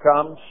finances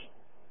comes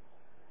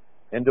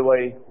into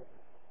a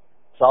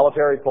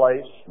solitary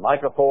place.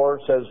 Micah 4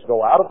 says,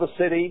 go out of the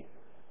city,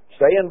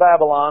 stay in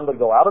Babylon, but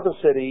go out of the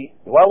city,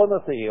 dwell in the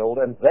field,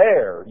 and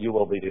there you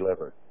will be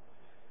delivered.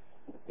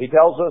 He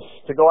tells us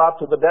to go out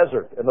to the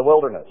desert and the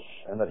wilderness,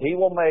 and that He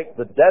will make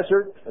the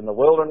desert and the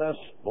wilderness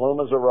bloom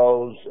as a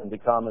rose and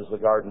become as the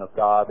garden of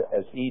God,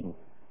 as Eden.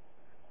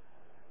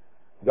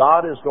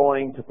 God is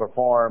going to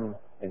perform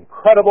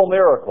incredible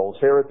miracles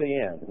here at the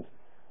end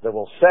that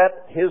will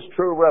set His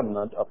true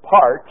remnant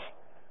apart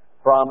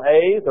from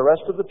A, the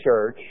rest of the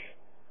church,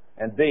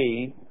 and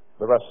B,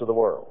 the rest of the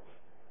world.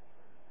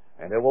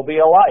 And it will be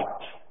a light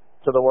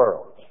to the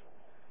world.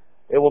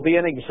 It will be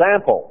an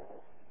example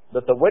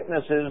that the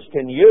witnesses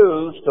can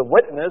use to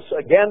witness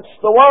against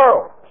the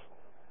world.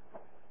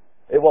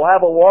 It will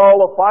have a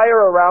wall of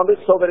fire around it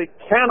so that it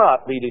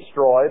cannot be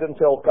destroyed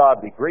until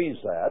God decrees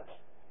that.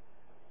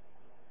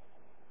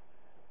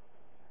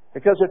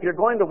 Because if you're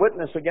going to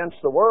witness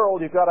against the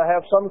world, you've got to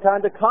have some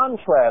kind of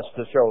contrast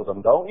to show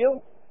them, don't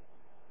you?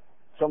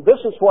 So this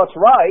is what's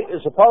right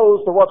as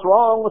opposed to what's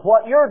wrong with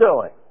what you're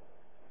doing.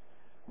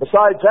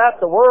 Besides that,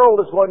 the world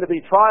is going to be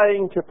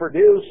trying to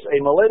produce a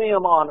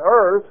millennium on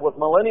earth with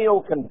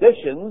millennial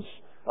conditions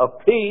of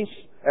peace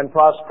and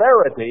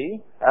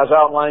prosperity, as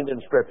outlined in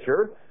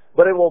Scripture,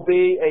 but it will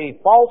be a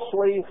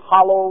falsely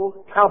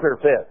hollow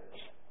counterfeit.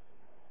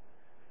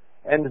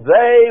 And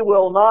they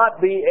will not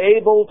be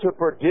able to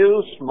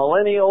produce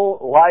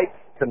millennial-like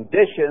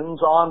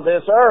conditions on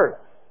this earth.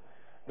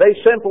 They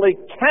simply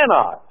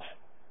cannot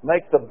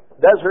make the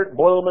desert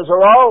bloom as a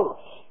rose.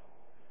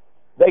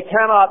 They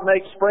cannot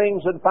make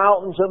springs and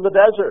fountains in the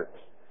desert.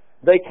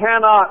 They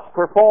cannot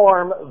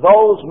perform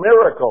those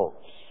miracles.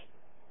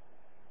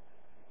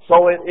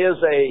 So it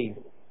is a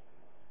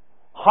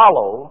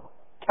hollow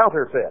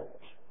counterfeit.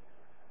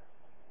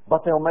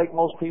 But they'll make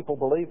most people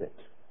believe it.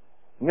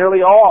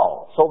 Nearly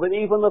all. So that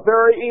even the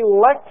very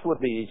elect would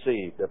be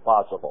deceived, if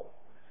possible.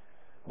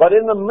 But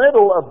in the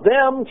middle of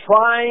them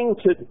trying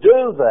to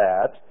do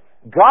that,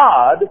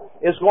 God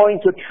is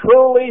going to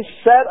truly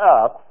set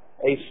up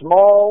a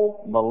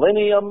small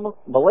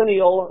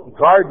millennial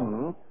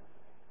garden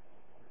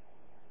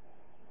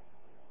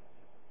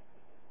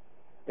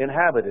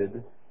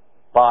inhabited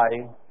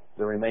by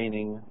the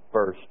remaining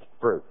first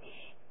fruits.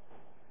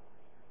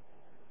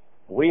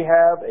 We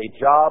have a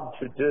job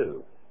to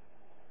do,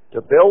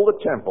 to build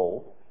a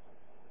temple,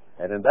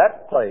 and in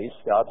that place,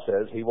 God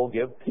says He will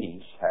give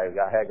peace.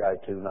 Haggai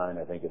 2:9,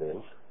 I think it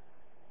is.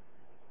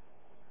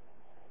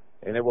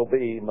 And it will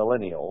be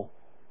millennial.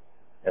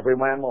 Every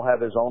man will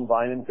have his own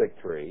vine and fig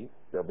tree.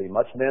 There'll be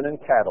much men and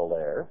cattle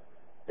there.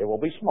 It will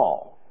be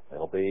small.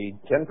 It'll be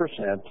 10%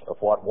 of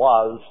what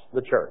was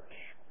the church.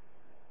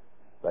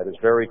 That is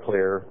very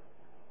clear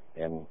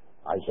in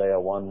Isaiah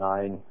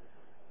 1:9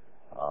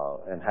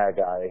 and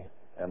Haggai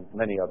and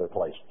many other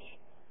places.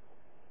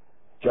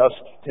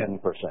 Just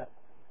 10%.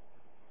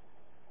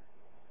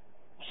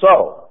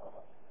 So,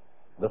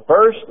 the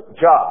first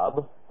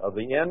job of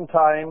the end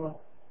time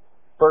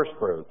first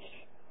fruits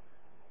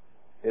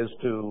is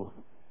to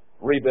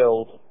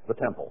rebuild the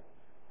temple,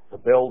 to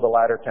build the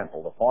latter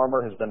temple. The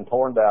former has been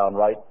torn down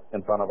right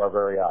in front of our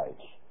very eyes,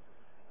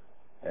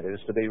 and it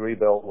is to be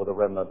rebuilt with a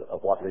remnant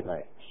of what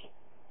remains.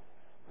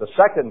 The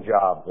second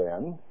job,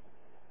 then,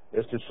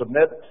 is to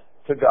submit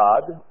to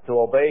God, to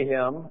obey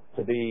Him,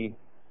 to be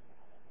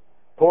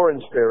poor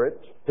in spirit,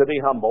 to be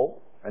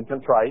humble and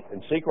contrite,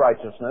 and seek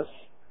righteousness.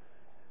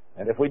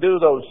 And if we do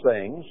those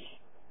things,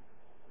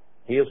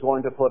 He is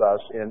going to put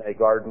us in a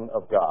garden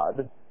of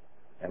God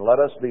and let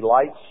us be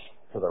lights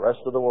to the rest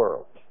of the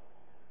world.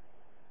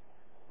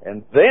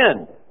 And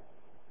then,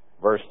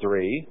 verse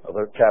 3 of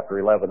chapter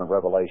 11 of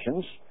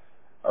Revelation,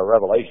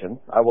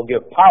 I will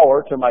give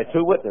power to my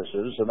two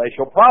witnesses, and they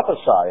shall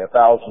prophesy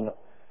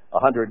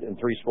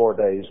 1,160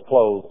 days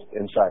clothed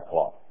in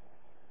sackcloth.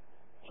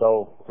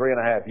 So,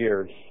 3.5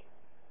 years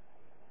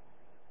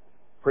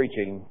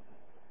preaching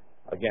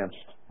against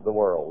the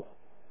world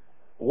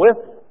with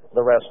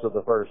the rest of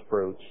the first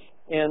fruits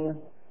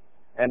in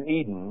an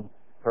Eden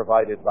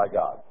provided by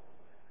God.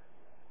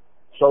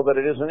 So that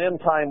it is an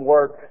end-time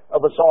work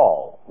of us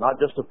all, not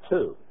just of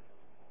two.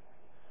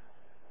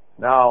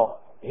 Now,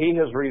 He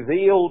has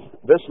revealed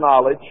this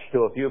knowledge to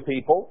a few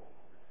people,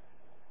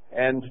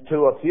 and to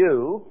a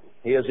few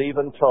He has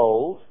even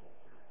told,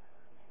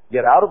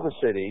 get out of the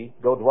city,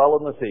 go dwell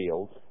in the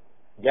field,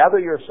 gather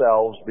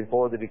yourselves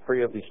before the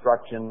decree of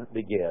destruction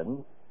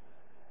begin,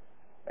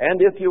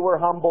 and if you were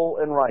humble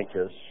and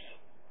righteous,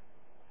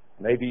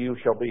 maybe you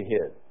shall be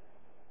hid.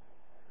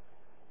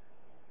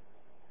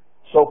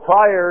 So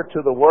prior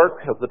to the work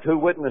of the two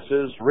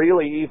witnesses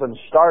really even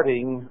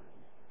starting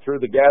through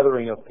the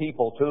gathering of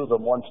people to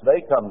them once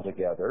they come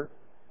together,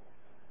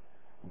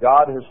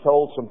 God has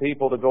told some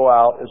people to go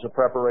out as a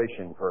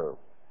preparation crew.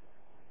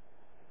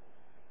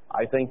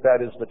 I think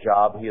that is the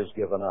job He has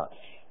given us.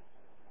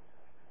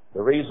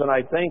 The reason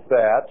I think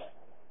that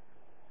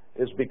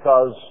is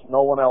because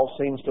no one else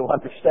seems to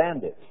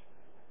understand it.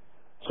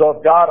 So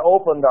if God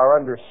opened our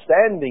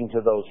understanding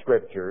to those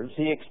Scriptures,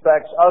 He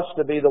expects us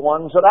to be the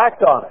ones that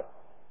act on it.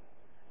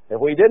 If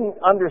we didn't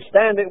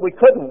understand it, we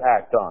couldn't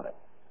act on it.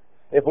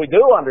 If we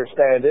do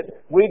understand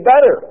it, we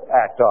better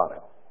act on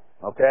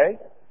it. Okay?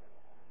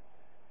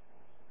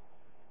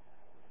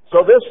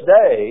 So this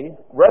day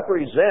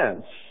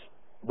represents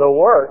the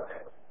work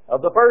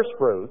of the first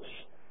fruits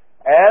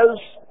as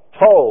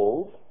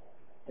told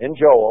in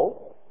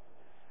Joel,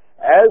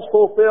 as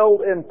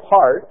fulfilled in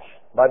part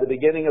by the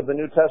beginning of the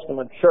New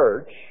Testament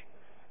church,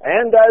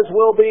 and as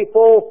will be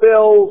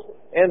fulfilled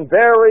in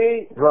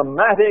very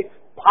dramatic,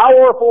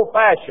 powerful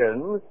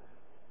fashion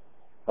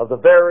of the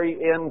very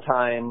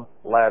end-time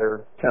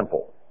latter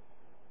temple.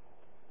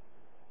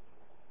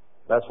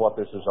 That's what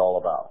this is all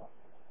about.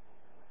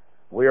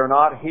 We are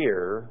not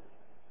here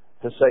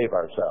to save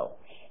ourselves.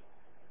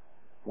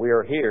 We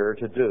are here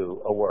to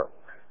do a work.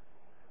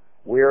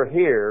 We are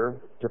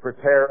here to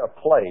prepare a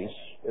place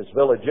as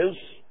villages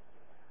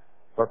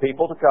for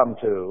people to come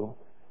to,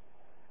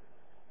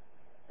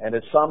 and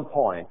at some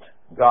point,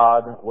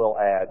 God will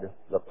add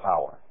the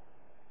power.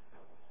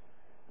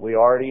 We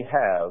already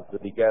have the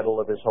begettal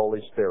of His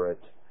Holy Spirit,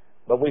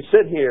 but we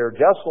sit here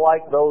just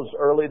like those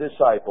early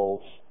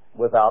disciples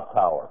without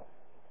power,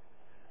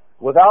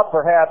 without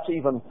perhaps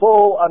even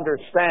full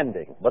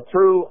understanding, but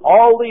through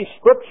all these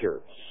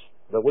Scriptures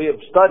that we have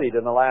studied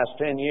in the last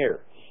 10 years,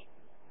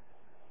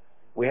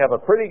 we have a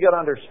pretty good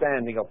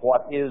understanding of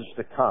what is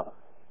to come.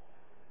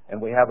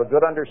 And we have a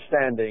good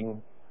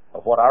understanding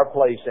of what our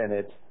place in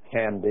it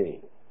can be.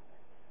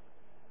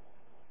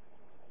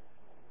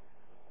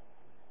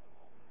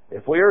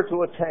 If we are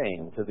to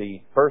attain to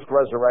the first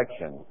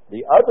resurrection,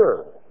 the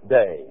other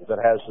day that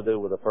has to do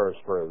with the first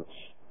fruits,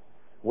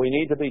 we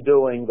need to be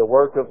doing the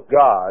work of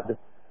God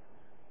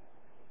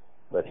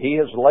that He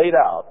has laid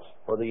out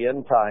for the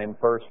end time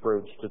first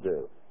fruits to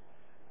do.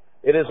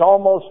 It is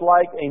almost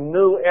like a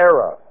new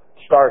era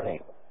starting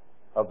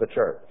of the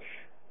church.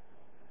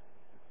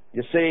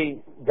 You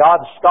see, God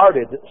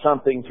started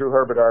something through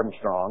Herbert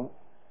Armstrong.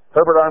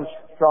 Herbert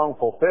Armstrong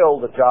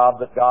fulfilled the job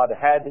that God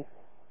had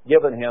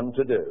given him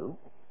to do.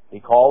 He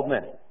called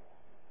many.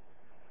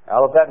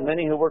 Out of that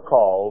many who were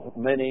called,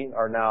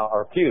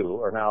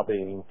 few are now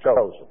being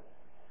chosen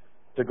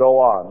to go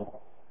on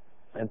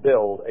and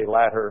build a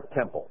latter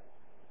temple.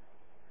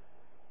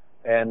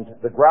 And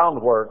the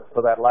groundwork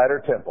for that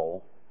latter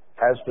temple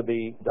has to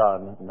be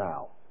done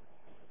now.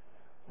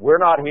 We're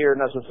not here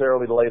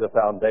necessarily to lay the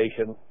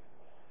foundation.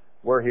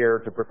 We're here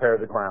to prepare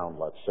the ground,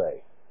 let's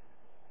say,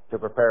 to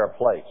prepare a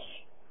place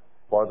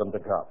for them to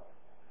come.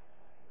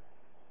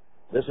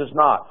 This is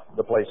not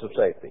the place of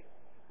safety.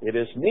 It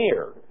is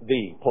near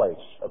the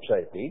place of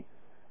safety,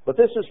 but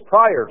this is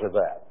prior to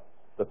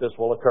that this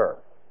will occur.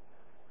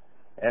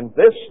 And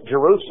this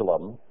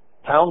Jerusalem,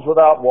 towns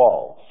without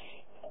walls,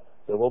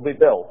 that will be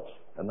built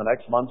in the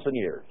next months and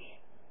years,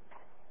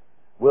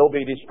 will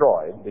be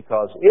destroyed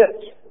because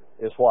it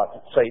is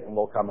what Satan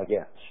will come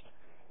against.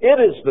 It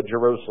is the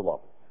Jerusalem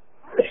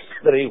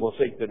that he will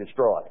seek to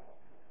destroy.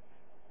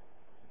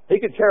 He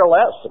could care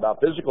less about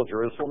physical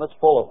Jerusalem. It's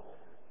full of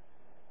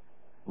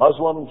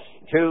Muslims,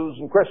 Jews,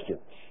 and Christians,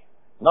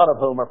 none of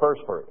whom are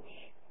first fruits.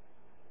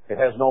 It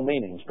has no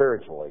meaning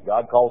spiritually.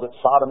 God calls it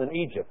Sodom and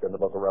Egypt in the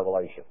book of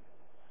Revelation.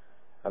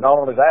 And not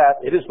only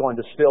that, it is going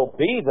to still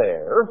be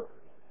there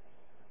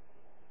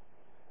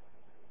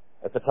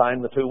at the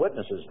time the two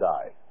witnesses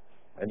die.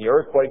 And the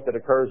earthquake that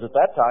occurs at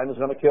that time is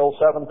going to kill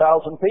 7,000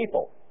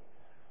 people.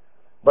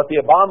 But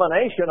the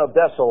abomination of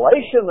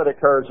desolation that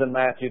occurs in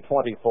Matthew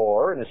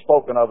 24 and is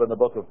spoken of in the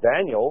book of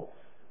Daniel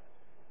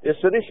is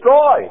to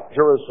destroy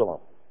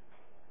Jerusalem.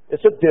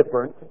 It's a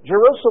different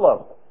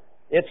Jerusalem.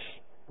 It's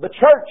the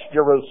church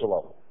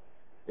Jerusalem.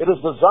 It is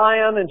the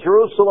Zion and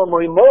Jerusalem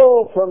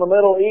removed from the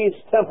Middle East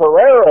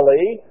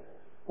temporarily,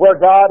 where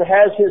God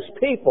has His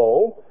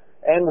people,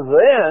 and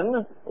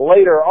then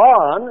later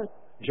on,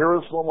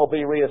 Jerusalem will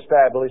be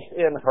reestablished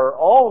in her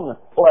own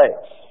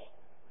place,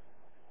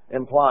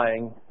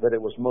 implying that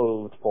it was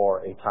moved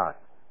for a time.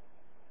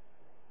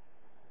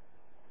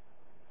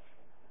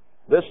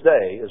 This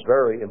day is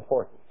very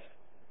important.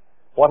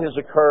 What has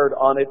occurred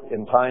on it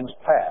in times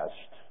past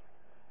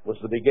was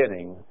the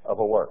beginning of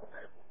a work.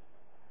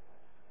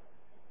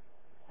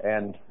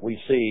 And we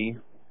see,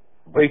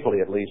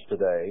 briefly at least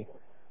today,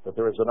 that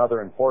there is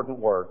another important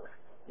work,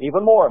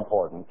 even more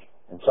important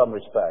in some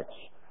respects,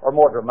 or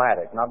more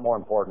dramatic, not more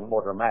important,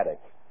 more dramatic,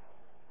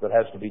 that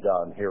has to be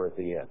done here at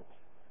the end.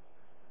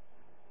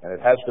 And it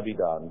has to be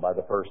done by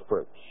the first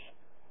fruits.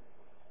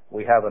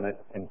 We have an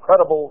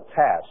incredible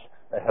task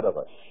ahead of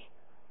us.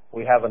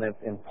 We have an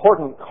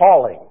important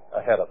calling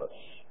ahead of us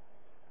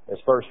as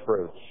first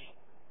fruits.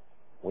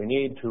 We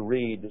need to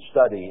read,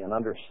 study, and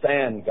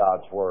understand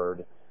God's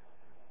Word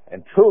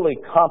and truly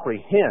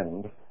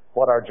comprehend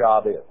what our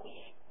job is.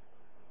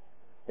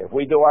 If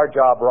we do our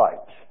job right,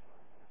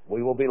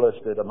 we will be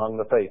listed among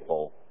the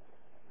faithful,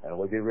 and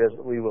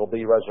we will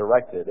be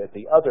resurrected at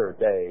the other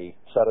day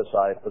set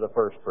aside for the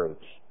first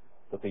fruits,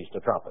 the Feast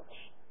of Trumpets.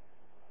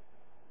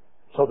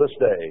 So this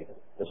day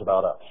is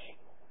about us.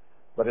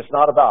 But it's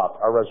not about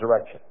our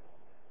resurrection.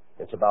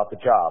 It's about the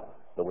job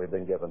that we've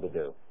been given to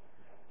do.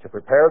 To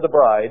prepare the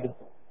bride,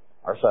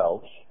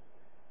 ourselves,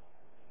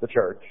 the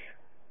church,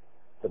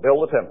 to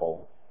build the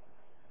temple,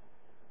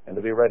 and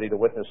to be ready to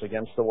witness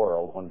against the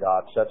world when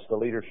God sets the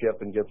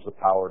leadership and gives the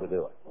power to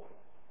do it.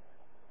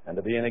 And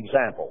to be an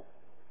example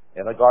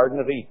in the Garden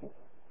of Eden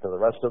to the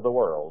rest of the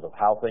world of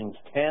how things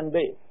can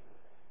be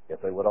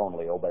if they would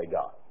only obey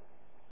God.